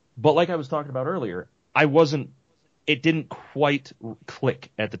 But like I was talking about earlier, it didn't quite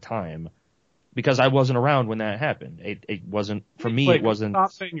click at the time because I wasn't around when that happened. It wasn't, for me, Blake, it wasn't.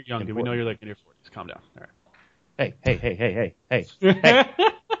 Stop saying you're young, dude. We know you're like in your 40s. Calm down. All right. Hey.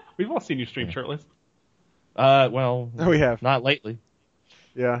 We've all seen you stream shirtless. Well, we have. not lately.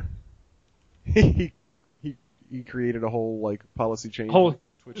 Yeah. He created a whole, like, policy change.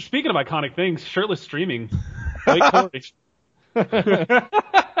 Twitch. Speaking of iconic things, shirtless streaming. Blake Corey.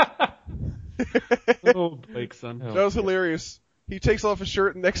 Oh, Blake, son. That was hilarious. He takes off his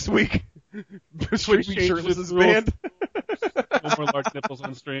shirt next week. Streaming changes shirtless the is rules. banned. No more large nipples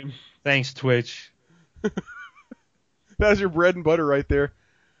on stream. Thanks, Twitch. That's your bread and butter right there.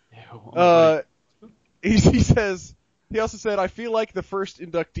 Ew, He also said, I feel like the first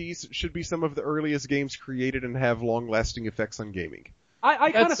inductees should be some of the earliest games created and have long-lasting effects on gaming.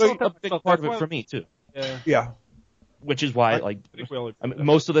 I kind of That's felt that a big part of it for me too. Yeah. Which is why,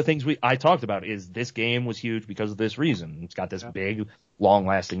 most of the things I talked about is this game was huge because of this reason. It's got this big,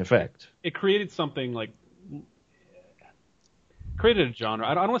 long-lasting effect. It created something created a genre.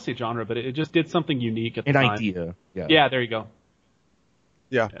 I don't want to say genre, but it just did something unique at the time. An idea. Yeah. Yeah, there you go.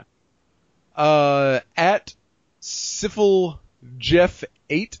 Yeah. At Sifl Jeff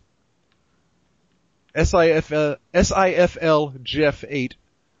 8, SIFL Jeff 8.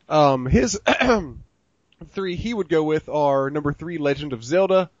 His 3 he would go with are number 3 Legend of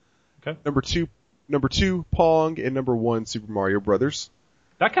Zelda, Okay. number 2 Pong, and number 1 Super Mario Brothers.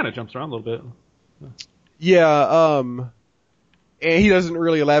 That kind of jumps around a little bit. Yeah, and he doesn't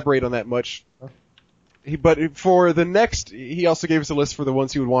really elaborate on that much. But for the next, he also gave us a list for the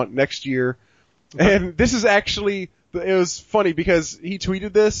ones he would want next year. And this is actually, it was funny because he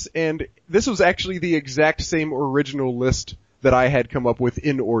tweeted this, and this was actually the exact same original list that I had come up with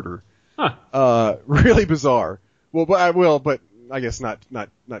in order. Huh. Really bizarre. But I guess not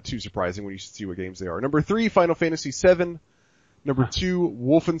too surprising when you see what games they are. Number 3, Final Fantasy VII. Number 2,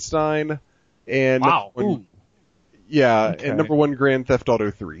 Wolfenstein. And Wow. Okay. and number 1, Grand Theft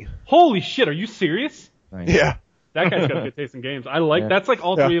Auto 3. Holy shit, are you serious? Nice. Yeah. That guy's got a good taste in games. That's like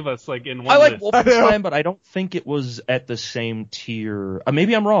all three of us like in one I like list. Wolfenstein, but I don't think it was at the same tier.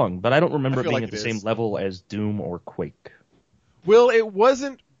 Maybe I'm wrong, but I don't remember it being like at the it same is. level as Doom or Quake. Well, it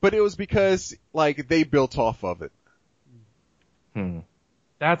wasn't, but it was because, like, they built off of it.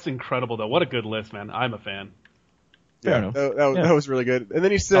 That's incredible though. What a good list, man. I'm a fan. Fair Yeah, enough. that was really good. And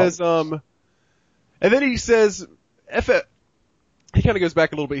then he says, he kind of goes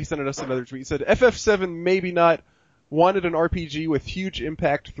back a little bit. He sent us another tweet. He said, FF7 maybe not, wanted an RPG with huge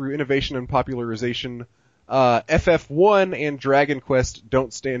impact through innovation and popularization. FF1 and Dragon Quest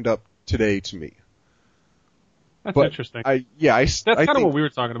don't stand up today to me. That's But interesting. That's That's kind of what we were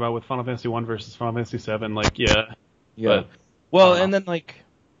talking about with Final Fantasy 1 versus Final Fantasy 7. Like, yeah. Yeah. Well, and then like,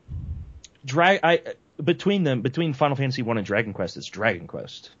 between Final Fantasy 1 and Dragon Quest, it's Dragon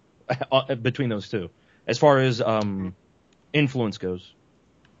Quest. Between those two, as far as influence goes.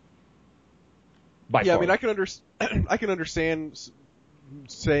 By far. I mean, I can understand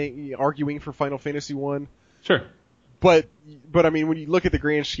arguing for Final Fantasy 1. Sure. But I mean, when you look at the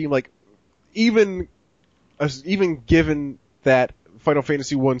grand scheme, like, even given that Final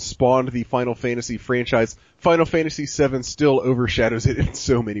Fantasy 1 spawned the Final Fantasy franchise, Final Fantasy 7 still overshadows it in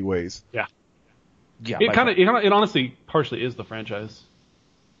so many ways. Yeah. Yeah. It honestly partially is the franchise.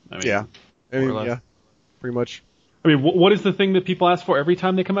 I mean, pretty much. I mean, what is the thing that people ask for every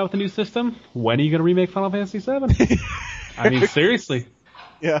time they come out with a new system? When are you going to remake Final Fantasy 7? I mean, seriously.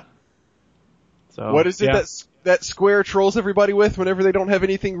 Yeah. So What is it that Square trolls everybody with whenever they don't have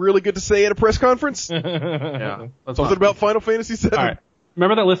anything really good to say at a press conference? Yeah. Something about Final Fantasy 7. All right.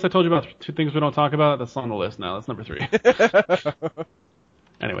 Remember that list I told you about 2 things we don't talk about? That's on the list now. That's number 3.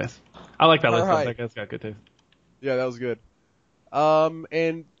 Anyways, I like that list. All right. That guy's got good taste. Yeah, that was good.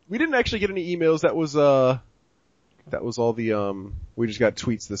 And we didn't actually get any emails. That was all the, we just got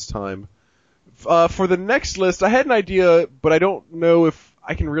tweets this time. For the next list, I had an idea, but I don't know if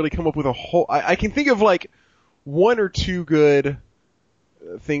I can really come up with a whole, I can think of like 1 or 2 good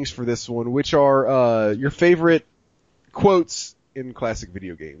things for this one, which are, your favorite quotes in classic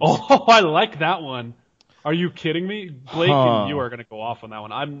video games. Oh, I like that one. Are you kidding me? Blake and you are going to go off on that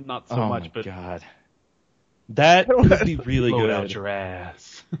one. I'm not so much, but God. That would be really blow good. it out your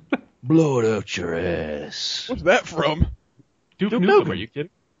ass. Blow it out your ass. What's that from? Duke Nukem, are you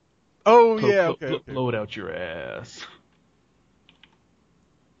kidding? Oh, yeah, okay. Blow it out your ass.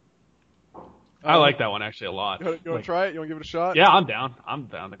 I like that one actually a lot. You want to try it? You want to give it a shot? Yeah, I'm down. I'm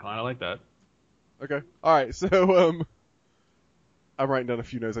down, Decline. I like that. Okay. Alright, so, I'm writing down a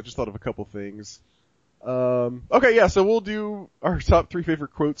few notes. I just thought of a couple things. Okay, yeah, so we'll do our top 3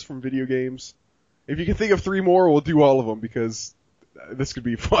 favorite quotes from video games If you can think of 3 more, we'll do all of them because this could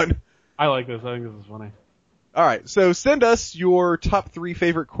be fun. I like this. I think this is funny. All right, so send us your top 3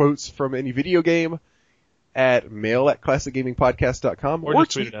 favorite quotes from any video game at mail@classicgamingpodcast.com or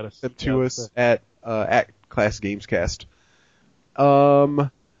just tweet it at us. them to us at @ClassGamesCast.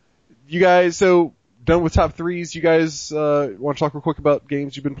 You guys, so done with top 3s. You guys want to talk real quick about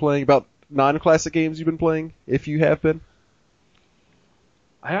games you've been playing, about non-classic games you've been playing, if you have been?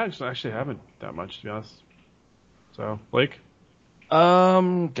 I actually haven't that much, to be honest. So, Blake?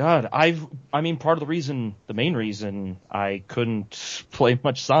 God, part of the main reason I couldn't play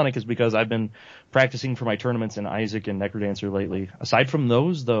much Sonic is because I've been practicing for my tournaments in Isaac and Necrodancer lately. Aside from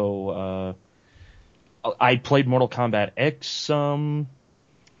those, though, I played Mortal Kombat X.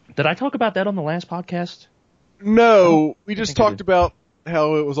 Did I talk about that on the last podcast? No, we just talked about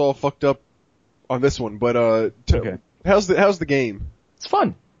how it was all fucked up on this one, but, okay. How's the game? It's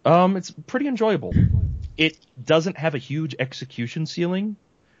fun. It's pretty enjoyable. It doesn't have a huge execution ceiling,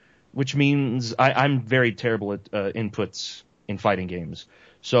 which means I'm very terrible at inputs in fighting games.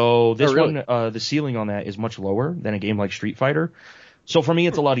 So this one, the ceiling on that is much lower than a game like Street Fighter. So for me,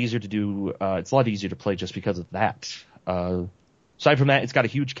 it's a lot easier to do. It's a lot easier to play just because of that. Aside from that, it's got a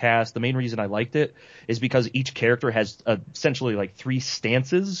huge cast. The main reason I liked it is because each character has essentially like 3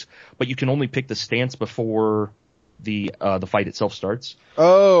 stances, but you can only pick the stance before the fight itself starts.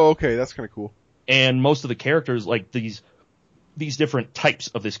 Oh, okay, that's kind of cool. And most of the characters, like these different types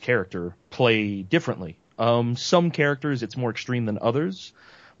of this character, play differently. Some characters it's more extreme than others,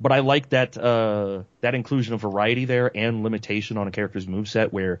 but I like that inclusion of variety there and limitation on a character's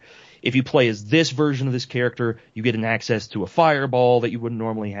moveset, where if you play as this version of this character, you get an access to a fireball that you wouldn't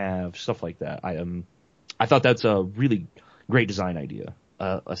normally have, stuff like that. I thought that's a really great design idea.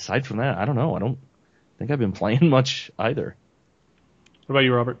 Aside from that, I don't know. I don't think I've been playing much either. What about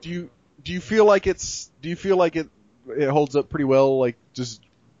you, Robert? Do you feel like it holds up pretty well, like just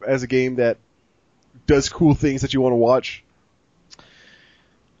as a game that does cool things that you want to watch?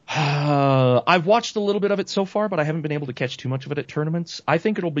 I've watched a little bit of it so far, but I haven't been able to catch too much of it at tournaments. I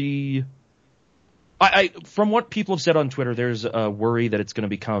think it'll be... from what people have said on Twitter, there's a worry that it's going to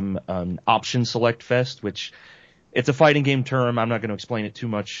become an option select fest, which it's a fighting game term. I'm not going to explain it too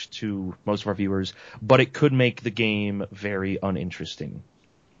much to most of our viewers, but it could make the game very uninteresting,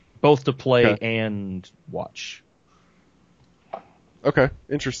 both to play and watch. Okay,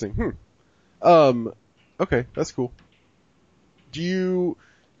 interesting. Okay, that's cool.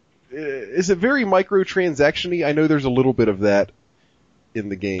 Is it very microtransaction-y? I know there's a little bit of that in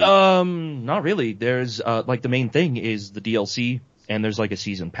the game. Not really. There's, the main thing is the DLC, and there's like a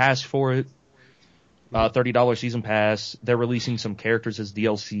season pass for it. $30 season pass. They're releasing some characters as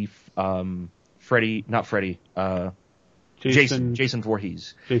DLC. Jason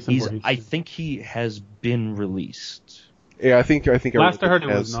Voorhees. I think he has been released. Yeah, I think last I heard it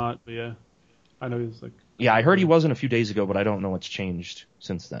was not, but yeah. I know he's like... Yeah, I heard he wasn't a few days ago, but I don't know what's changed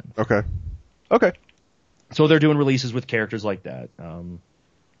since then. Okay. So they're doing releases with characters like that.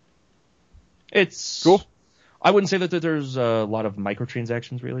 It's cool. I wouldn't say that there's a lot of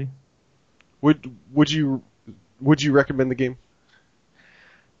microtransactions, really. Would you recommend the game?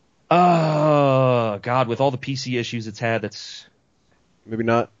 God, with all the PC issues it's had, that's maybe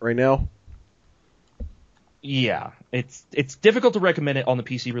not right now. Yeah, it's difficult to recommend it on the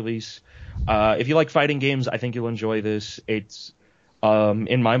PC release. If you like fighting games, I think you'll enjoy this. It's,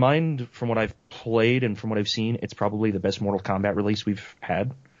 in my mind, from what I've played and from what I've seen, it's probably the best Mortal Kombat release we've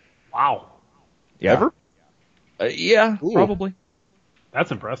had. Wow. Yeah. Ever? Yeah, Ooh. Probably.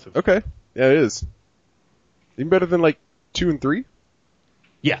 That's impressive. Okay. Yeah, it is. Even better than like 2 and 3?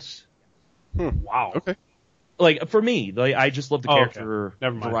 Yes. Wow. Okay. Like, for me, I just love the character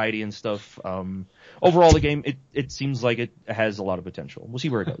variety and stuff. Overall, the game, it seems like it has a lot of potential. We'll see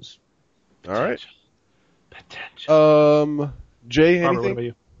where it goes. All right. Potential. Jay, Robert, anything? what about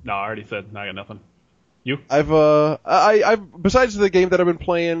you? No, I already said. I got nothing. You? I've besides the game that I've been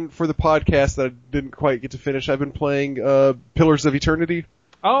playing for the podcast that I didn't quite get to finish, I've been playing Pillars of Eternity.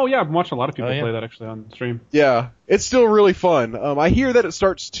 Oh yeah, I've been watching a lot of people play that actually on stream. Yeah, it's still really fun. I hear that it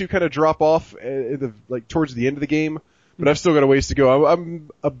starts to kind of drop off towards the end of the game, but I've still got a ways to go.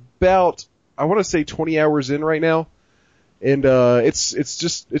 I'm about, I want to say 20 hours in right now, and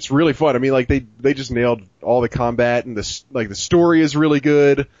it's really fun. I mean, like they just nailed all the combat, and the story is really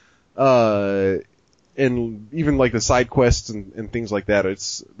good, and even like the side quests and things like that.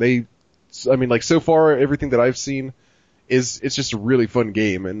 So far everything that I've seen it's just a really fun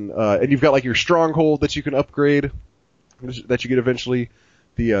game, and you've got like your stronghold that you can upgrade, that you get eventually.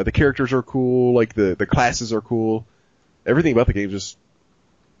 The characters are cool, like the classes are cool. Everything about the game is just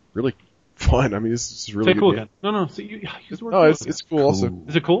really fun. I mean, it's really Say cool good. again. No. See, you use the word No, cool. it's cool also.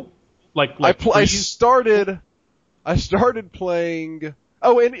 Is it cool? Like I started playing.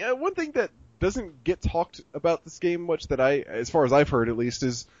 Oh, and one thing that doesn't get talked about this game much that as far as I've heard at least,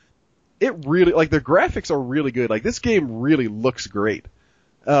 is it really, like, the graphics are really good. Like, this game really looks great.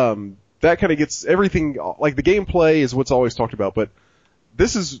 That kind of gets everything, like, the gameplay is what's always talked about, but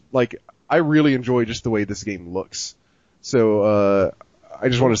this is, like, I really enjoy just the way this game looks. So, I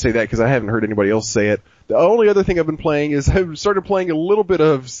just want to say that because I haven't heard anybody else say it. The only other thing I've been playing is I've started playing a little bit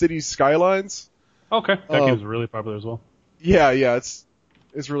of Cities Skylines. Okay, that game's really popular as well. Yeah,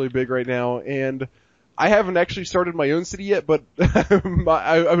 it's really big right now, and I haven't actually started my own city yet, but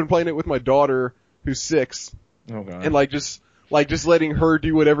I've been playing it with my daughter, who's 6. Oh god. And just letting her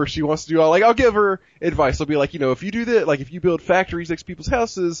do whatever she wants to do. I'll give her advice. I'll be like, if you do that, like, if you build factories next to people's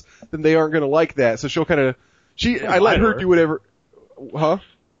houses, then they aren't gonna like that. So she'll I let her do whatever. Huh?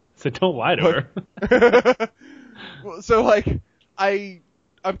 So don't lie to her. So, like, I'm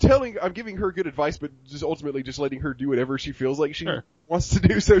giving her good advice, but just ultimately just letting her do whatever she feels like she wants to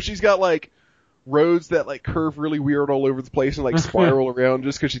do. So she's got, like, roads that, like, curve really weird all over the place and, like, spiral around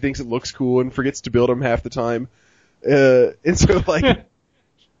just because she thinks it looks cool and forgets to build them half the time. And so, like,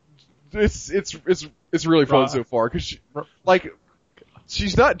 it's really fun so far because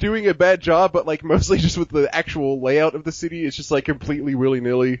she's not doing a bad job, but, like, mostly just with the actual layout of the city, it's just, like, completely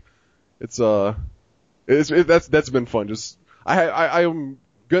willy-nilly. That's been fun. Just, I am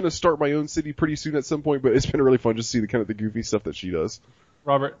gonna start my own city pretty soon at some point, but it's been really fun just to see the kind of the goofy stuff that she does.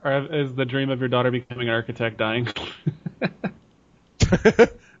 Robert, is the dream of your daughter becoming an architect dying?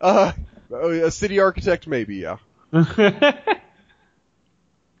 A city architect, maybe, yeah.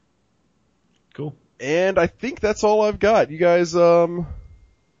 Cool. And I think that's all I've got. You guys, I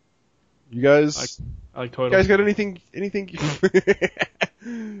like toilets. You guys got anything?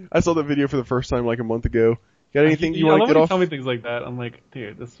 I saw that video for the first time like a month ago. Got anything you want to get off? Tell me things like that. I'm like,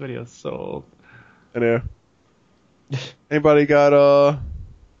 dude, this video is so old. I know. Anybody got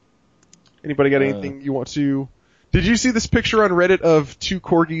anything you want to? Did you see this picture on Reddit of 2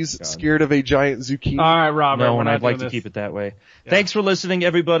 corgis scared of a giant zucchini? All right, Robert. No, and I'd like to keep it that way. Yeah. Thanks for listening,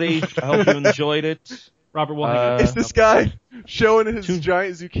 everybody. I hope you enjoyed it. Robert, we'll hang out. Is this guy showing his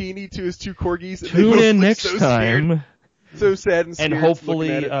giant zucchini to his 2 corgis? Tune in next time. So sad and scared. And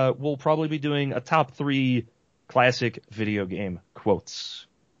hopefully, we'll probably be doing a top 3 classic video game quotes.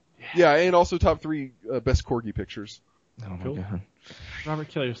 Yeah, and also top 3 best corgi pictures. Oh my god. Robert,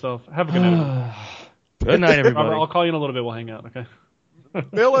 kill yourself. Have a good night. Good night, everybody. Robert, I'll call you in a little bit. We'll hang out, okay?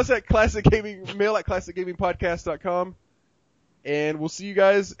 Mail us at classicgamingpodcast.com, and we'll see you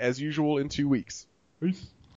guys as usual in 2 weeks. Peace.